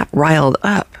gets that riled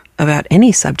up about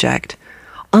any subject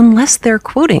unless they're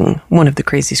quoting one of the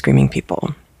crazy screaming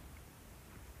people.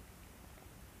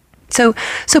 So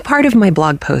part of my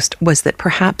blog post was that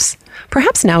perhaps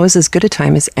now is as good a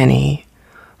time as any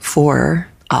for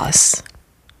us,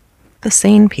 the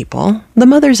sane people, the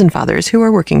mothers and fathers who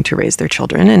are working to raise their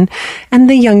children, and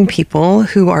the young people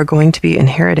who are going to be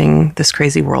inheriting this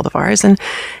crazy world of ours, and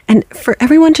for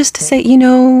everyone just to say, you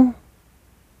know,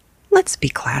 let's be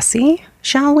classy,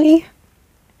 shall we?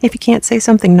 If you can't say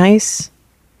something nice,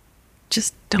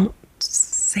 just don't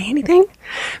say anything.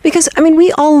 Because, I mean,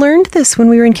 we all learned this when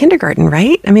we were in kindergarten,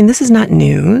 right? I mean, this is not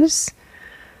news.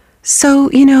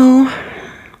 So, you know,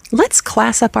 let's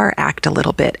class up our act a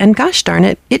little bit. And gosh darn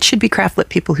it, it should be CraftLit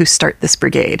people who start this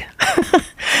brigade.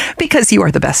 Because you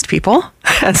are the best people,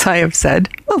 as I have said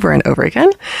over and over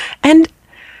again. And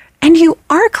you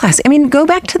are classy. I mean, go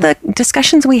back to the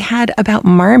discussions we had about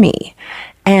Marmee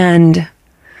and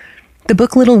the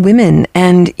book Little Women.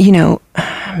 And, you know,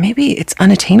 maybe it's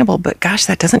unattainable, but gosh,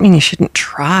 that doesn't mean you shouldn't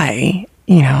try.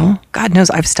 You know, God knows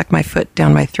I've stuck my foot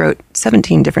down my throat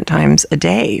 17 different times a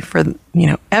day for, you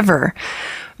know, ever.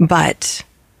 But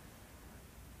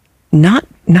not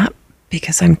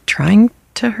because I'm trying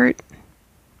to hurt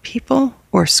people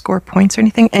or score points or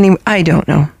anything. Anyway, I don't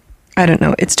know.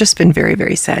 It's just been very,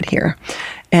 very sad here.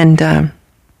 And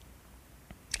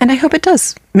I hope it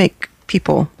does make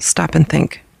people stop and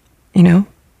think, you know,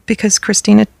 because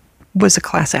Christina was a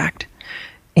class act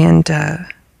and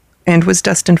was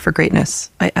destined for greatness.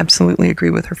 I absolutely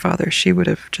agree with her father. She would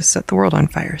have just set the world on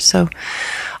fire. So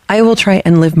I will try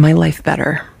and live my life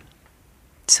better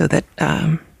so that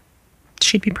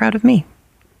she'd be proud of me.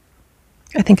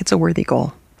 I think it's a worthy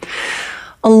goal.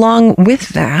 Along with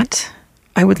that,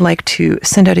 I would like to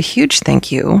send out a huge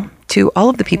thank you to all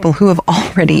of the people who have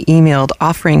already emailed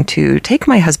offering to take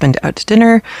my husband out to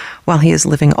dinner while he is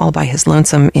living all by his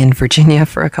lonesome in Virginia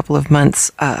for a couple of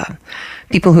months.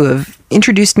 People who have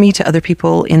introduced me to other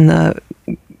people in the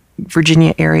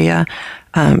Virginia area.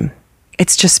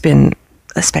 It's just been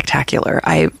spectacular.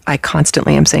 I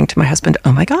constantly am saying to my husband,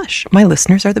 oh my gosh, my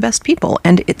listeners are the best people.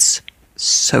 And it's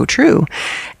so true.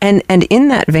 And in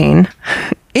that vein,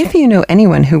 if you know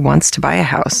anyone who wants to buy a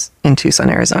house in Tucson,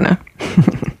 Arizona,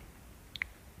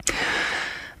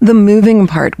 the moving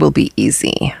part will be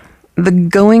easy. The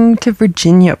going to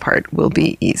Virginia part will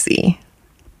be easy.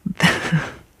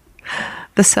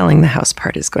 The selling the house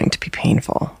part is going to be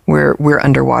painful. We're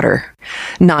underwater,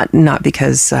 not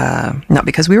because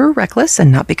we were reckless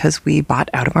and not because we bought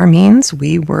out of our means.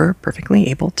 We were perfectly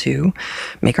able to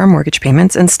make our mortgage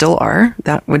payments and still are.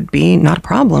 That would be not a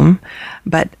problem.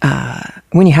 But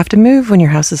when you have to move, when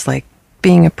your house is like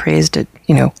being appraised at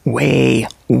way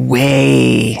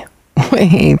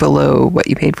below what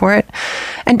you paid for it,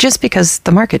 and just because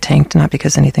the market tanked, not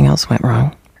because anything else went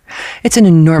wrong, it's an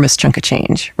enormous chunk of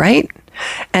change, right?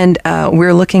 And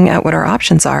we're looking at what our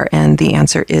options are, and the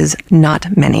answer is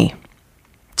not many.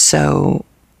 So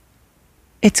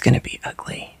it's going to be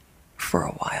ugly for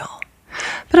a while.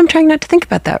 But I'm trying not to think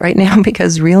about that right now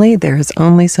because really there's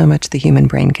only so much the human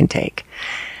brain can take.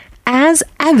 As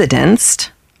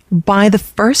evidenced by the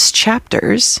first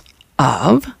chapters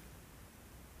of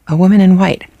A Woman in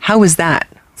White. How was that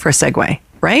for a segue,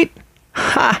 right?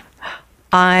 Ha!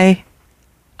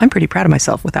 I'm pretty proud of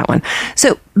myself with that one.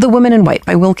 So, The Woman in White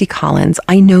by Wilkie Collins.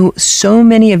 I know so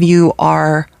many of you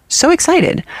are so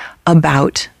excited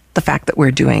about the fact that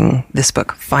we're doing this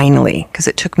book finally, because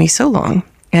it took me so long.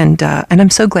 And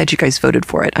I'm so glad you guys voted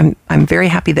for it. I'm very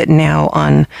happy that now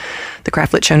on the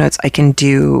CraftLit show notes, I can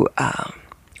do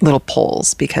little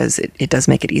polls because it does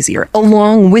make it easier.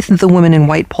 Along with the Woman in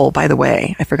White poll, by the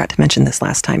way, I forgot to mention this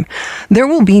last time, there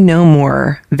will be no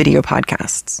more video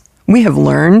podcasts. We have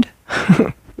learned...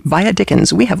 Via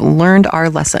Dickens, we have learned our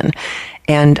lesson.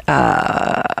 And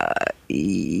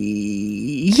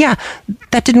yeah,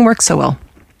 that didn't work so well.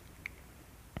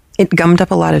 It gummed up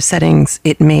a lot of settings.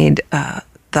 It made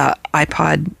the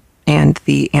iPod and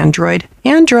the Android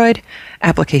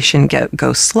application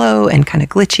go slow and kind of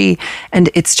glitchy.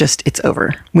 And it's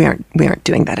over. We aren't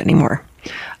doing that anymore.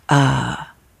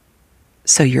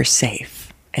 So you're safe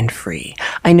and free.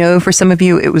 I know for some of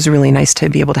you, it was really nice to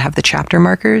be able to have the chapter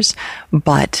markers,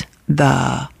 but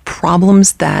the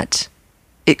problems that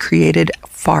it created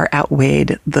far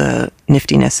outweighed the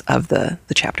niftiness of the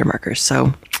chapter markers.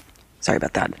 So sorry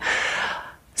about that.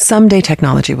 Someday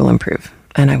technology will improve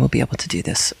and I will be able to do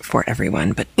this for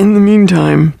everyone. But in the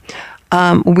meantime,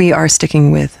 we are sticking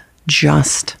with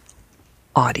just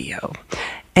audio.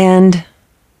 And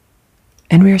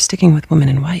we are sticking with Woman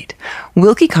in White.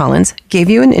 Wilkie Collins gave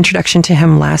you an introduction to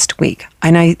him last week.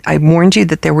 And I warned you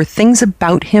that there were things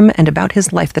about him and about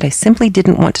his life that I simply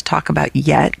didn't want to talk about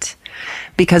yet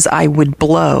because I would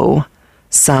blow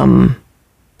some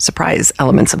surprise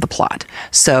elements of the plot.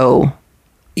 So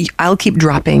I'll keep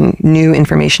dropping new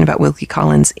information about Wilkie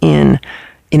Collins in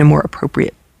a more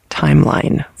appropriate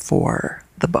timeline for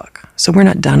the book. So we're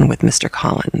not done with Mr.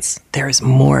 Collins. There is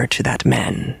more to that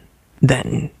man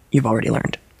than you've already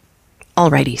learned.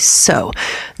 Alrighty, so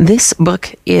this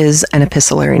book is an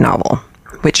epistolary novel,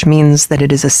 which means that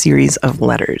it is a series of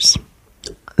letters.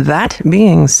 That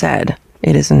being said,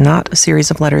 it is not a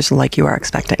series of letters like you are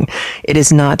expecting. It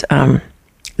is not Le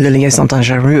Liaison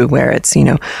Dangereux, where it's,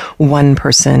 one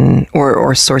person,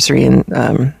 or Sorcery in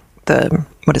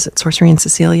Sorcery in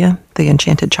Cecilia, the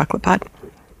Enchanted Chocolate Pot,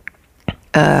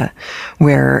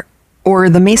 or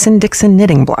the Mason-Dixon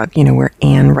Knitting blog, where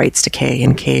Anne writes to Kay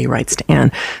and Kay writes to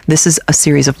Anne. This is a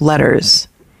series of letters.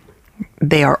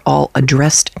 They are all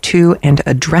addressed to and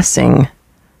addressing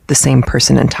the same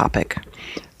person and topic.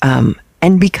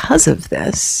 And because of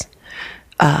this,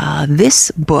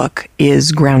 this book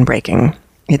is groundbreaking.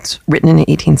 It's written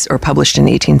published in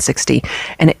 1860,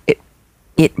 and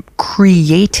it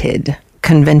created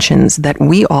conventions that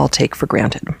we all take for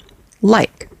granted.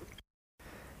 Like,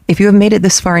 if you have made it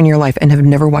this far in your life and have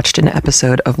never watched an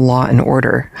episode of Law and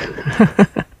Order,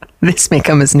 this may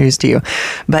come as news to you,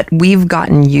 but we've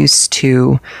gotten used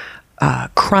to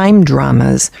crime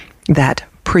dramas that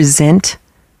present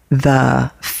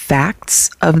the facts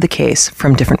of the case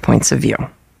from different points of view.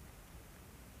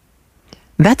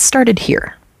 That started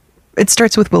here. It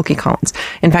starts with Wilkie Collins.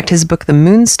 In fact, his book, The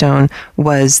Moonstone,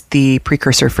 was the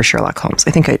precursor for Sherlock Holmes.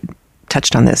 I think I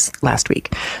touched on this last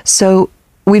week. So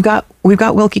we've got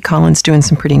Wilkie Collins doing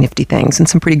some pretty nifty things and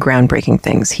some pretty groundbreaking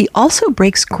things. He also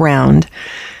breaks ground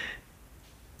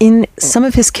in some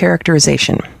of his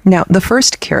characterization. Now, the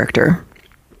first character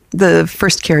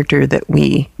that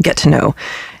we get to know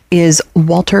is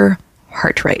Walter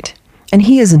Hartwright. And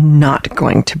he is not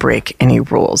going to break any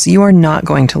rules. You are not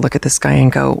going to look at this guy and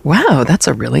go, wow, that's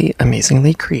a really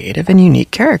amazingly creative and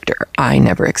unique character. I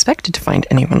never expected to find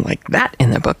anyone like that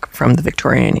in the book from the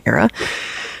Victorian era.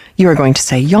 You are going to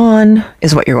say yawn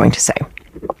is what you're going to say.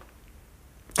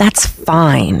 That's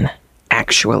fine,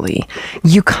 actually.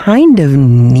 You kind of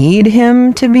need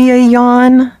him to be a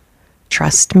yawn.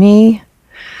 Trust me.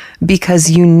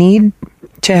 Because you need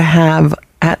to have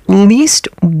at least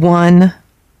one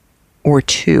or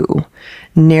two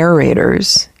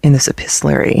narrators in this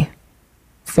epistolary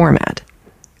format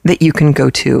that you can go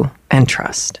to and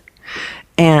trust.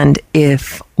 And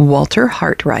if Walter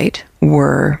Hartwright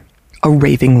were a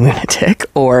raving lunatic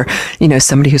or,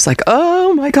 somebody who's like,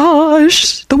 oh my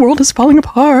gosh, the world is falling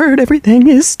apart, everything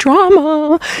is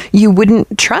drama, you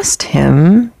wouldn't trust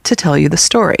him to tell you the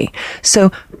story. So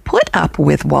put up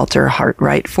with Walter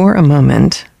Hartwright for a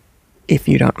moment, if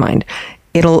you don't mind.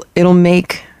 It'll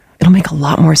make a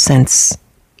lot more sense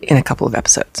in a couple of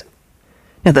episodes.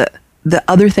 Now, the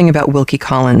other thing about Wilkie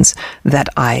Collins that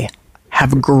I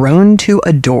have grown to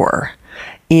adore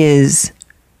is,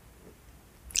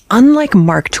 unlike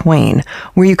Mark Twain,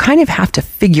 where you kind of have to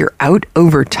figure out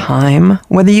over time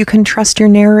whether you can trust your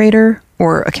narrator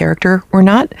or a character or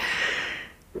not,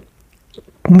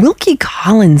 Wilkie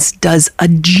Collins does a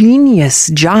genius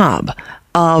job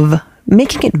of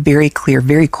making it very clear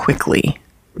very quickly.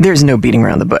 There's no beating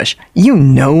around the bush. You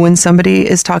know when somebody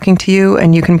is talking to you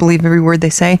and you can believe every word they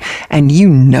say, and you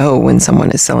know when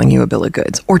someone is selling you a bill of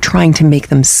goods or trying to make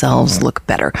themselves look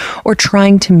better or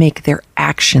trying to make their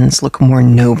actions look more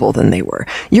noble than they were.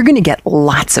 You're going to get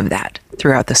lots of that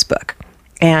throughout this book.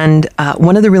 And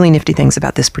one of the really nifty things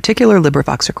about this particular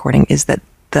LibriVox recording is that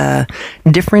the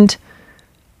different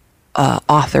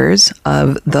authors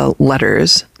of the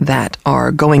letters that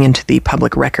are going into the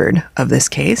public record of this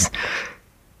case,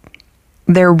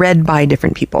 they're read by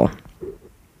different people.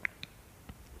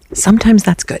 Sometimes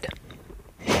that's good.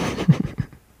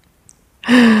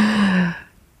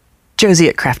 Josie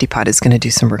at CraftyPod is going to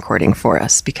do some recording for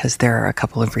us because there are a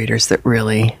couple of readers that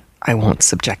really I won't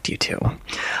subject you to.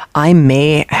 I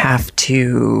may have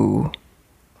to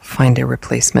find a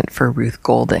replacement for Ruth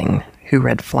Golding, who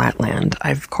read Flatland.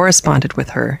 I've corresponded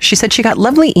with her. She said she got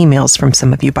lovely emails from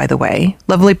some of you, by the way,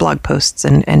 lovely blog posts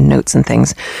and notes and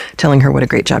things telling her what a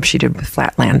great job she did with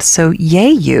Flatland. So yay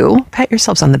you, pat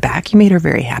yourselves on the back. You made her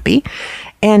very happy.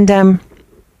 And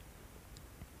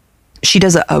she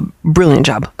does a brilliant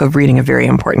job of reading a very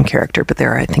important character, but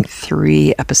there are, I think,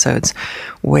 3 episodes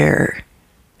where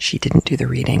she didn't do the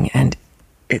reading and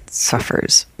it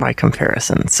suffers by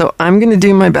comparison. So I'm going to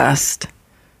do my best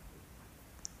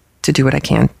to do what I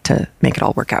can to make it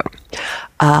all work out.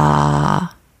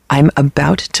 I'm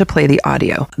about to play the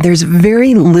audio. There's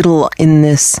very little in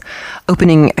this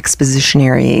opening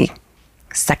expositionary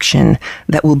section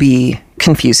that will be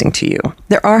confusing to you.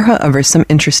 There are, however, some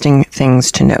interesting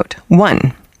things to note.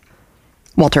 1,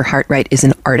 Walter Hartwright is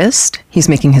an artist. He's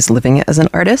making his living as an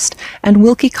artist, and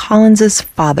Wilkie Collins's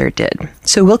father did.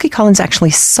 So Wilkie Collins actually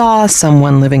saw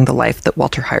someone living the life that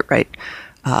Walter Hartwright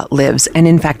lives, and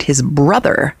in fact, his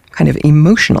brother, kind of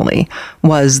emotionally,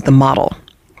 was the model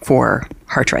for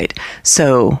Hartwright.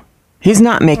 So he's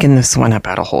not making this one up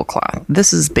out of whole cloth.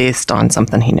 This is based on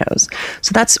something he knows.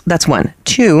 So that's 1.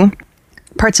 2,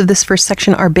 parts of this first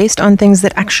section are based on things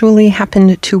that actually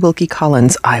happened to Wilkie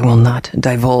Collins. I will not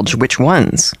divulge which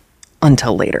ones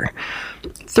until later.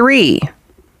 3,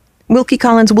 Wilkie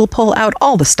Collins will pull out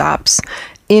all the stops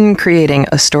in creating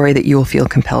a story that you will feel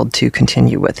compelled to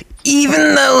continue with,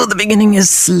 even though the beginning is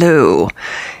slow.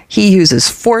 He uses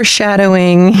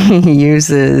foreshadowing, he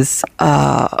uses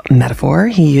metaphor,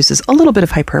 he uses a little bit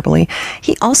of hyperbole.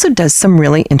 He also does some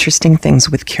really interesting things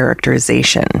with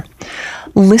characterization.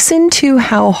 Listen to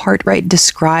how Hartwright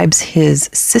describes his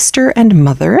sister and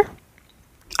mother.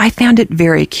 I found it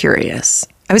very curious.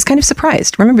 I was kind of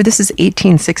surprised. Remember, this is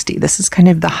 1860. This is kind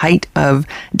of the height of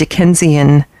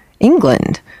Dickensian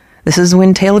England. This is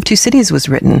when Tale of Two Cities was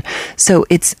written. So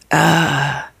it's,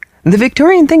 the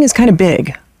Victorian thing is kind of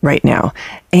big right now.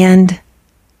 And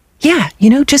yeah,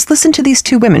 just listen to these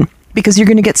 2 women, because you're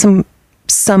going to get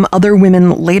some other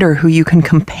women later who you can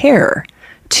compare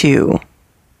to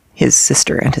his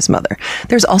sister and his mother.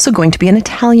 There's also going to be an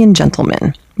Italian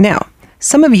gentleman. Now,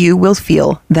 some of you will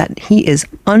feel that he is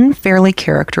unfairly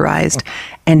characterized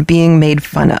and being made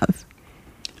fun of.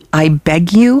 I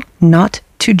beg you not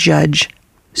to judge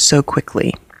so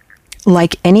quickly.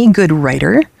 Like any good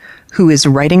writer who is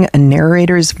writing a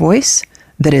narrator's voice,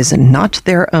 that is not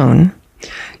their own,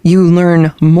 you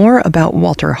learn more about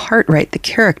Walter Hartwright, the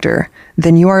character,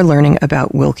 than you are learning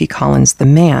about Wilkie Collins, the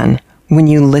man, when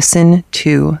you listen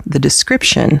to the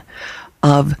description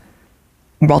of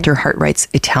Walter Hartwright's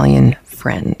Italian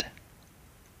friend.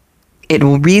 It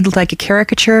will read like a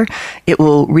caricature. It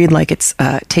will read like it's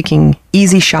taking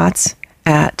easy shots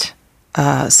at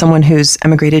someone who's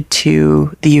emigrated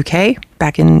to the UK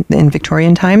back in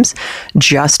Victorian times.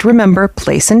 Just remember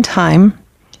place and time,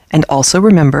 and also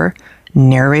remember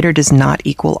narrator does not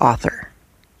equal author.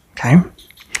 Okay?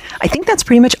 I think that's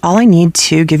pretty much all I need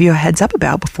to give you a heads up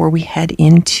about before we head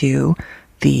into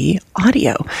the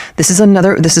audio. This is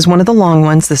one of the long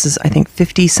ones. This is, I think,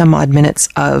 50 some odd minutes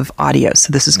of audio.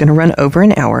 So this is going to run over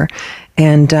an hour.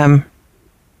 And I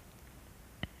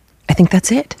think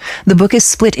that's it. The book is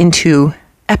split into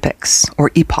epics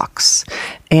or epochs.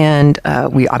 And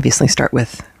we obviously start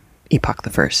with Epoch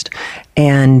the First.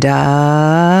 And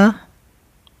I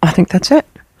think that's it.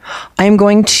 I am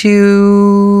going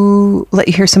to let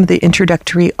you hear some of the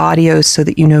introductory audio so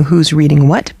that you know who's reading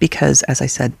what, because, as I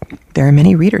said, there are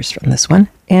many readers from this one,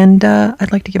 and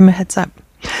I'd like to give them a heads up.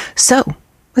 So,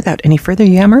 without any further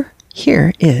yammer,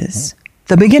 here is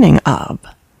the beginning of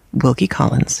Wilkie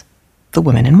Collins, The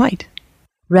Woman in White.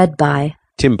 Read by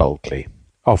Tim Bulkley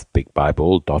of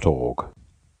BigBible.org.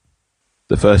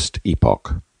 The First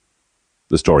Epoch.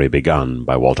 The story begun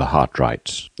by Walter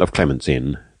Hartwright of Clements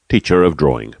Inn, teacher of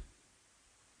drawing.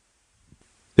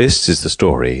 This is the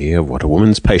story of what a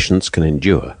woman's patience can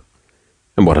endure,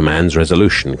 and what a man's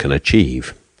resolution can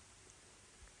achieve.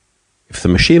 If the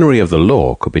machinery of the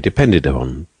law could be depended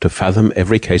on to fathom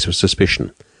every case of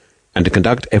suspicion, and to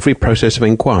conduct every process of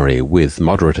inquiry with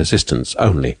moderate assistance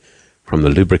only from the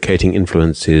lubricating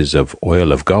influences of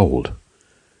oil of gold,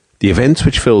 the events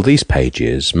which fill these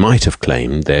pages might have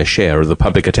claimed their share of the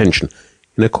public attention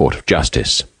in a court of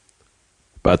justice.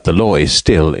 But the law is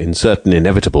still, in certain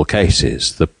inevitable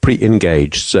cases, the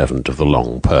pre-engaged servant of the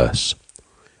long purse,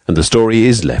 and the story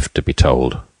is left to be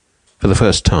told, for the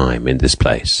first time in this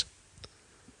place.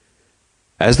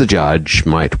 As the judge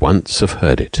might once have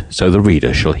heard it, so the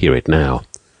reader shall hear it now.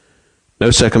 No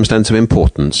circumstance of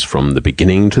importance from the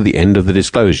beginning to the end of the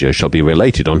disclosure shall be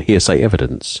related on hearsay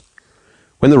evidence.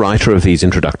 When the writer of these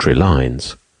introductory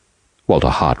lines,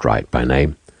 Walter Hartwright by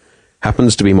name,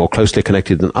 happens to be more closely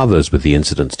connected than others with the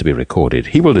incidents to be recorded,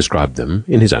 he will describe them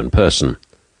in his own person.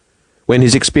 When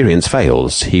his experience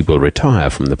fails, he will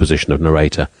retire from the position of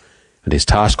narrator, and his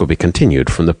task will be continued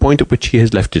from the point at which he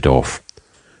has left it off,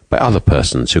 by other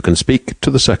persons who can speak to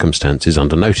the circumstances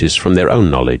under notice from their own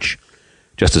knowledge,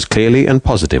 just as clearly and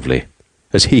positively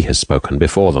as he has spoken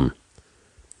before them.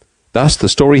 Thus the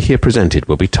story here presented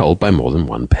will be told by more than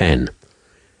one pen,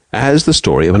 as the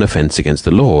story of an offence against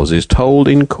the laws is told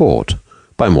in court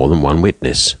by more than one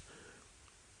witness,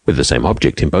 with the same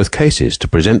object in both cases, to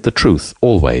present the truth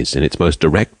always in its most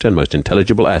direct and most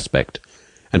intelligible aspect,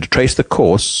 and to trace the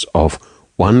course of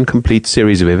one complete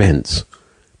series of events,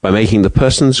 by making the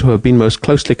persons who have been most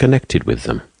closely connected with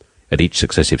them, at each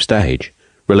successive stage,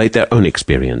 relate their own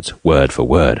experience word for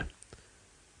word.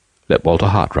 Let Walter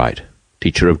Hartwright,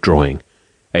 teacher of drawing,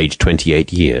 aged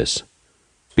 28 years,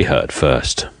 be heard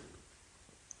first.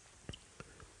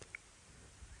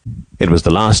 It was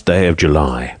the last day of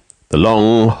July. The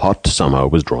long, hot summer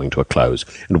was drawing to a close,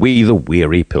 and we, the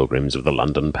weary pilgrims of the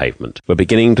London pavement, were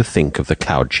beginning to think of the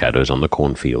cloud shadows on the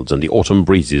cornfields and the autumn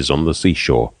breezes on the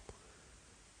seashore.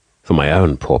 For my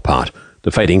own poor part,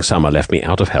 the fading summer left me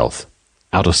out of health,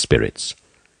 out of spirits,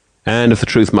 and, if the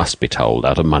truth must be told,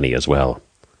 out of money as well.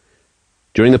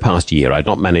 During the past year I had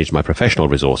not managed my professional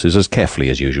resources as carefully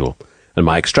as usual, and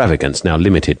my extravagance now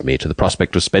limited me to the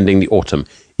prospect of spending the autumn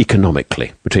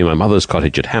economically between my mother's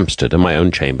cottage at Hampstead and my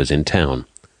own chambers in town.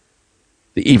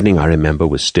 The evening, I remember,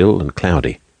 was still and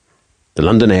cloudy. The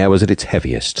London air was at its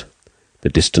heaviest. The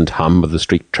distant hum of the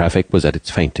street traffic was at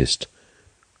its faintest.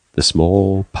 The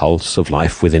small pulse of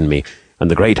life within me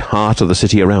and the great heart of the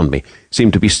city around me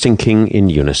seemed to be sinking in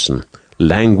unison,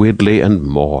 languidly and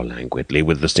more languidly,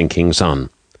 with the sinking sun.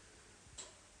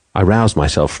 I roused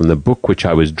myself from the book which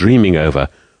I was dreaming over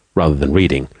rather than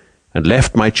reading, and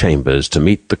left my chambers to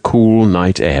meet the cool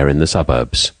night air in the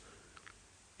suburbs.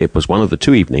 It was one of the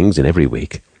 2 evenings in every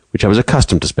week which I was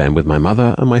accustomed to spend with my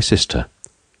mother and my sister.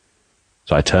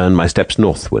 So I turned my steps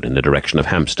northward in the direction of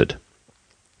Hampstead.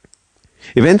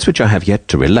 Events which I have yet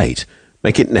to relate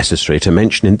make it necessary to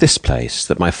mention in this place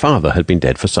that my father had been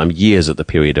dead for some years at the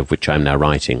period of which I am now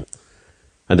writing,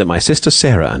 and that my sister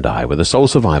Sarah and I were the sole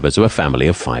survivors of a family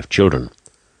of 5 children.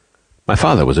 My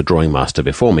father was a drawing master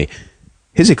before me.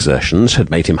 His exertions had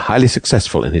made him highly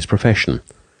successful in his profession,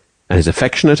 and his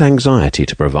affectionate anxiety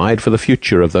to provide for the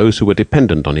future of those who were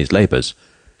dependent on his labours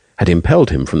had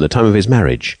impelled him from the time of his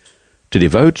marriage to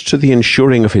devote to the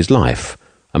ensuring of his life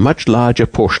a much larger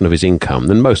portion of his income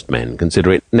than most men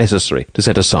consider it necessary to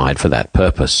set aside for that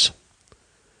purpose.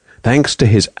 Thanks to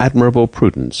his admirable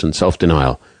prudence and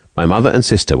self-denial, my mother and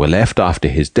sister were left after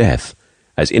his death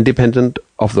as independent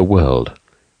of the world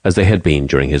as they had been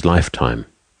during his lifetime.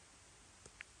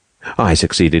 I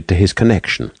succeeded to his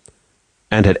connection,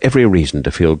 and had every reason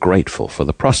to feel grateful for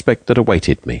the prospect that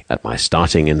awaited me at my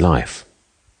starting in life.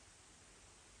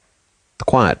 The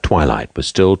quiet twilight was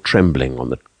still trembling on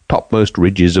the topmost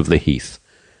ridges of the heath,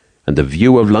 and the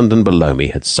view of London below me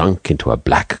had sunk into a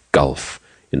black gulf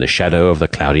in the shadow of the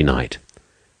cloudy night,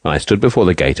 when I stood before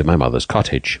the gate of my mother's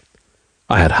cottage.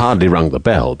 I had hardly rung the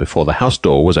bell before the house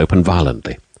door was opened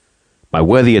violently. My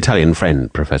worthy Italian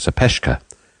friend, Professor Pesca,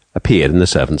 appeared in the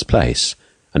servant's place,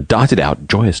 and darted out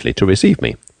joyously to receive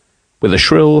me, with a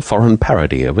shrill foreign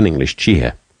parody of an English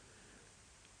cheer.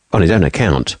 On his own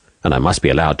account, and I must be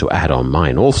allowed to add on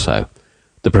mine also,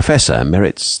 the Professor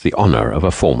merits the honour of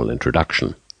a formal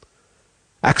introduction.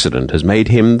 Accident has made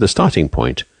him the starting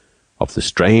point of the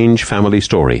strange family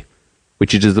story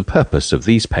which it is the purpose of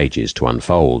these pages to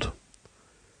unfold.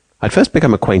 I had first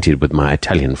become acquainted with my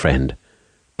Italian friend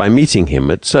by meeting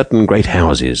him at certain great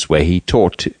houses where he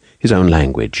taught his own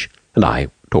language, and I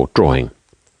taught drawing.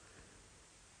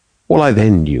 All I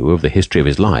then knew of the history of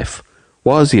his life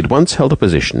was he had once held a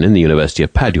position in the University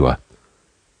of Padua,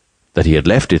 that he had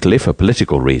left Italy for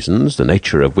political reasons, the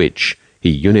nature of which he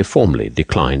uniformly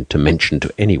declined to mention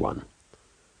to anyone,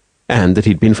 and that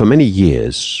he had been for many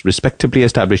years respectably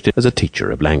established as a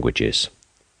teacher of languages.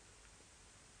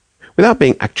 Without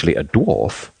being actually a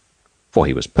dwarf, for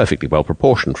he was perfectly well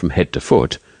proportioned from head to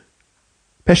foot,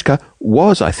 Pesca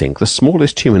was, I think, the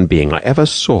smallest human being I ever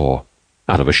saw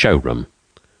out of a showroom.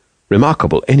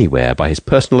 Remarkable anywhere by his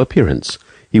personal appearance,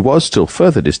 he was still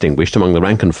further distinguished among the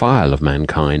rank and file of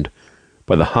mankind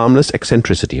by the harmless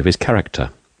eccentricity of his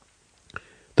character.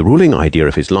 The ruling idea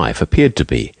of his life appeared to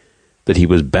be that he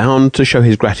was bound to show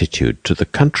his gratitude to the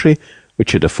country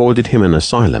which had afforded him an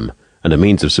asylum and a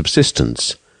means of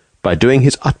subsistence by doing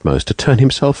his utmost to turn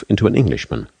himself into an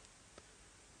Englishman.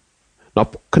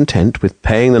 Not content with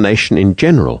paying the nation in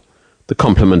general the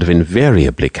compliment of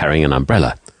invariably carrying an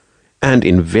umbrella, and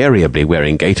invariably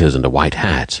wearing gaiters and a white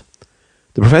hat,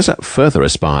 the Professor further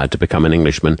aspired to become an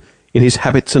Englishman in his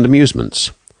habits and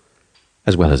amusements,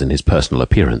 as well as in his personal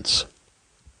appearance.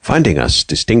 Finding us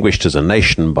distinguished as a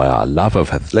nation by our love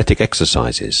of athletic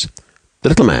exercises, the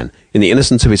little man, in the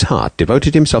innocence of his heart,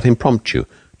 devoted himself impromptu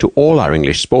to all our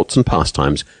English sports and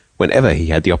pastimes whenever he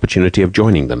had the opportunity of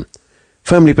joining them,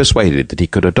 firmly persuaded that he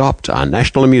could adopt our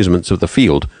national amusements of the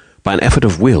field by an effort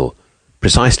of will,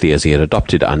 precisely as he had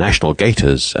adopted our national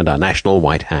gaiters and our national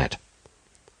white hat.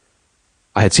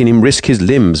 I had seen him risk his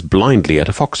limbs blindly at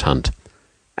a fox hunt,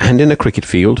 and in a cricket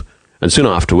field, and soon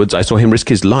afterwards I saw him risk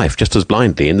his life just as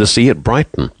blindly in the sea at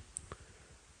Brighton.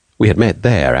 We had met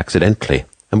there accidentally,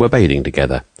 and were bathing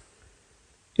together.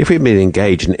 If we had been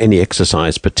engaged in any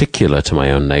exercise particular to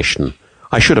my own nation,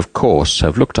 I should, of course,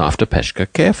 have looked after Pesca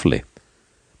carefully.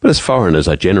 But as foreigners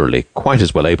are generally quite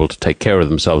as well able to take care of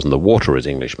themselves in the water as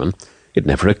Englishmen, it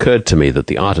never occurred to me that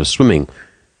the art of swimming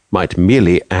might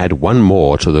merely add one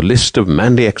more to the list of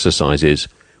manly exercises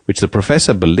which the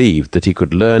Professor believed that he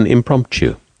could learn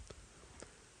impromptu.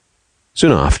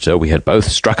 Soon after we had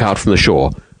both struck out from the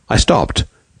shore, I stopped,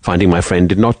 finding my friend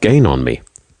did not gain on me,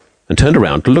 and turned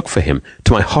around to look for him.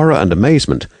 To my horror and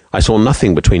amazement, I saw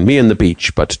nothing between me and the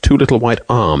beach but two little white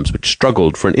arms which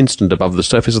struggled for an instant above the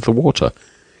surface of the water,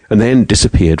 and then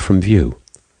disappeared from view.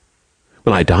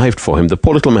 When I dived for him, the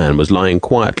poor little man was lying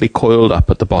quietly coiled up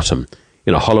at the bottom,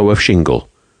 in a hollow of shingle,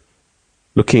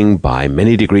 looking by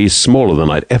many degrees smaller than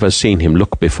I'd ever seen him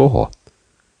look before.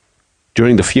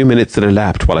 During the few minutes that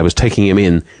elapsed while I was taking him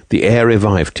in, the air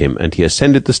revived him, and he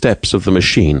ascended the steps of the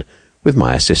machine with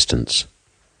my assistance.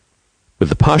 With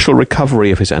the partial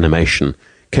recovery of his animation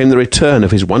came the return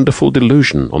of his wonderful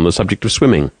delusion on the subject of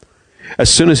swimming.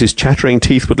 As soon as his chattering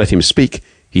teeth would let him speak,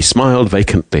 he smiled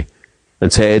vacantly,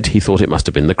 and said he thought it must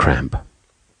have been the cramp.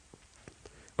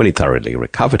 When he thoroughly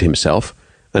recovered himself,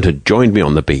 and had joined me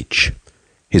on the beach,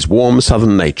 his warm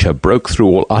southern nature broke through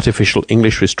all artificial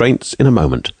English restraints in a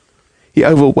moment. He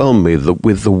overwhelmed me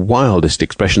with the wildest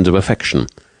expressions of affection,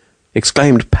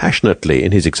 exclaimed passionately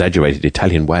in his exaggerated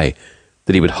Italian way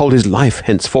that he would hold his life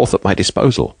henceforth at my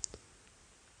disposal,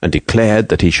 and declared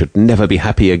that he should never be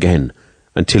happy again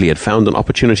until he had found an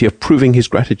opportunity of proving his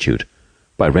gratitude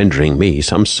by rendering me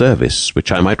some service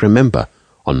which I might remember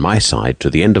on my side to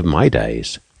the end of my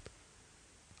days.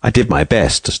 I did my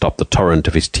best to stop the torrent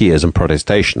of his tears and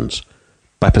protestations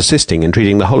by persisting in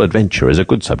treating the whole adventure as a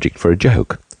good subject for a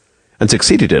joke, and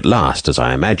succeeded at last, as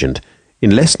I imagined,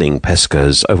 in lessening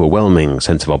Pesca's overwhelming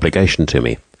sense of obligation to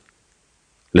me.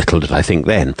 Little did I think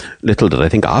then, little did I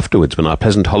think afterwards, when our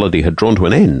pleasant holiday had drawn to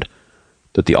an end,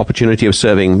 that the opportunity of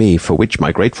serving me, for which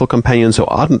my grateful companion so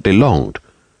ardently longed,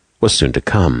 was soon to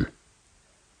come.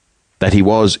 That he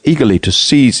was eagerly to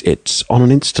seize it on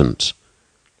an instant,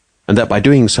 and that by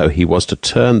doing so he was to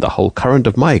turn the whole current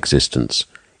of my existence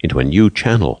into a new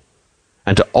channel,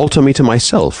 and to alter me to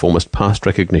myself almost past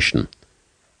recognition.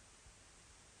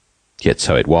 Yet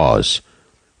so it was,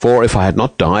 for if I had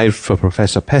not dived for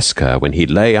Professor Pesca when he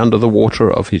lay under the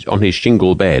water on his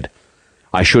shingle bed,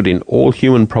 I should in all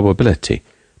human probability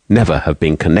never have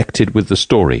been connected with the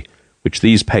story which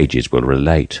these pages will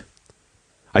relate.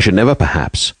 I should never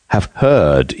perhaps have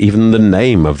heard even the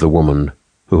name of the woman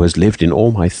who has lived in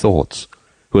all my thoughts,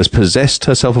 who has possessed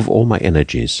herself of all my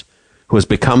energies, who has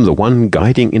become the one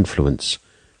guiding influence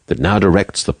that now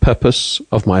directs the purpose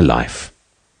of my life.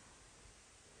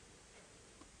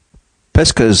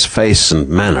 Pesca's face and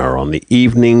manner on the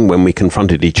evening when we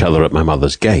confronted each other at my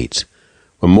mother's gate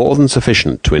were more than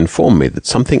sufficient to inform me that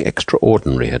something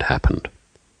extraordinary had happened.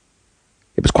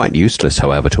 It was quite useless,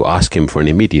 however, to ask him for an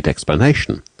immediate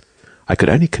explanation. I could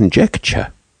only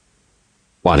conjecture,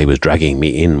 while he was dragging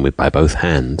me in by both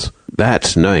hands,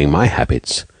 that, knowing my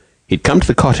habits, he'd come to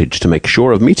the cottage to make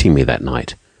sure of meeting me that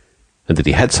night, and that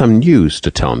he had some news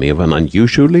to tell me of an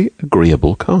unusually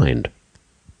agreeable kind.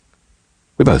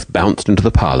 We both bounced into the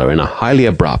parlour in a highly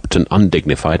abrupt and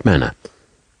undignified manner.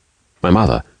 My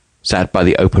mother sat by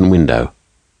the open window,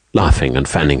 laughing and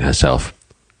fanning herself.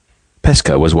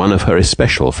 Pesca was one of her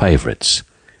especial favourites,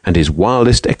 and his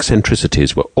wildest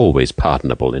eccentricities were always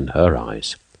pardonable in her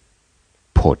eyes.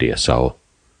 Poor dear soul!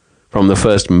 From the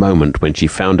first moment when she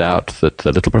found out that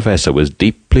the little professor was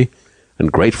deeply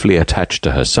and gratefully attached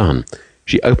to her son,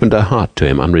 she opened her heart to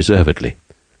him unreservedly,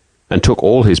 and took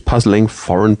all his puzzling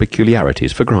foreign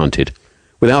peculiarities for granted,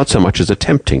 without so much as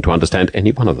attempting to understand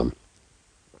any one of them.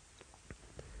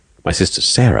 My sister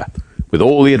Sarah, with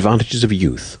all the advantages of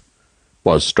youth,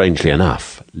 was, strangely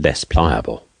enough, less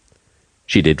pliable.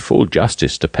 She did full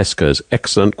justice to Pesca's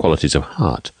excellent qualities of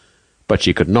heart, but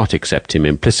she could not accept him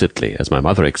implicitly as my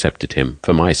mother accepted him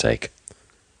for my sake.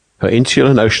 Her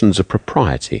insular notions of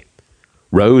propriety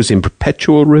rose in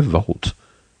perpetual revolt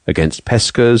against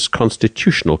Pesca's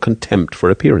constitutional contempt for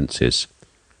appearances,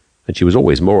 and she was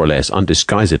always more or less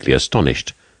undisguisedly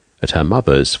astonished at her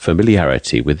mother's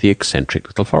familiarity with the eccentric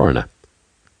little foreigner.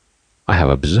 I have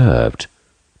observed,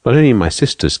 not only in my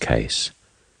sister's case,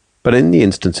 but in the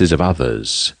instances of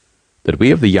others, that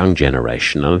we of the young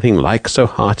generation are nothing like so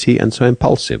hearty and so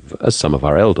impulsive as some of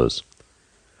our elders.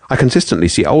 I consistently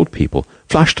see old people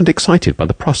flushed and excited by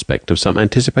the prospect of some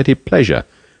anticipated pleasure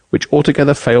which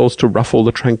altogether fails to ruffle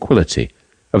the tranquillity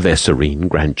of their serene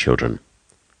grandchildren.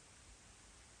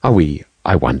 Are we,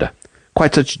 I wonder,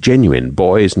 quite such genuine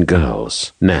boys and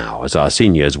girls now as our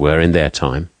seniors were in their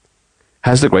time?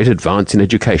 Has the great advance in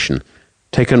education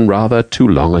taken rather too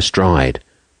long a stride?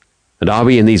 And are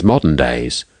we in these modern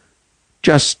days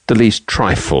just the least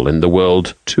trifle in the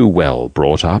world too well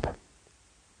brought up?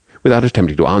 Without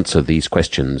attempting to answer these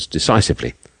questions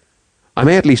decisively, I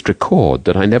may at least record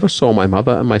that I never saw my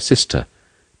mother and my sister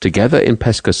together in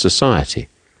Pesca's society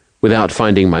without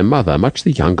finding my mother much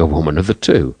the younger woman of the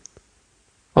two.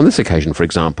 On this occasion, for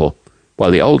example,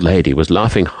 while the old lady was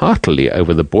laughing heartily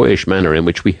over the boyish manner in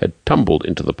which we had tumbled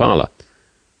into the parlour,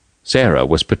 Sarah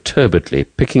was perturbedly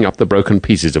picking up the broken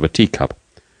pieces of a teacup,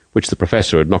 which the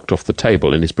professor had knocked off the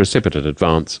table in his precipitate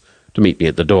advance to meet me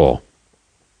at the door.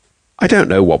 "I don't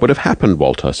know what would have happened,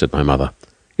 Walter," said my mother,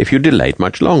 "if you delayed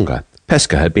much longer.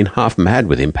 Pesca had been half mad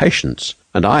with impatience,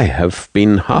 and I have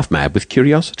been half mad with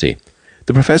curiosity.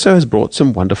 The professor has brought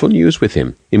some wonderful news with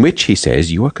him, in which he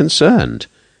says you are concerned,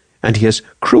 and he has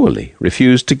cruelly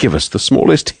refused to give us the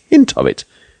smallest hint of it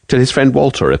till his friend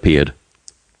Walter appeared."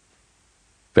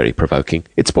 "Very provoking.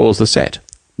 It spoils the set,"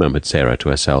 murmured Sarah to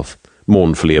herself,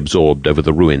 mournfully absorbed over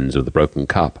the ruins of the broken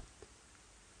cup.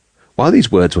 While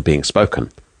these words were being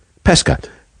spoken, Pesca,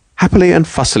 happily and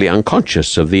fussily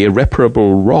unconscious of the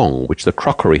irreparable wrong which the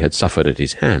crockery had suffered at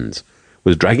his hands,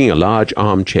 was dragging a large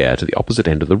arm-chair to the opposite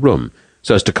end of the room,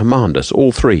 so as to command us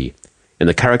all three, in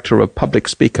the character of a public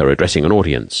speaker addressing an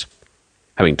audience.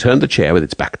 Having turned the chair with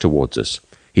its back towards us,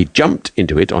 he jumped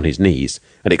into it on his knees,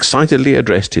 and excitedly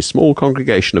addressed his small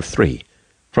congregation of three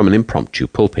from an impromptu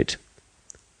pulpit.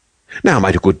 "Now,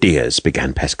 my good dears,"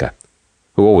 began Pesca,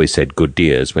 who always said good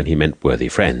dears when he meant worthy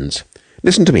friends,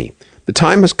 "listen to me. The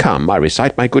time has come. I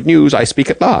recite my good news. I speak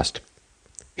at last.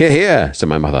 "Hear, hear," said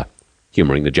my mother,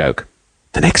 humouring the joke.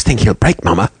 "The next thing he'll break,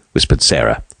 Mama," whispered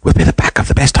Sarah, "will be the back of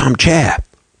the best armchair."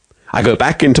 "I go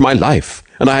back into my life,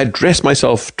 and I address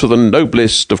myself to the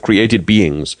noblest of created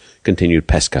beings," continued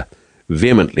Pesca,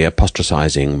 vehemently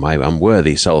apostrophizing my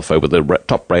unworthy self over the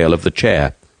top rail of the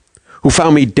chair, "who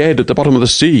found me dead at the bottom of the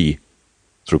sea,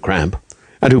 through cramp,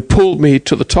 and who pulled me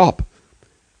to the top.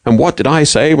 And what did I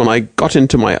say when I got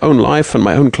into my own life and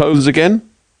my own clothes again?"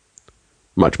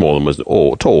 "Much more than was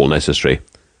at all necessary,"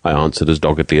 I answered as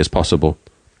doggedly as possible,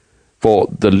 for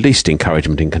the least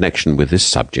encouragement in connection with this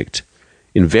subject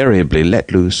invariably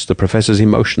let loose the Professor's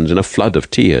emotions in a flood of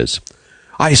tears.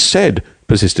 "I said,"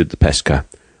 persisted the Pesca,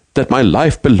 "that my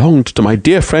life belonged to my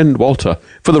dear friend Walter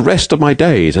for the rest of my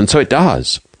days, and so it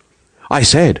does. I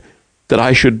said that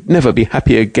I should never be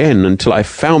happy again until I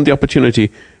found the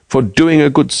opportunity for doing a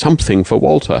good something for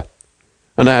Walter,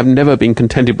 and I have never been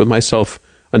contented with myself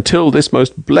until this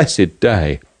most blessed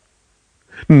day."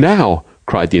 "Now,"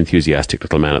 cried the enthusiastic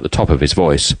little man at the top of his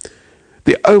voice,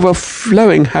 "the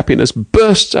overflowing happiness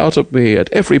bursts out of me at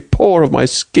every pore of my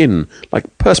skin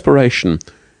like perspiration.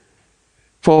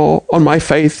 For on my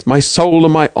faith, my soul,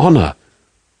 and my honour,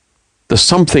 the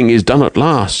something is done at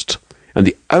last, and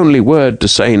the only word to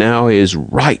say now is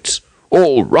right,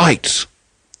 all right."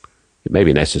 It may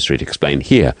be necessary to explain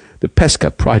here that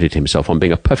Pesca prided himself on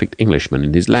being a perfect Englishman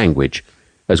in his language,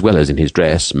 as well as in his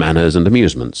dress, manners, and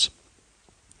amusements.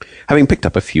 Having picked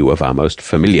up a few of our most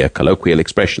familiar colloquial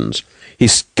expressions, he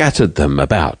scattered them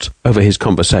about over his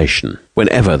conversation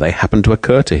whenever they happened to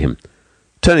occur to him,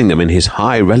 turning them in his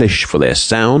high relish for their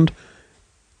sound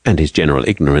and his general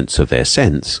ignorance of their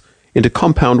sense into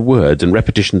compound words and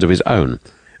repetitions of his own,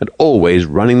 and always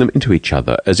running them into each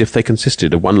other as if they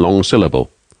consisted of one long syllable.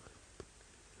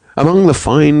 "Among the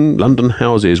fine London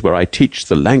houses where I teach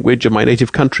the language of my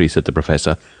native country," said the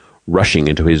Professor, rushing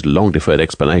into his long-deferred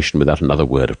explanation without another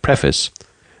word of preface,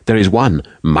 "there is one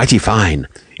mighty fine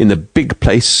in the big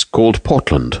place called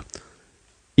Portland.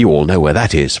 You all know where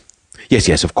that is.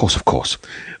 Yes, of course.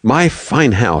 My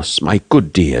fine house, my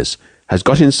good dears, has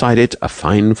got inside it a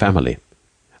fine family.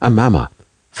 A mamma,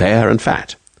 fair and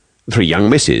fat, 3 young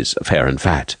misses, fair and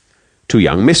fat, 2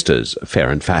 young misters, fair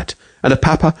and fat, and a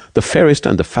papa, the fairest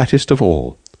and the fattest of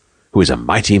all, who is a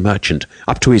mighty merchant,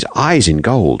 up to his eyes in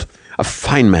gold, a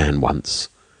fine man once,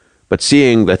 but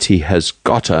seeing that he has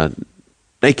got a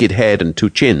naked head and 2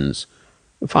 chins,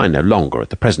 fine no longer at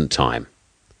the present time.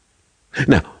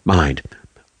 Now, mind,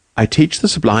 I teach the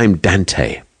sublime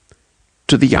Dante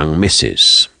to the young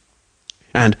misses.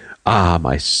 And,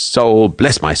 my soul,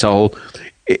 bless my soul,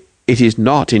 it is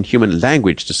not in human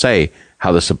language to say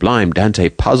how the sublime Dante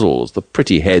puzzles the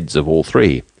pretty heads of all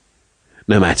 3.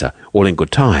 No matter, all in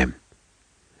good time.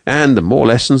 And the more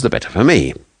lessons, the better for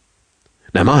me.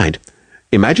 Now mind,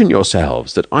 imagine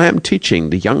yourselves that I am teaching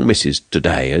the young misses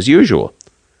today as usual.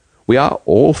 We are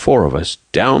all 4 of us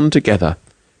down together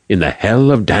in the hell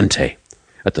of Dante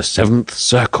at the 7th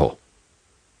circle.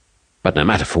 But no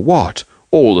matter for what,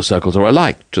 all the circles are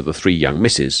alike to the 3 young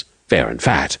misses, fair and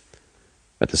fat.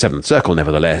 At the 7th circle,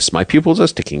 nevertheless, my pupils are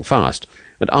sticking fast,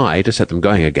 and I, to set them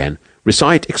going again,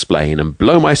 recite, explain, and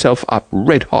blow myself up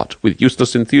red-hot with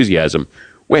useless enthusiasm,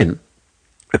 when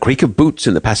a creak of boots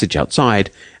in the passage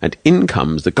outside, and in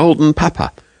comes the golden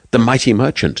papa, the mighty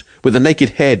merchant, with the naked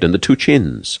head and the 2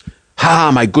 chins.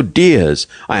 "Ha, my good dears,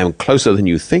 I am closer than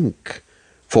you think.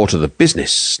 For to the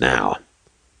business now.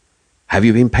 Have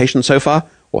you been patient so far,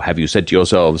 or have you said to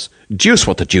yourselves, 'Deuce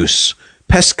what the deuce,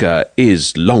 Pesca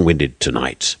is long-winded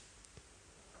tonight'?"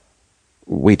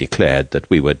 We declared that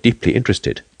we were deeply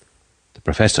interested. The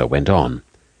Professor went on.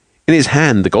 "In his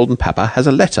hand the golden papa has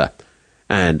a letter,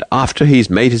 and after he's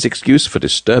made his excuse for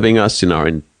disturbing us in our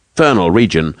infernal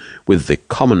region with the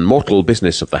common mortal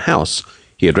business of the house,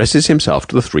 he addresses himself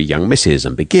to the 3 young misses,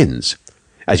 and begins,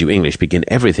 as you English begin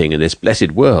everything in this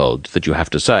blessed world that you have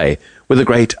to say, with a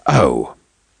great O.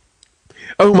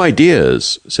 'Oh, my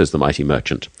dears,' says the mighty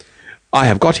merchant, 'I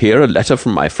have got here a letter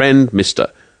from my friend Mr.'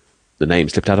 The name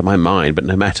slipped out of my mind, but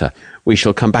no matter. We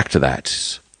shall come back to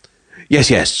that.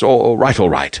 Yes, all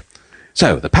right.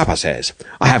 So the papa says,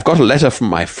 'I have got a letter from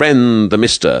my friend the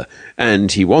Mr.,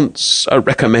 and he wants a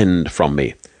recommend from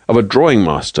me of a drawing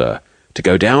master to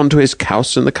go down to his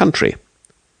house in the country.'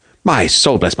 My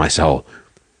soul, bless my soul,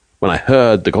 when I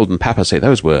heard the golden papa say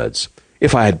those words,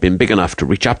 if I had been big enough to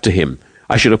reach up to him,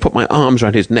 I should have put my arms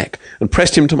round his neck and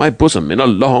pressed him to my bosom in a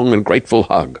long and grateful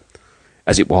hug.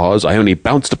 As it was, I only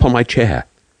bounced upon my chair.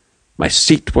 My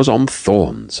seat was on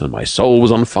thorns, and my soul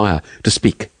was on fire to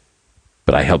speak.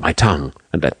 But I held my tongue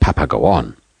and let papa go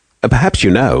on. 'Perhaps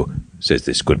you know,' says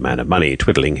this good man of money,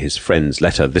 twiddling his friend's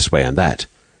letter this way and that,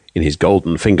 in his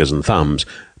golden fingers and thumbs.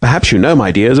 "Perhaps you know,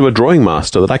 my dears, of a drawing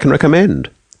master that I can recommend."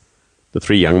 The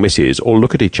three young misses all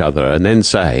look at each other and then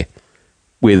say,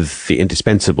 with the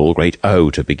indispensable great O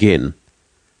to begin,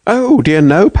 "Oh, dear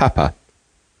no, Papa.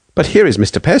 But here is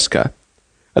Mr. Pesca."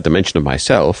 At the mention of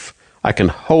myself, I can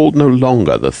hold no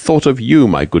longer. The thought of you,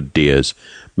 my good dears,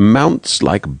 mounts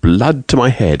like blood to my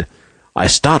head. I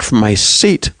start from my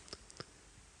seat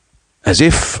as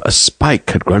if a spike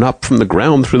had grown up from the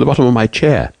ground through the bottom of my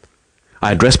chair.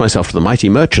 I address myself to the mighty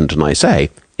merchant, and I say,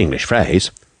 English phrase,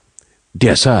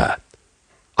 "Dear sir,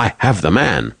 I have the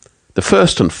man, the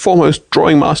first and foremost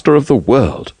drawing master of the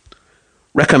world.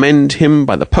 Recommend him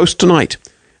by the post tonight,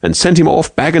 and send him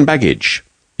off bag and baggage."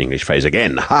 English phrase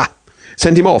again. Ha!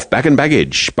 "Send him off bag and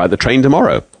baggage by the train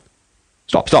tomorrow."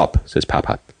 "Stop, stop," says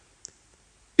Papa.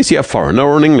 "Is he a foreigner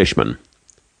or an Englishman?"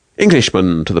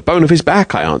 "Englishman to the bone of his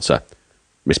back," I answer.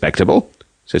 "Respectable?"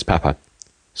 says Papa.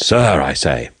 "Sir," I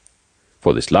say,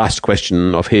 for this last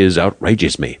question of his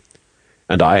outrages me,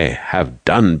 and I have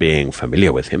done being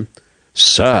familiar with him.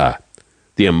 "Sir,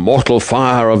 the immortal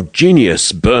fire of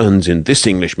genius burns in this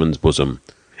Englishman's bosom,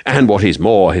 and what is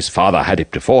more, his father had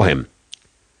it before him."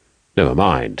 "Never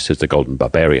mind," says the golden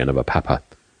barbarian of a Papa.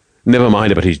 "Never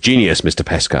mind about his genius, Mr.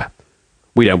 Pesca.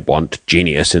 We don't want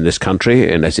genius in this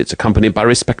country unless it's accompanied by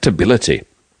respectability.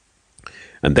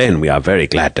 And then we are very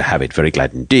glad to have it, very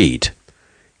glad indeed.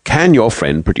 Can your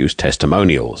friend produce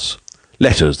testimonials?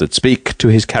 Letters that speak to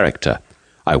his character?"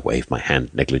 I wave my hand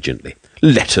negligently.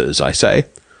 "Letters, I say.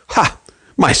 Ha!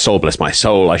 My soul, bless my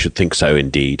soul, I should think so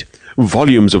indeed.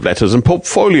 Volumes of letters and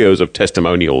portfolios of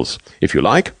testimonials, if you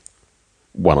like."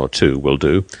 "One or two will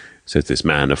do," says this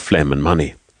man of phlegm and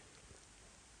money.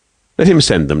 "Let him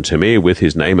send them to me with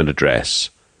his name and address.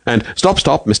 And stop,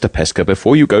 Mr. Pesca,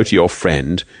 before you go to your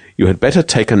friend, you had better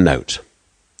take a note."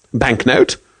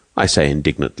 "Banknote?" I say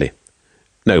indignantly.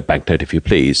 "No banknote, if you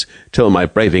please, till my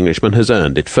brave Englishman has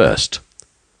earned it first."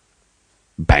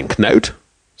 "Banknote?"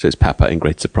 says Papa in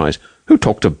great surprise. "Who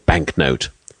talked of banknote?"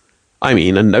 "I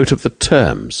mean a note of the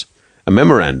terms, a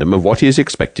memorandum of what he is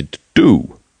expected to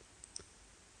do."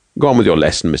 "Go on with your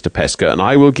lesson, Mr. Pesca, and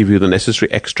I will give you the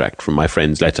necessary extract from my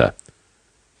friend's letter."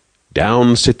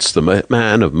 Down sits the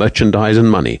man of merchandise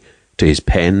and money to his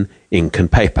pen, ink,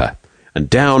 and paper, and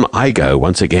down I go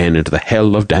once again into the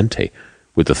hell of Dante,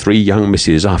 with the three young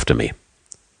misses after me.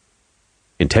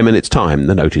 In 10 minutes' time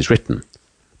the note is written.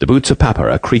 The boots of Papa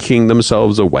are creaking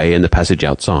themselves away in the passage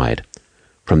outside.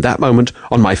 From that moment,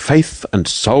 on my faith and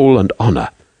soul and honour,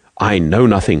 I know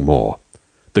nothing more.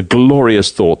 The glorious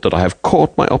thought that I have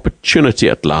caught my opportunity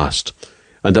at last,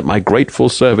 and that my grateful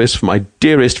service for my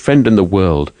dearest friend in the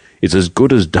world is as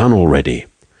good as done already,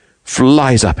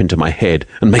 flies up into my head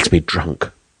and makes me drunk.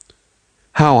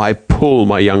 How I pull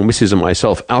my young missus and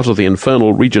myself out of the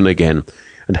infernal region again,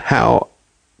 and how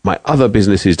my other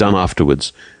business is done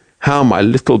afterwards, how my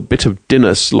little bit of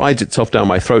dinner slides itself down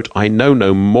my throat, I know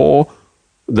no more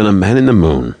than a man in the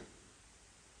moon.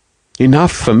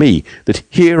 Enough for me that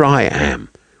here I am,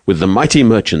 with the mighty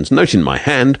merchant's note in my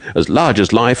hand, as large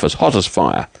as life, as hot as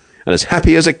fire, and as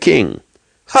happy as a king.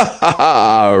 Ha, ha,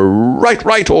 ha!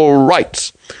 Right, all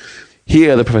right.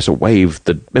 Here the professor waved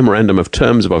the memorandum of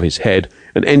terms above his head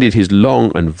and ended his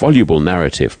long and voluble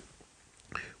narrative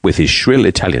with his shrill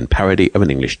Italian parody of an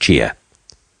English cheer.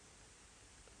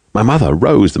 My mother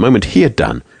rose the moment he had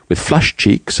done, with flushed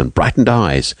cheeks and brightened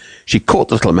eyes. She caught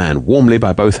the little man warmly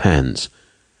by both hands.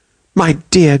 "My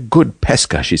dear, good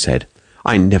Pesca," she said,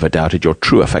 "I never doubted your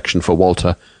true affection for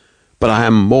Walter, but I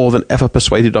am more than ever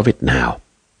persuaded of it now."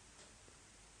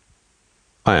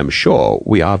 "I am sure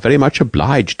we are very much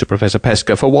obliged to Professor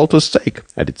Pesca for Walter's sake,"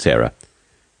 added Sarah.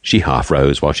 She half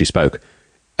rose while she spoke,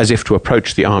 as if to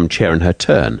approach the armchair in her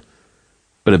turn,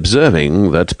 but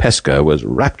observing that Pesca was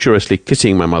rapturously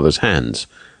kissing my mother's hands,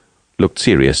 looked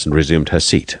serious and resumed her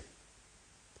seat.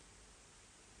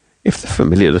 "If the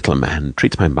familiar little man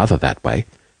treats my mother that way,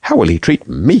 how will he treat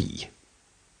me?"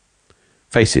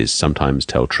 Faces sometimes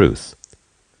tell truth,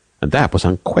 and that was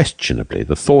unquestionably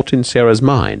the thought in Sarah's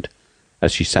mind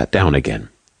as she sat down again.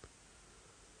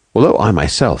 Although I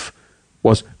myself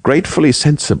was gratefully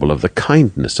sensible of the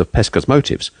kindness of Pesca's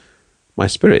motives, my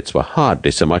spirits were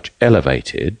hardly so much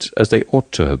elevated as they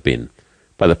ought to have been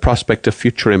by the prospect of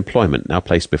future employment now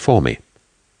placed before me.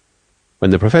 When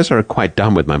the professor had quite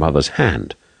done with my mother's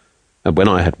hand, and when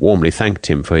I had warmly thanked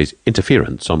him for his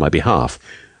interference on my behalf,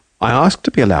 I asked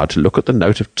to be allowed to look at the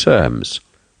note of terms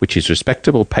which his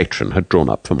respectable patron had drawn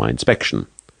up for my inspection.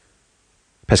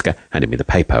 Pesca handed me the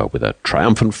paper with a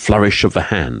triumphant flourish of the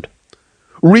hand.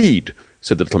 "Read,"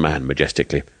 said the little man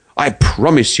majestically. I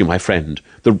promise you, my friend,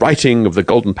 the writing of the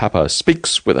Golden Papa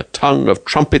speaks with a tongue of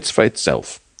trumpets for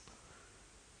itself.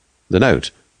 The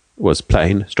note was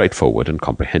plain, straightforward, and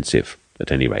comprehensive,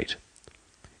 at any rate.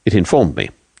 It informed me,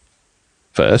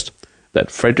 first, that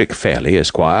Frederick Fairley,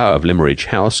 Esquire, of Limmeridge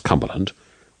House, Cumberland,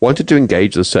 wanted to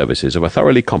engage the services of a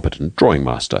thoroughly competent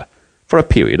drawing-master for a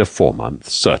period of 4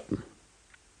 months certain.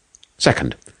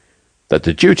 Second, that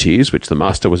the duties which the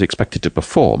master was expected to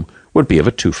perform would be of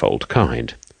a twofold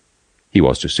kind. He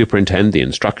was to superintend the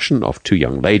instruction of 2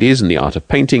 young ladies in the art of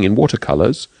painting in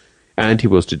water-colours, and he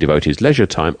was to devote his leisure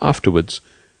time afterwards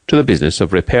to the business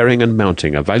of repairing and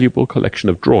mounting a valuable collection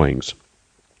of drawings,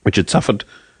 which had suffered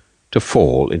to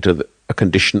fall into a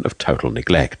condition of total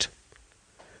neglect.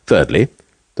 Thirdly,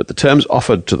 that the terms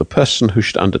offered to the person who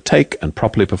should undertake and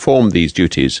properly perform these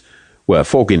duties were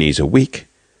 4 guineas a week,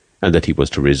 and that he was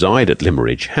to reside at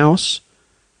Limmeridge House,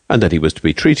 and that he was to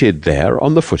be treated there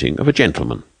on the footing of a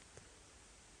gentleman.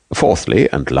 Fourthly,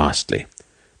 and lastly,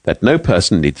 that no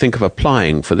person need think of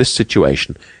applying for this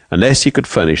situation unless he could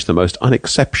furnish the most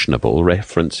unexceptionable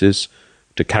references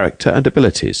to character and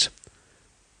abilities.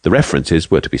 The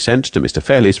references were to be sent to Mr.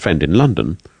 Fairley's friend in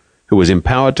London, who was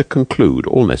empowered to conclude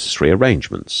all necessary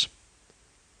arrangements.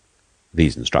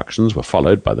 These instructions were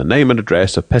followed by the name and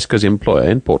address of Pesca's employer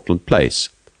in Portland Place,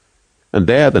 and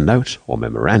there the note, or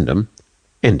memorandum,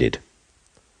 ended.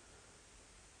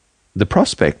 The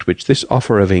prospect which this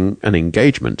offer of an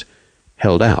engagement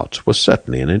held out was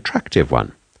certainly an attractive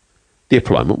one. The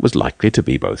employment was likely to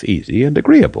be both easy and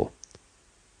agreeable.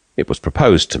 It was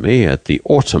proposed to me at the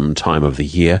autumn time of the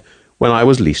year, when I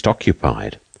was least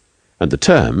occupied, and the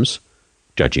terms,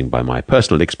 judging by my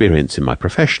personal experience in my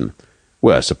profession,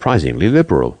 were surprisingly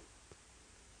liberal.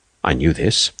 I knew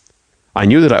this. I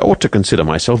knew that I ought to consider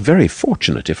myself very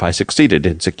fortunate if I succeeded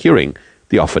in securing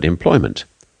the offered employment.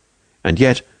 And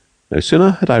yet, no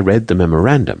sooner had I read the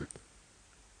memorandum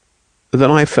than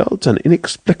I felt an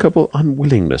inexplicable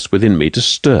unwillingness within me to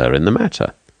stir in the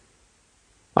matter.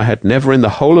 I had never in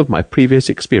the whole of my previous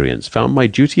experience found my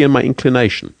duty and my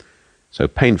inclination so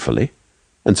painfully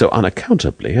and so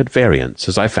unaccountably at variance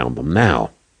as I found them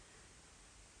now.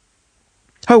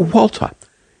 "Oh, Walter,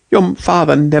 your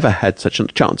father never had such a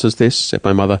chance as this," said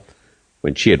my mother,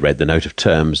 when she had read the note of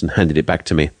terms and handed it back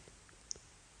to me.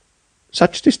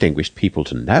 "Such distinguished people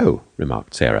to know,"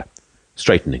 remarked Sarah,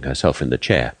 straightening herself in the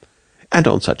chair, "and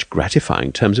on such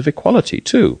gratifying terms of equality,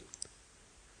 too."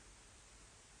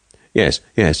 Yes,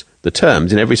 the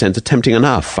terms in every sense are tempting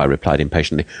enough," I replied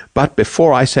impatiently. "But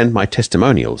before I send my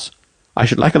testimonials, I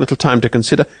should like a little time to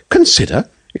consider—" "Consider?"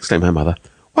 exclaimed my mother.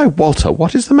 "Why, Walter,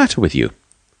 what is the matter with you?"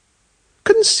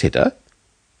 "Consider?"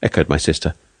 echoed my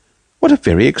sister. "What a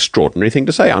very extraordinary thing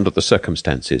to say under the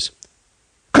circumstances."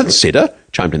 "Consider?"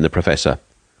 chimed in the Professor.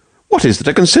 "What is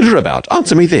there to consider about?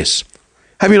 Answer me this.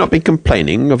 Have you not been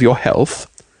complaining of your health?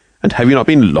 And have you not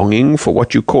been longing for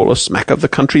what you call a smack of the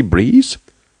country breeze?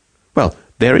 Well,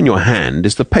 there in your hand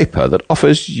is the paper that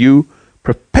offers you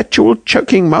perpetual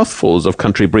choking mouthfuls of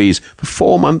country breeze for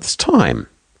 4 months' time.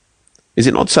 Is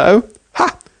it not so?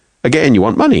 Ha! Again you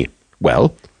want money.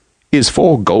 Well, is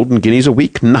 4 golden guineas a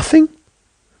week nothing?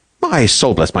 My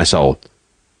soul bless my soul!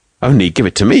 Only give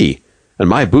it to me, and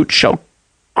my boots shall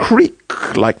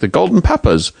creak like the Golden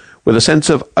Papa's with a sense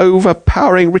of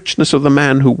overpowering richness of the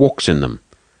man who walks in them.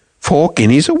 4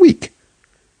 guineas a week!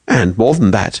 And more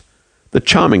than that, the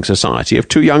charming society of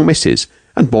 2 young misses,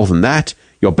 and more than that,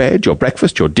 your bed, your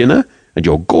breakfast, your dinner, and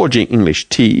your gorging English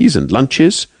teas and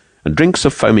lunches, and drinks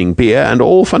of foaming beer, and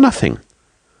all for nothing.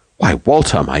 Why,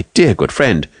 Walter, my dear good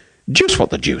friend, deuce what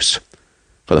the deuce!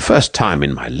 For the first time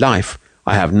in my life,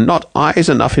 I have not eyes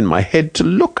enough in my head to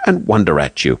look and wonder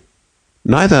at you."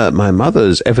 Neither my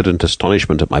mother's evident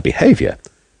astonishment at my behaviour,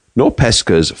 nor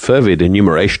Pesca's fervid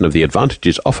enumeration of the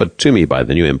advantages offered to me by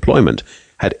the new employment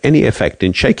had any effect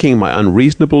in shaking my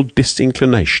unreasonable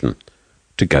disinclination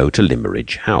to go to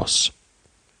Limmeridge House.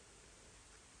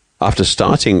 After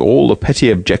starting all the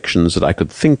petty objections that I could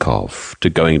think of to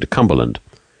going to Cumberland,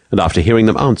 and after hearing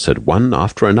them answered one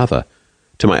after another,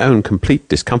 to my own complete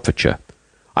discomfiture,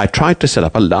 I tried to set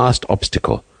up a last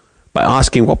obstacle by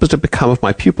asking what was to become of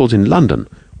my pupils in London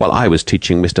while I was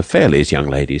teaching Mr. Fairley's young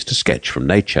ladies to sketch from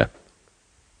nature.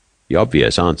 The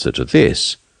obvious answer to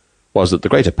this was that the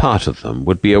greater part of them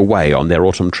would be away on their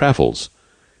autumn travels,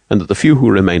 and that the few who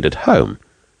remained at home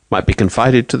might be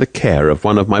confided to the care of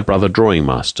one of my brother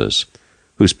drawing-masters,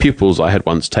 whose pupils I had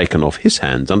once taken off his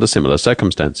hands under similar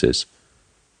circumstances.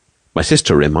 My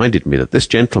sister reminded me that this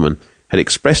gentleman had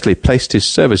expressly placed his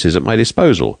services at my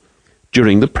disposal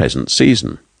during the present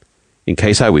season, in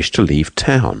case I wished to leave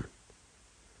town.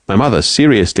 My mother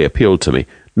seriously appealed to me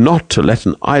not to let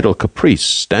an idle caprice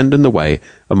stand in the way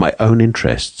of my own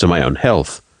interests and my own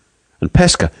health, and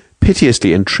Pesca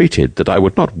piteously entreated that I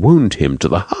would not wound him to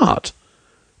the heart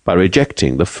by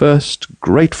rejecting the first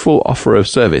grateful offer of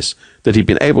service that he'd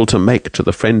been able to make to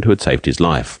the friend who had saved his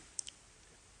life.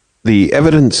 The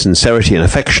evident sincerity and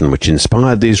affection which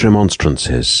inspired these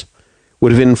remonstrances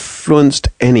would have influenced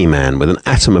any man with an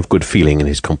atom of good feeling in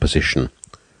his composition,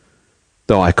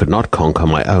 though I could not conquer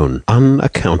my own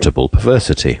unaccountable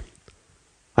perversity.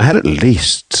 I had at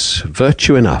least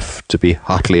virtue enough to be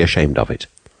heartily ashamed of it,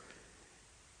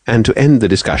 and to end the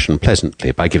discussion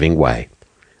pleasantly by giving way,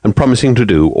 and promising to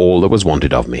do all that was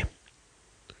wanted of me.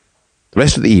 The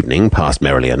rest of the evening passed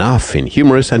merrily enough in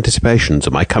humorous anticipations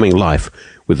of my coming life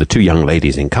with the two young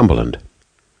ladies in Cumberland.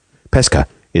 Pesca,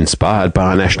 inspired by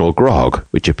our national grog,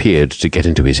 which appeared to get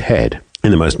into his head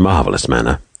in the most marvellous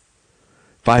manner,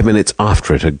 5 minutes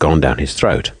after it had gone down his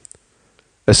throat,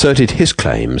 asserted his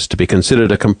claims to be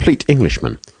considered a complete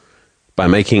Englishman by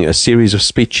making a series of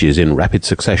speeches in rapid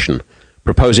succession,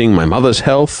 proposing my mother's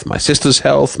health, my sister's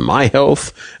health, my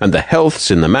health, and the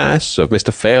healths in the mass of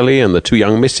Mr. Fairley and the two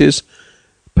young misses,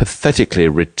 pathetically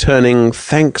returning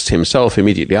thanks himself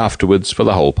immediately afterwards for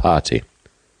the whole party.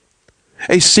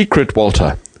 "A secret,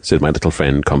 Walter," said my little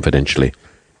friend confidentially,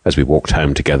 as we walked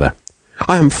home together.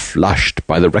 "I am flushed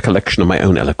by the recollection of my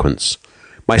own eloquence.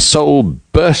 My soul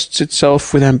bursts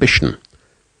itself with ambition.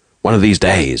 One of these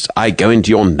days I go into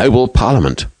your noble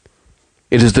Parliament.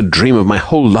 It is the dream of my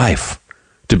whole life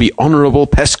to be Honourable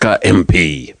Pesca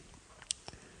MP."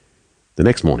 The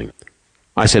next morning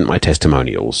I sent my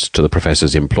testimonials to the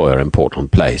Professor's employer in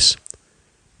Portland Place.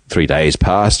 3 days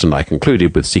passed, and I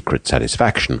concluded with secret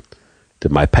satisfaction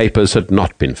that my papers had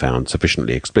not been found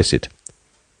sufficiently explicit.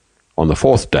 On the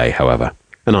 4th day, however,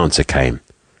 an answer came.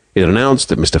 It announced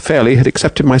that Mr. Fairley had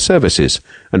accepted my services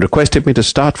and requested me to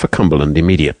start for Cumberland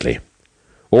immediately.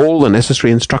 All the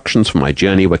necessary instructions for my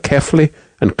journey were carefully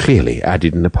and clearly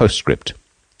added in a postscript.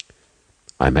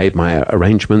 I made my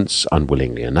arrangements,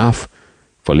 unwillingly enough,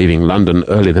 for leaving London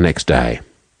early the next day.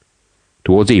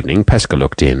 Towards evening, Pesca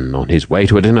looked in, on his way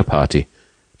to a dinner party,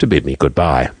 to bid me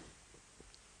good-bye.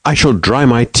 "I shall dry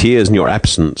my tears in your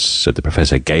absence," said the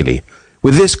Professor gaily,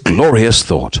 "with this glorious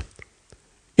thought.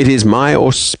 It is my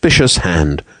auspicious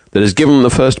hand that has given the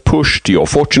first push to your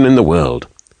fortune in the world.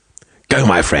 Go,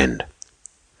 my friend.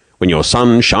 When your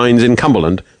sun shines in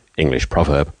Cumberland, English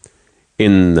proverb,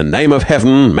 in the name of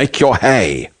heaven, make your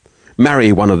hay.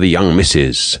 Marry one of the young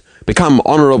misses. Become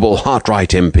Honourable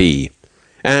Hartright MP.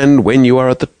 And when you are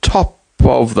at the top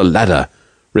of the ladder,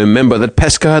 remember that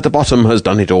Pesca at the bottom has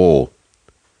done it all."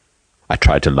 I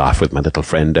tried to laugh with my little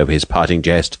friend over his parting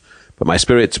jest, but my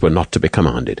spirits were not to be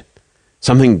commanded.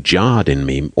 Something jarred in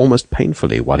me almost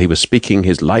painfully while he was speaking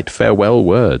his light farewell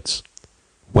words.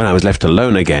 When I was left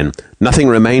alone again, nothing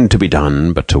remained to be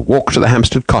done but to walk to the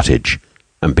Hampstead cottage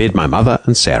and bid my mother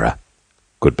and Sarah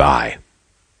good-bye.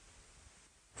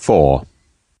 4.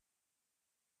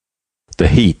 The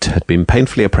heat had been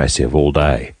painfully oppressive all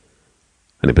day,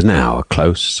 and it was now a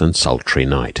close and sultry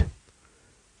night.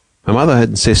 My mother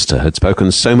and sister had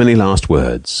spoken so many last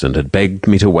words, and had begged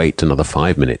me to wait another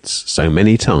 5 minutes so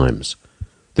many times,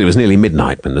 that it was nearly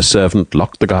midnight when the servant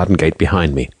locked the garden gate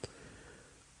behind me.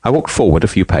 I walked forward a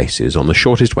few paces on the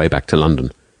shortest way back to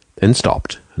London, then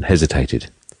stopped and hesitated.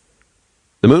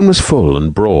 The moon was full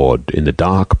and broad in the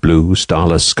dark blue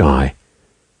starless sky,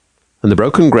 and the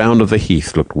broken ground of the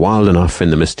heath looked wild enough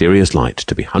in the mysterious light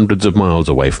to be hundreds of miles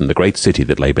away from the great city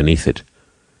that lay beneath it.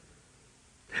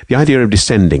 The idea of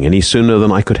descending any sooner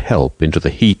than I could help into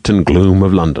the heat and gloom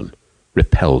of London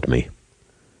repelled me.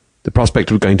 The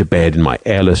prospect of going to bed in my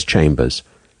airless chambers,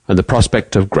 and the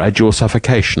prospect of gradual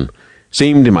suffocation,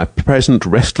 seemed in my present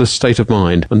restless state of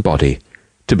mind and body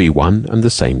to be one and the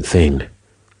same thing.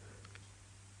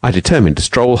 I determined to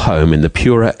stroll home in the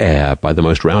purer air by the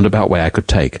most roundabout way I could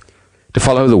take, to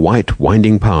follow the white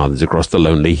winding paths across the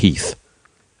lonely heath,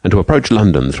 and to approach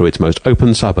London through its most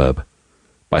open suburb,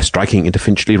 by striking into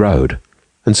Finchley Road,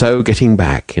 and so getting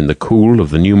back in the cool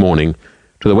of the new morning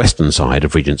to the western side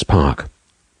of Regent's Park.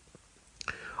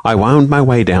 I wound my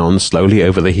way down slowly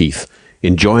over the heath,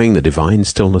 enjoying the divine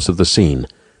stillness of the scene,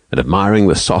 and admiring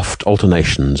the soft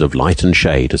alternations of light and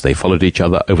shade as they followed each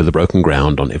other over the broken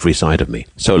ground on every side of me.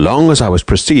 So long as I was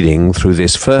proceeding through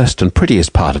this first and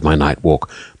prettiest part of my night walk,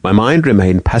 my mind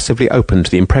remained passively open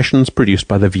to the impressions produced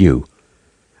by the view,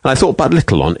 and I thought but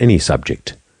little on any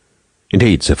subject.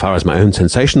 Indeed, so far as my own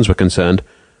sensations were concerned,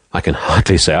 I can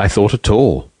hardly say I thought at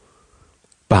all.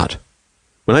 But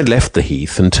when I left the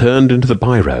heath and turned into the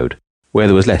by-road, where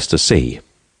there was less to see,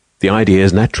 the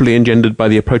ideas naturally engendered by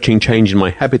the approaching change in my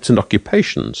habits and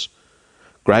occupations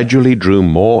gradually drew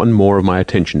more and more of my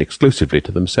attention exclusively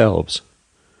to themselves.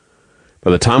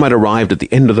 By the time I'd arrived at the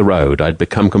end of the road, I'd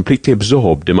become completely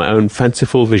absorbed in my own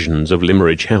fanciful visions of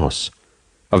Limmeridge House,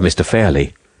 of Mr.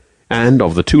 Fairley, and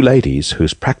of the two ladies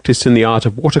whose practice in the art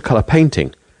of watercolour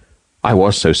painting I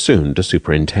was so soon to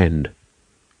superintend.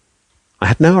 I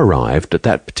had now arrived at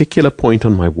that particular point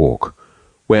on my walk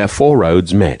where four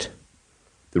roads met.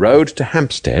 The road to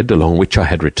Hampstead, along which I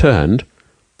had returned,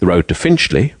 the road to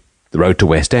Finchley, the road to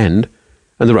West End,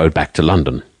 and the road back to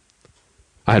London.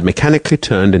 I had mechanically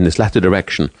turned in this latter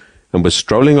direction, and was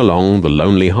strolling along the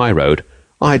lonely high road,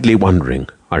 idly wondering,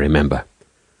 I remember,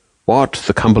 what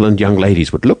the Cumberland young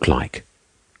ladies would look like,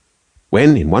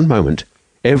 when, in one moment,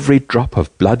 every drop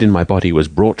of blood in my body was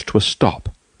brought to a stop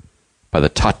by the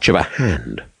touch of a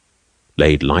hand,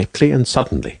 laid lightly and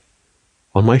suddenly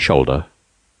on my shoulder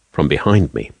from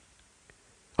behind me.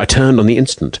 I turned on the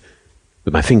instant,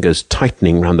 with my fingers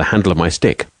tightening round the handle of my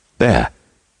stick. There,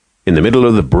 in the middle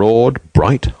of the broad,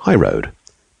 bright high road,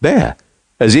 there,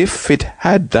 as if it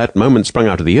had that moment sprung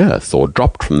out of the earth or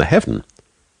dropped from the heaven,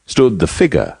 stood the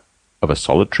figure of a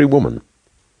solitary woman,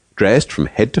 dressed from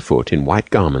head to foot in white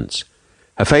garments,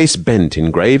 her face bent in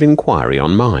grave inquiry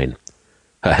on mine,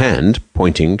 her hand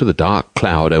pointing to the dark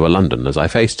cloud over London as I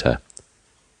faced her.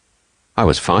 I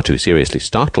was far too seriously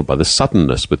startled by the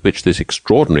suddenness with which this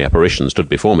extraordinary apparition stood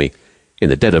before me, in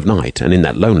the dead of night and in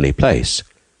that lonely place,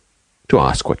 to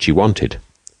ask what she wanted.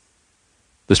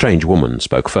 The strange woman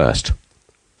spoke first.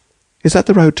 "Is that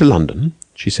the road to London?"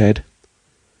 she said.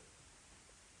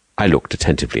 I looked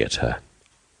attentively at her,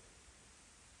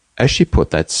 as she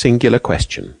put that singular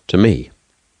question to me.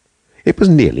 It was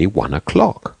nearly 1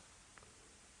 o'clock.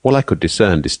 All I could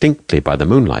discern distinctly by the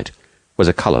moonlight was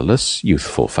a colourless,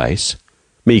 youthful face,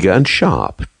 meagre and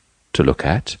sharp to look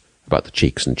at about the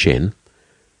cheeks and chin,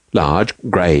 large,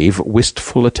 grave,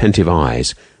 wistful, attentive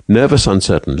eyes, nervous,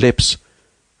 uncertain lips,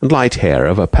 and light hair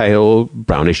of a pale,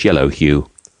 brownish-yellow hue.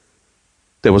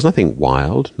 There was nothing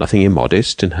wild, nothing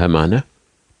immodest in her manner.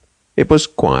 It was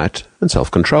quiet and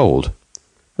self-controlled,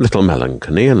 a little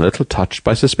melancholy and a little touched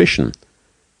by suspicion.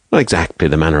 Not exactly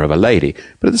the manner of a lady,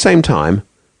 but at the same time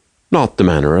not the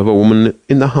manner of a woman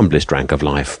in the humblest rank of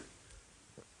life.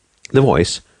 The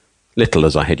voice, little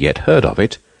as I had yet heard of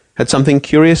it, had something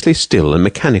curiously still and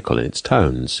mechanical in its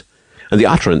tones, and the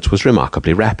utterance was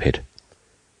remarkably rapid.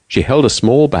 She held a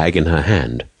small bag in her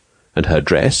hand, and her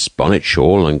dress, bonnet,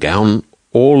 shawl, and gown,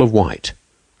 all of white,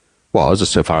 was,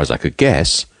 so far as I could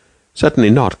guess, certainly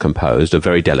not composed of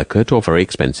very delicate or very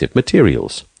expensive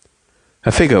materials.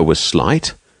 Her figure was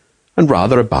slight, and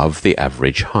rather above the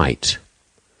average height.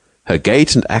 Her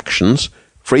gait and actions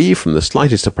free from the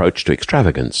slightest approach to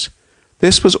extravagance.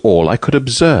 This was all I could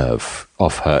observe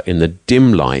of her in the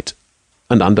dim light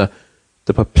and under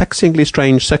the perplexingly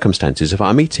strange circumstances of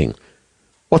our meeting.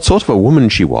 What sort of a woman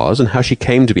she was, and how she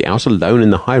came to be out alone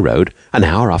in the high road an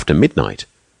hour after midnight,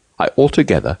 I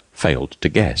altogether failed to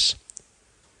guess.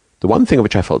 The one thing of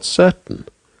which I felt certain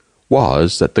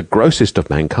was that the grossest of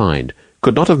mankind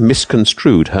could not have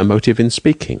misconstrued her motive in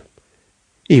speaking,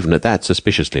 even at that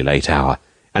suspiciously late hour,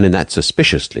 and in that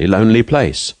suspiciously lonely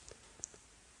place.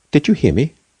 "Did you hear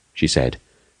me?" she said,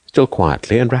 still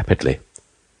quietly and rapidly,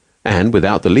 and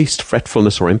without the least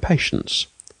fretfulness or impatience.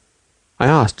 I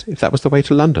asked if that was the way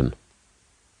to London.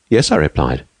 "Yes," I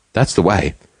replied, "that's the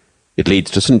way. It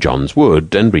leads to St. John's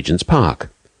Wood and Regent's Park.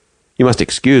 You must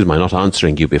excuse my not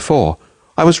answering you before.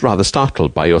 I was rather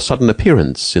startled by your sudden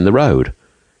appearance in the road,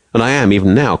 and I am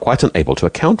even now quite unable to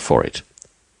account for it."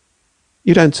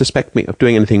 "You don't suspect me of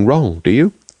doing anything wrong, do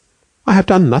you?" "I have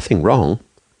done nothing wrong.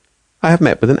 I have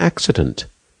met with an accident.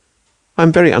 I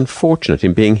am very unfortunate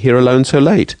in being here alone so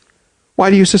late. Why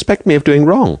do you suspect me of doing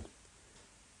wrong?"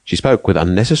 She spoke with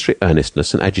unnecessary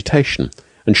earnestness and agitation,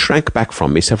 and shrank back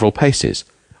from me several paces.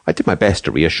 I did my best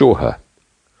to reassure her.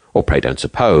 "Oh, pray don't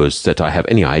suppose that I have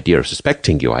any idea of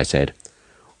suspecting you," I said,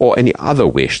 "or any other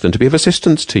wish than to be of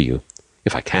assistance to you,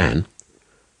 if I can.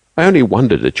 I only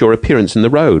wondered at your appearance in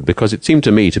the road, because it seemed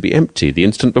to me to be empty the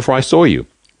instant before I saw you."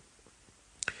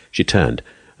 She turned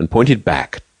and pointed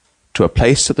back to a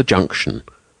place at the junction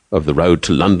of the road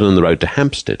to London and the road to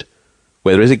Hampstead,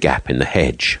 where there is a gap in the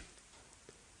hedge.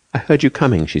 "I heard you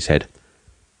coming," she said,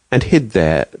 "and hid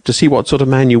there to see what sort of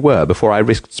man you were before I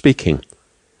risked speaking.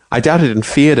 I doubted and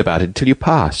feared about it till you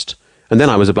passed, and then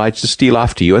I was obliged to steal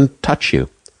after you and touch you."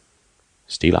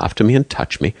 "Steal after me and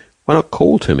touch me? Why not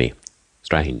call to me?"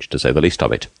 Strange, to say the least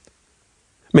of it.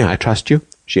 "May I trust you?"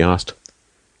 she asked.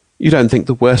 "You don't think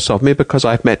the worse of me because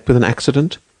I have met with an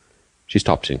accident?" She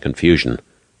stopped in confusion,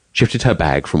 shifted her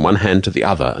bag from one hand to the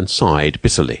other, and sighed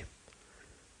bitterly.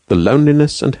 The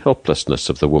loneliness and helplessness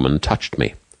of the woman touched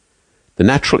me. The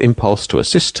natural impulse to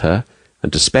assist her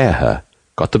and to spare her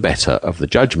got the better of the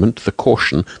judgment, the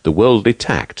caution, the worldly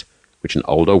tact which an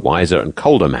older, wiser, and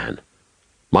colder man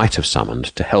might have summoned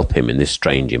to help him in this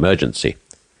strange emergency.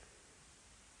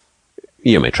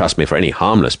 "You may trust me for any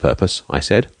harmless purpose," I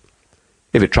said.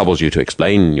 "If it troubles you to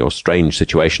explain your strange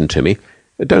situation to me,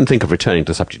 don't think of returning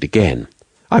to the subject again.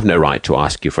 I've no right to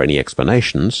ask you for any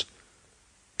explanations.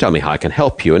 Tell me how I can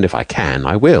help you, and if I can,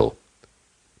 I will."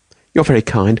 "You're very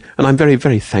kind, and I'm very,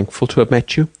 very thankful to have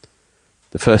met you."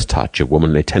 The first touch of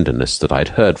womanly tenderness that I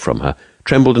had heard from her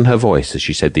trembled in her voice as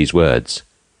she said these words.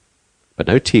 But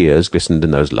no tears glistened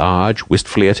in those large,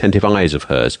 wistfully attentive eyes of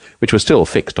hers, which were still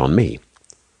fixed on me.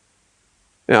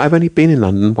 "I've only been in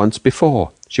London once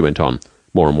before," she went on,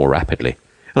 more and more rapidly,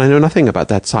 "and I know nothing about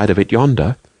that side of it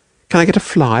yonder. Can I get a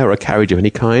fly or a carriage of any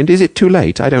kind? Is it too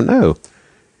late? I don't know.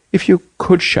 If you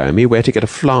could show me where to get a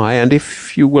fly, and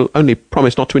if you will only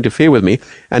promise not to interfere with me,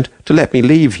 and to let me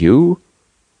leave you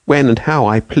when and how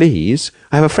I please,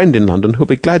 I have a friend in London who'll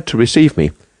be glad to receive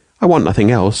me. I want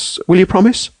nothing else. Will you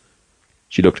promise?"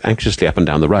 She looked anxiously up and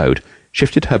down the road,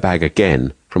 shifted her bag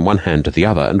again from one hand to the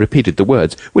other, and repeated the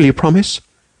words, "Will you promise?"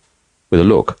 with a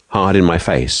look hard in my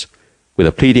face, with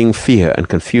a pleading fear and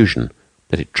confusion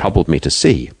that it troubled me to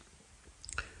see.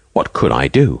 What could I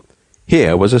do?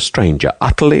 Here was a stranger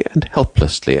utterly and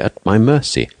helplessly at my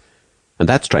mercy, and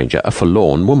that stranger a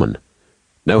forlorn woman.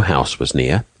 No house was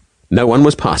near. No one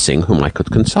was passing whom I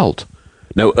could consult.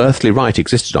 No earthly right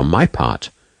existed on my part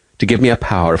to give me a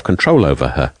power of control over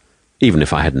her, even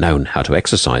if I had known how to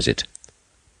exercise it.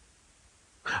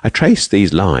 I traced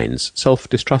these lines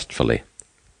self-distrustfully,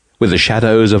 with the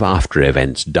shadows of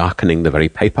after-events darkening the very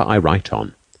paper I write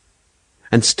on.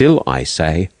 And still I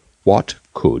say, what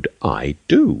could I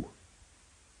do?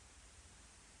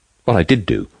 What I did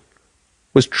do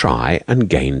was try and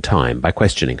gain time by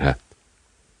questioning her.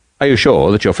 "Are you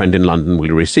sure that your friend in London will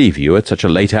receive you at such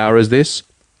a late hour as this?"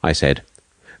 I said.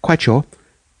 "Quite sure.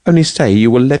 Only say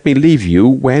you will let me leave you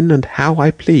when and how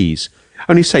I please.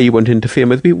 Only say you won't interfere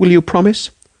with me. Will you promise?"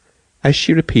 As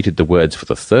she repeated the words for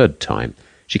the third time,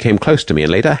 she came close to me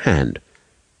and laid her hand,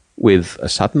 with a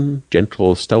sudden,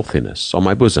 gentle stealthiness, on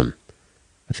my bosom.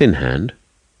 A thin hand,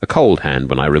 a cold hand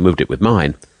when I removed it with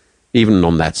mine, even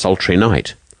on that sultry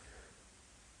night.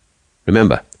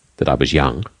 Remember that I was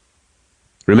young.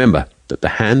 Remember that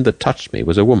the hand that touched me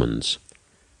was a woman's.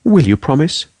 "Will you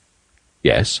promise?"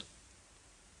 "Yes."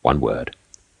 One word.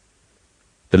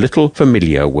 The little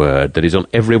familiar word that is on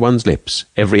everyone's lips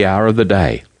every hour of the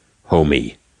day. Oh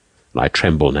me, and I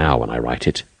tremble now when I write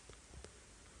it.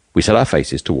 We set our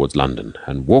faces towards London,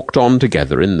 and walked on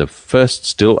together in the first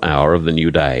still hour of the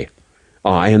new day.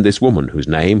 I and this woman, whose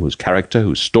name, whose character,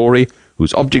 whose story,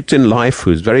 whose objects in life,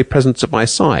 whose very presence at my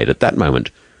side at that moment,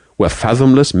 were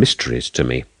fathomless mysteries to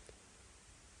me.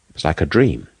 It was like a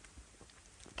dream.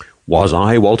 Was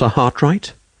I Walter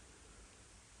Hartwright?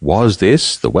 Was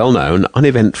this the well-known,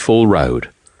 uneventful road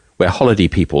where holiday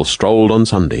people strolled on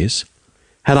Sundays?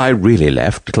 Had I really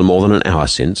left, little more than an hour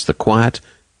since, the quiet,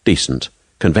 decent,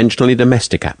 conventionally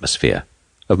domestic atmosphere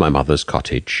of my mother's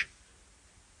cottage?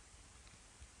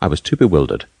 I was too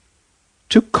bewildered,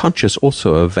 too conscious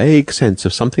also of a vague sense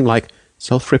of something like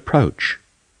self-reproach,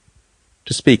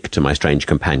 to speak to my strange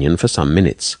companion for some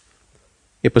minutes.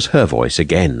 It was her voice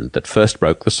again that first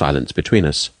broke the silence between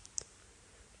us.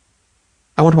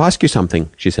 "I want to ask you something,"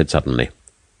 she said suddenly.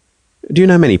 "Do you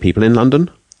know many people in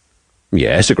London?"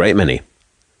 "Yes, a great many."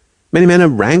 "Many men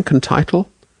of rank and title?"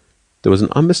 There was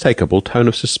an unmistakable tone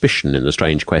of suspicion in the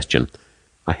strange question.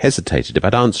 I hesitated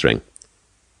about answering.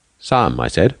 "Some," I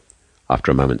said,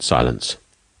 after a moment's silence.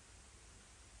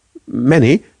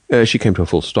 "Many?" She came to a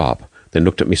full stop, then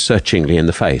looked at me searchingly in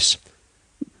the face.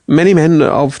 "Many men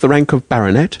of the rank of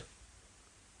baronet?"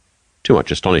 Too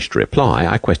much astonished to reply,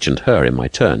 I questioned her in my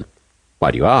turn.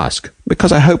 "Why do you ask?"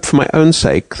 "Because I hope for my own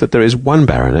sake that there is one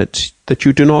baronet that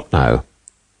you do not know."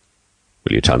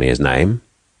 "Will you tell me his name?"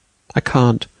 "I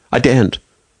can't. I daren't.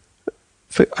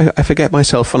 I forget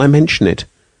myself when I mention it."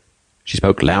 She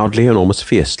spoke loudly and almost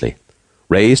fiercely,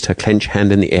 raised her clenched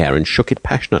hand in the air and shook it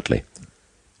passionately,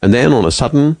 and then, on a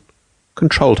sudden,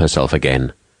 controlled herself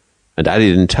again, and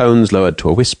added in tones lowered to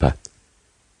a whisper,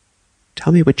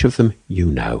 "Tell me which of them you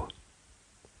know."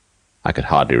 I could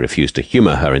hardly refuse to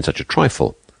humour her in such a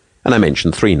trifle, and I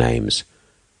mentioned 3 names.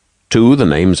 2 the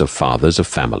names of fathers of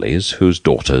families whose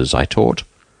daughters I taught.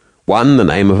 1 the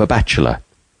name of a bachelor,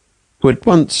 who had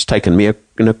once taken me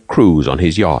in a cruise on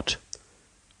his yacht,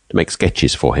 to make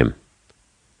sketches for him.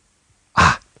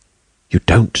 "Ah, you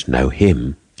don't know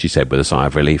him," she said with a sigh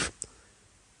of relief.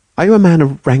 "Are you a man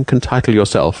of rank and title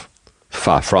yourself?"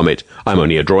 "Far from it. I'm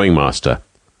only a drawing master."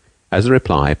 As the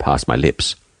reply passed my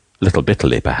lips, a little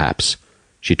bitterly perhaps,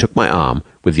 she took my arm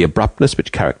with the abruptness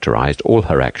which characterized all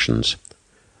her actions.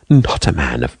 "Not a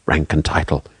man of rank and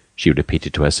title," she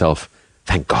repeated to herself.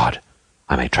 "Thank God,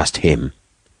 I may trust him."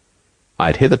 I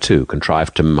had hitherto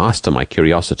contrived to master my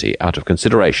curiosity out of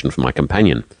consideration for my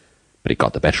companion, but it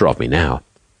got the better of me now.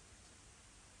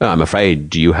 "I'm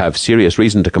afraid you have serious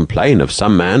reason to complain of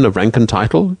some man of rank and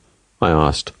title?" I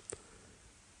asked.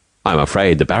 "I'm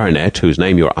afraid the baronet, whose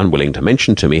name you are unwilling to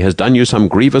mention to me, has done you some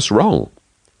grievous wrong.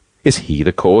 Is he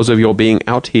the cause of your being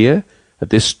out here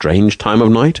at this strange time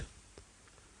of night?"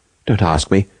 "Don't ask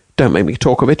me. Don't make me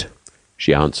talk of it,"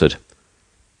 she answered.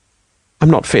 "I'm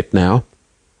not fit now.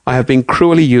 I have been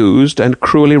cruelly used and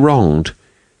cruelly wronged.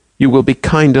 You will be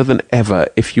kinder than ever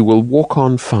if you will walk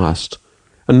on fast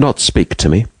and not speak to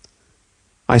me.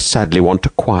 I sadly want to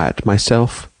quiet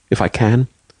myself, if I can."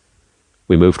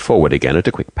 We moved forward again at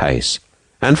a quick pace,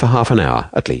 and for half an hour,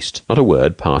 at least, not a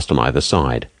word passed on either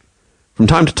side. From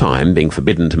time to time, being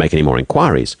forbidden to make any more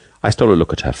inquiries, I stole a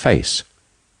look at her face.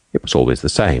 It was always the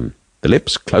same, the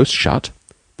lips close shut,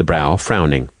 the brow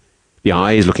frowning, the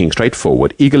eyes looking straight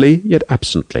forward, eagerly yet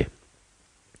absently.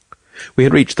 We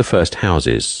had reached the first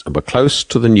houses, and were close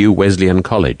to the new Wesleyan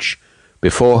College,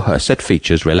 before her set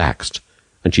features relaxed,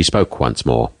 and she spoke once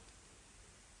more.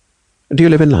 "Do you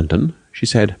live in London?" she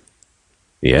said.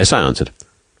 "Yes," I answered.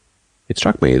 It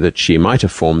struck me that she might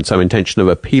have formed some intention of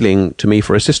appealing to me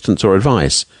for assistance or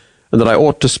advice, and that I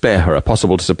ought to spare her a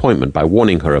possible disappointment by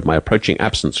warning her of my approaching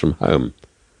absence from home.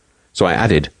 So I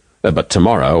added, "But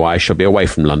tomorrow I shall be away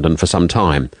from London for some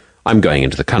time. I'm going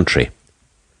into the country."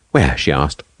 "Where?" she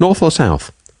asked. "North or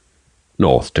south?"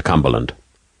 "North, to Cumberland."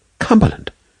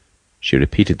 "Cumberland?" She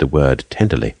repeated the word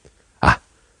tenderly. "Ah,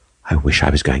 I wish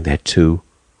I was going there too.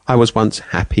 I was once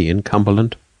happy in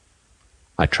Cumberland."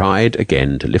 I tried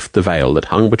again to lift the veil that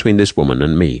hung between this woman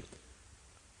and me.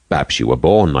 "Perhaps you were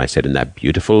born," I said, "in that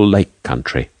beautiful lake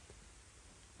country."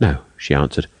 "No," she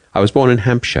answered. "I was born in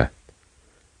Hampshire.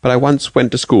 But I once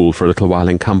went to school for a little while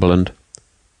in Cumberland.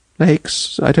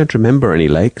 Lakes? I don't remember any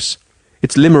lakes.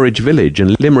 It's Limmeridge Village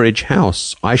and Limmeridge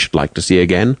House I should like to see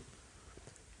again."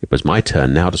 It was my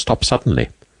turn now to stop suddenly.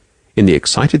 In the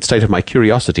excited state of my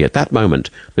curiosity at that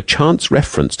moment, the chance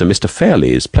reference to Mr.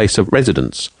 Fairlie's place of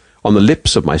residence on the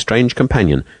lips of my strange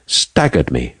companion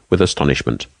staggered me with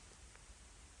astonishment.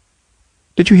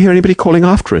 "Did you hear anybody calling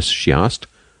after us?" she asked,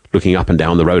 looking up and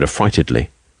down the road affrightedly.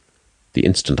 The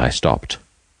instant I stopped.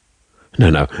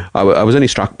 No, I was only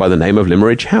struck by the name of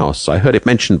Limmeridge House. I heard it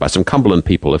mentioned by some Cumberland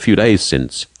people a few days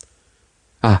since."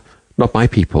 "Ah, not my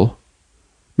people.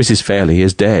 Mrs. Fairlie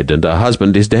is dead, and her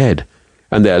husband is dead,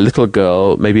 and their little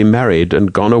girl may be married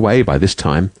and gone away by this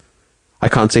time. I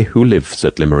can't say who lives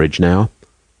at Limmeridge now.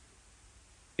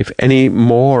 If any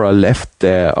more are left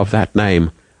there of that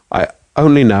name, I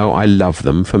only know I love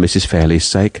them for Mrs. Fairlie's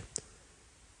sake."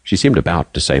 She seemed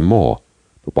about to say more,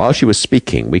 but while she was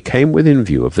speaking, we came within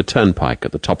view of the turnpike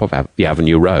at the top of the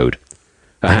Avenue Road.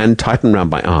 Her hand tightened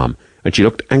round my arm, and she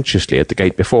looked anxiously at the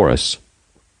gate before us.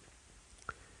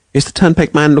 "Is the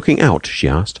turnpike man looking out?" she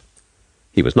asked.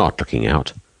 He was not looking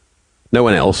out. No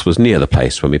one else was near the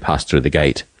place when we passed through the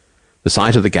gate. The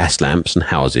sight of the gas lamps and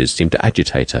houses seemed to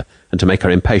agitate her and to make her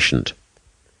impatient.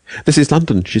 "This is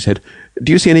London," she said.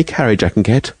 "Do you see any carriage I can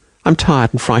get? I'm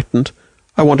tired and frightened.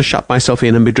 I want to shut myself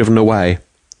in and be driven away."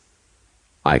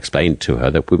 I explained to her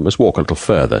that we must walk a little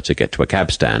further to get to a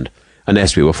cab stand,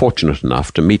 unless we were fortunate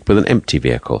enough to meet with an empty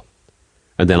vehicle,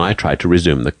 and then I tried to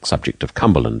resume the subject of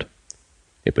Cumberland.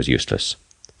 It was useless.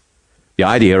 The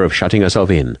idea of shutting herself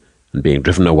in and being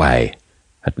driven away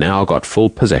had now got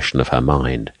full possession of her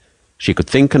mind. She could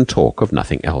think and talk of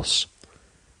nothing else.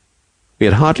 We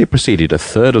had hardly proceeded a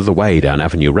third of the way down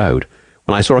Avenue Road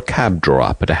when I saw a cab draw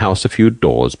up at a house a few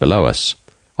doors below us,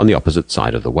 on the opposite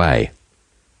side of the way.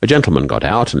 A gentleman got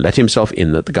out and let himself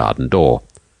in at the garden door.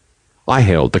 I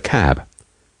hailed the cab,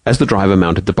 as the driver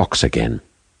mounted the box again.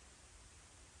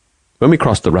 When we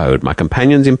crossed the road, my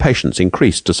companion's impatience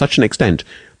increased to such an extent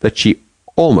that she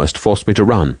almost forced me to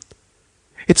run.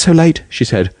 "It's so late," she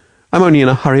said. "I'm only in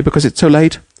a hurry because it's so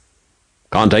late."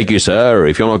 "Can't take you, sir,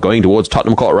 if you're not going towards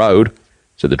Tottenham Court Road,"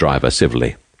 said the driver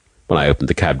civilly, when I opened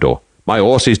the cab door. "My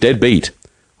horse is dead beat.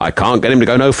 I can't get him to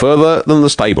go no further than the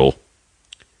stable."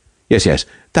 Yes,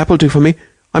 that will do for me.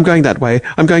 I'm going that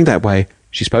way."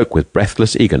 She spoke with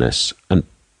breathless eagerness, and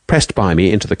pressed by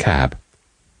me into the cab.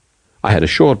 I had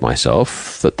assured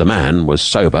myself that the man was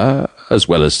sober as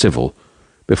well as civil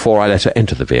before I let her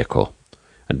enter the vehicle,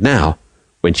 and now,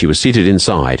 when she was seated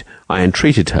inside, I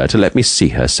entreated her to let me see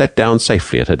her set down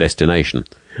safely at her destination.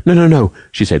 No,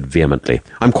 she said vehemently.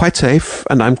 "I'm quite safe,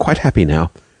 and I'm quite happy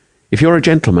now. If you're a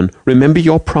gentleman, remember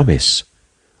your promise.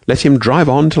 Let him drive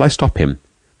on till I stop him.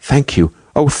 Thank you.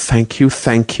 Oh, thank you,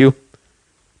 thank you.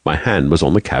 My hand was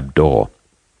on the cab door.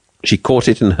 She caught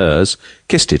it in hers,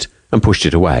 kissed it, and pushed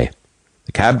it away.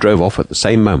 The cab drove off at the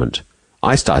same moment.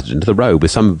 I started into the road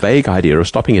with some vague idea of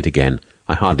stopping it again.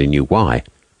 I hardly knew why.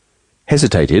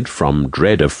 Hesitated from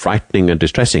dread of frightening and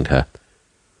distressing her.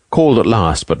 Called at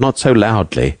last, but not so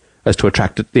loudly as to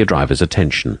attract the driver's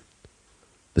attention.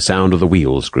 The sound of the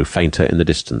wheels grew fainter in the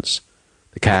distance.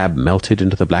 The cab melted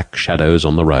into the black shadows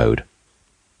on the road.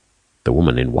 The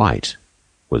woman in white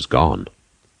was gone.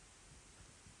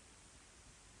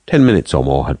 10 minutes or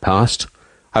more had passed.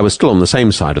 I was still on the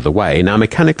same side of the way, now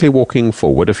mechanically walking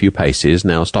forward a few paces,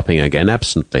 now stopping again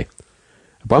absently.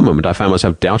 At one moment I found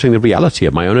myself doubting the reality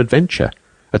of my own adventure.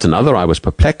 At another I was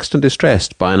perplexed and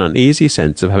distressed by an uneasy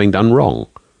sense of having done wrong,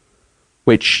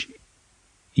 which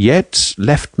yet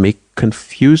left me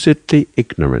confusedly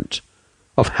ignorant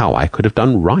of how I could have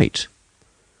done right.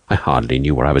 I hardly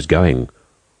knew where I was going,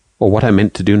 or what I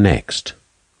meant to do next.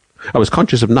 I was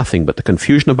conscious of nothing but the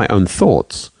confusion of my own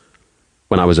thoughts,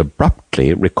 when I was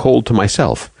abruptly recalled to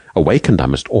myself, awakened, I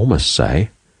must almost say,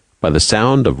 by the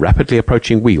sound of rapidly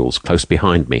approaching wheels close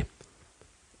behind me.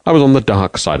 I was on the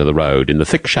dark side of the road, in the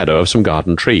thick shadow of some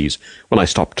garden trees, when I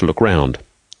stopped to look round.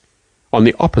 On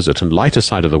the opposite and lighter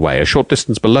side of the way, a short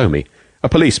distance below me, a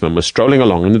policeman was strolling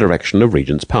along in the direction of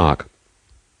Regent's Park.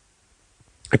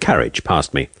 A carriage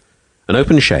passed me, an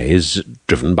open chaise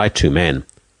driven by 2 men.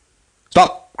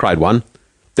 "Stop!" cried one.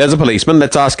 "There's a policeman,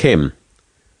 let's ask him."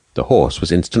 The horse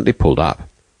was instantly pulled up,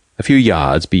 a few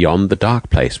yards beyond the dark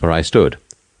place where I stood.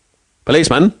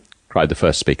 "Policeman," cried the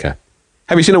first speaker,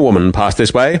 "have you seen a woman pass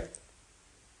this way?"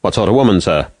 "What sort of woman,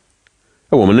 sir?"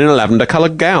 "A woman in a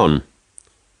lavender-coloured gown."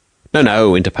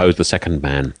 No, interposed the second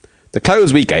man. "The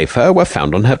clothes we gave her were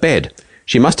found on her bed.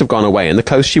 She must have gone away in the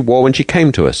clothes she wore when she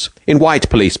came to us. In white,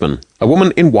 policeman. A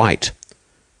woman in white."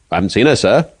 "I haven't seen her,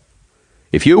 sir."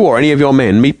 "If you or any of your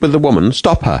men meet with the woman,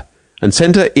 stop her, and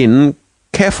send her in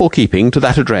careful keeping to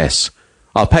that address.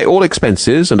 I'll pay all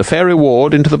expenses and a fair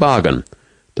reward into the bargain."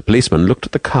 The policeman looked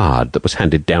at the card that was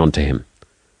handed down to him.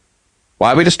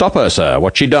 "Why are we to stop her, sir?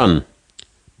 What's she done?"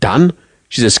 "Done?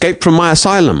 She's escaped from my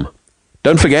asylum.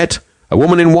 Don't forget, a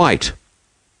woman in white.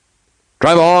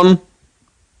 Drive on."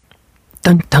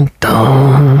 Dun, dun,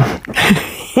 dun.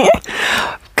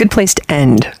 Good place to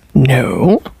end.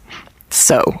 No.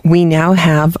 So we now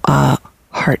have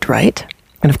Hartright.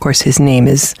 And of course, his name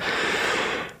is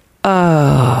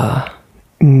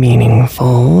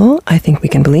meaningful, I think we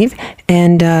can believe.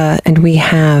 And we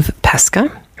have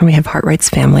Pesca, and we have Hartright's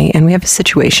family, and we have a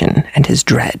situation and his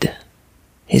dread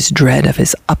of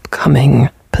his upcoming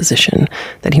position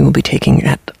that he will be taking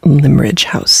at Limmeridge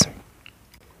House.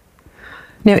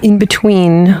 Now, in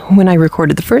between when I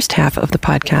recorded the first half of the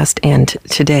podcast and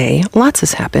today, lots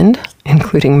has happened,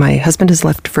 including my husband has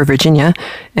left for Virginia,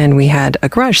 and we had a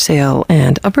garage sale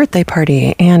and a birthday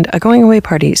party and a going away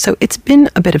party. So it's been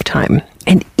a bit of time.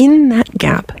 And in that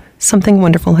gap, something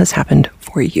wonderful has happened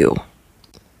for you.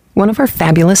 One of our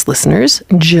fabulous listeners,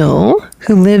 Jill,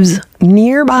 who lives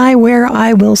nearby where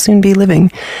I will soon be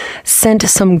living, sent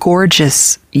some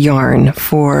gorgeous yarn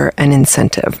for an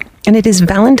incentive. And it is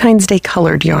Valentine's Day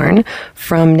colored yarn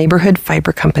from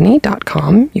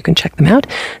neighborhoodfibercompany.com. You can check them out.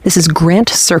 This is Grant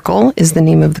Circle is the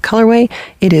name of the colorway.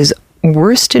 It is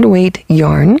worsted weight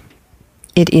yarn.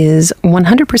 It is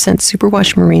 100%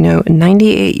 superwash merino,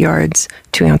 98 yards,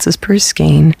 2 ounces per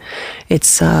skein.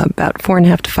 It's about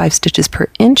 4.5 to 5 stitches per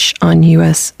inch on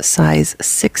US size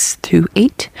 6 through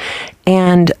 8.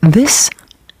 And this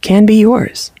can be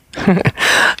yours.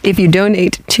 If you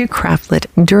donate to CraftLit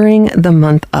during the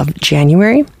month of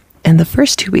January and the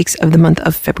first 2 weeks of the month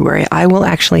of February, I will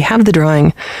actually have the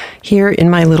drawing here in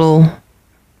my little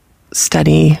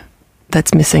study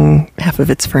that's missing half of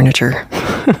its furniture.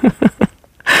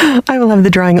 I will have the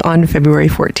drawing on February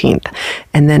 14th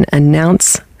and then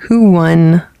announce who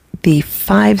won the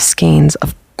 5 skeins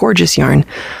of gorgeous yarn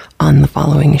on the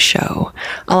following show.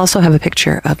 I'll also have a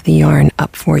picture of the yarn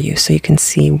up for you so you can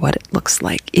see what it looks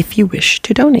like if you wish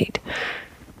to donate.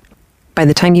 By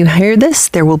the time you hear this,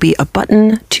 there will be a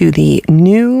button to the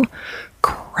new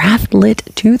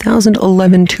CraftLit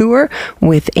 2011 tour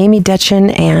with Amy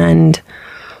Detchen and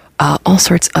all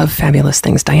sorts of fabulous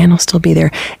things. Diane will still be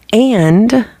there.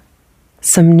 And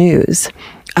some news.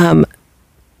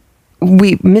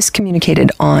 We miscommunicated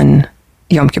on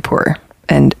Yom Kippur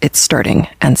and it's starting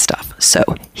and stuff. So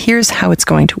here's how it's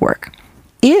going to work.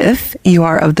 If you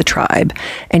are of the tribe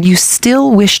and you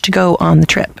still wish to go on the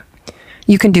trip,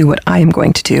 you can do what I am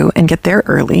going to do and get there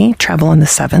early, travel on the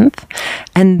 7th.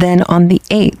 And then on the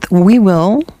 8th, we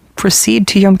will proceed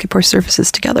to Yom Kippur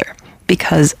services together,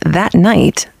 because that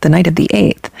night, the night of the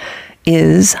 8th,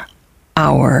 is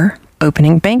our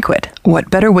opening banquet. What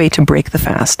better way to break the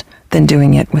fast than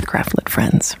doing it with CraftLit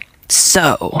friends?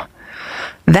 So,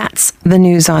 that's the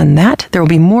news on that. There will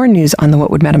be more news on the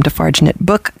What Would Madame Defarge Knit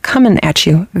book coming at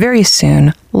you very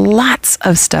soon. Lots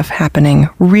of stuff happening.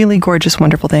 Really gorgeous,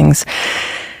 wonderful things.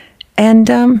 And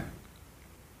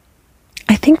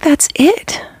I think that's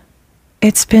it.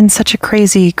 It's been such a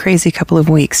crazy, crazy couple of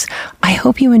weeks. I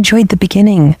hope you enjoyed the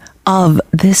beginning of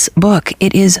this book.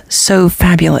 It is so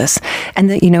fabulous. And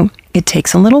that, it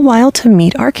takes a little while to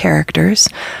meet our characters,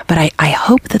 but I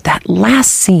hope that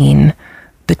last scene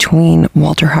between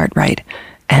Walter Hartwright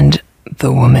and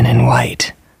the woman in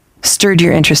white stirred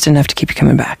your interest enough to keep you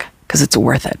coming back, because it's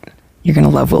worth it. You're going to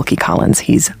love Wilkie Collins.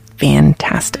 He's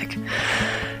fantastic.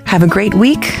 Have a great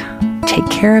week. Take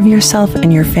care of yourself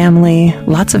and your family.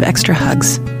 Lots of extra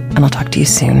hugs, and I'll talk to you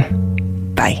soon.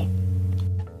 Bye.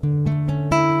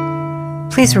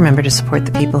 Please remember to support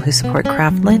the people who support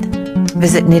CraftLit.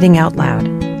 Visit Knitting Out Loud.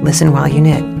 Listen while you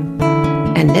knit.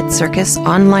 And Knit Circus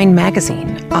Online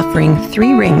Magazine, offering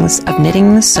 3 rings of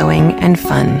knitting, sewing, and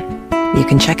fun. You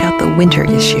can check out the winter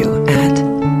issue at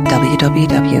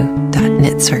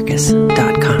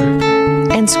www.knitcircus.com.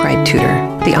 And Scribe Tutor,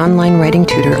 the online writing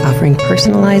tutor offering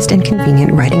personalized and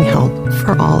convenient writing help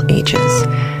for all ages.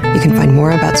 You can find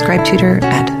more about Scribe Tutor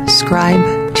at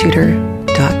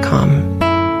scribetutor.com.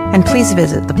 And please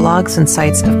visit the blogs and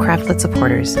sites of CraftLit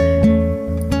supporters.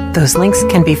 Those links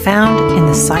can be found in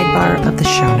the sidebar of the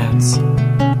show notes.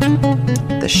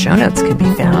 The show notes can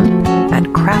be found at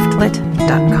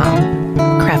craftlit.com.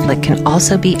 CraftLit can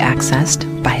also be accessed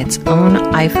by its own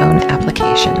iPhone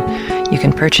application. You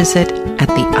can purchase it at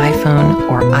the iPhone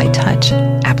or iTouch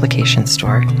application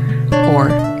store, or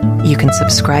you can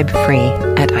subscribe free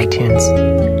at iTunes.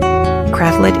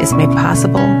 CraftLit is made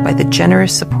possible by the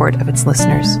generous support of its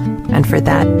listeners, and for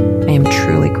that, I am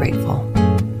truly grateful.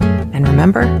 And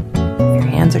remember, if your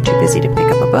hands are too busy to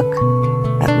pick up a book,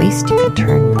 at least you can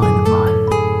turn one on.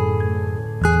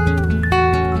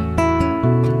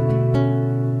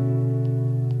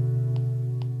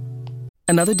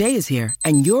 Another day is here,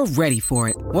 and you're ready for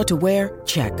it. What to wear?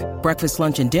 Check. Breakfast,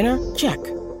 lunch, and dinner? Check.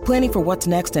 Planning for what's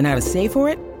next and how to save for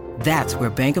it? That's where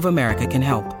Bank of America can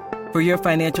help. For your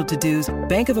financial to-dos,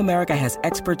 Bank of America has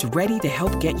experts ready to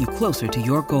help get you closer to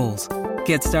your goals.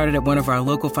 Get started at one of our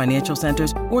local financial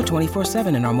centers or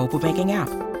 24/7 in our mobile banking app.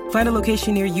 Find a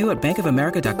location near you at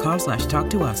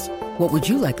bankofamerica.com/talktous. What would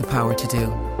you like the power to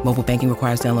do? Mobile banking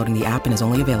requires downloading the app and is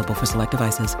only available for select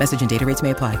devices. Message and data rates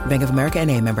may apply. Bank of America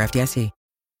NA, member FDIC.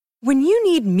 When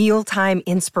you need mealtime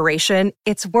inspiration,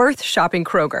 it's worth shopping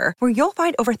Kroger, where you'll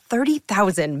find over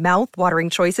 30,000 mouth-watering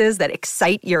choices that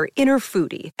excite your inner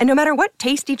foodie. And no matter what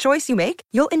tasty choice you make,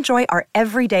 you'll enjoy our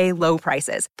everyday low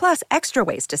prices, plus extra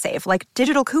ways to save, like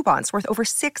digital coupons worth over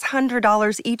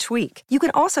 $600 each week. You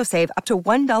can also save up to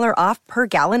 $1 off per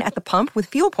gallon at the pump with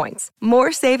fuel points.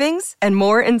 More savings and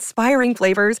more inspiring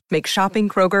flavors make shopping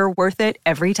Kroger worth it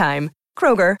every time.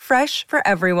 Kroger, fresh for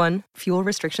everyone. Fuel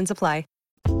restrictions apply.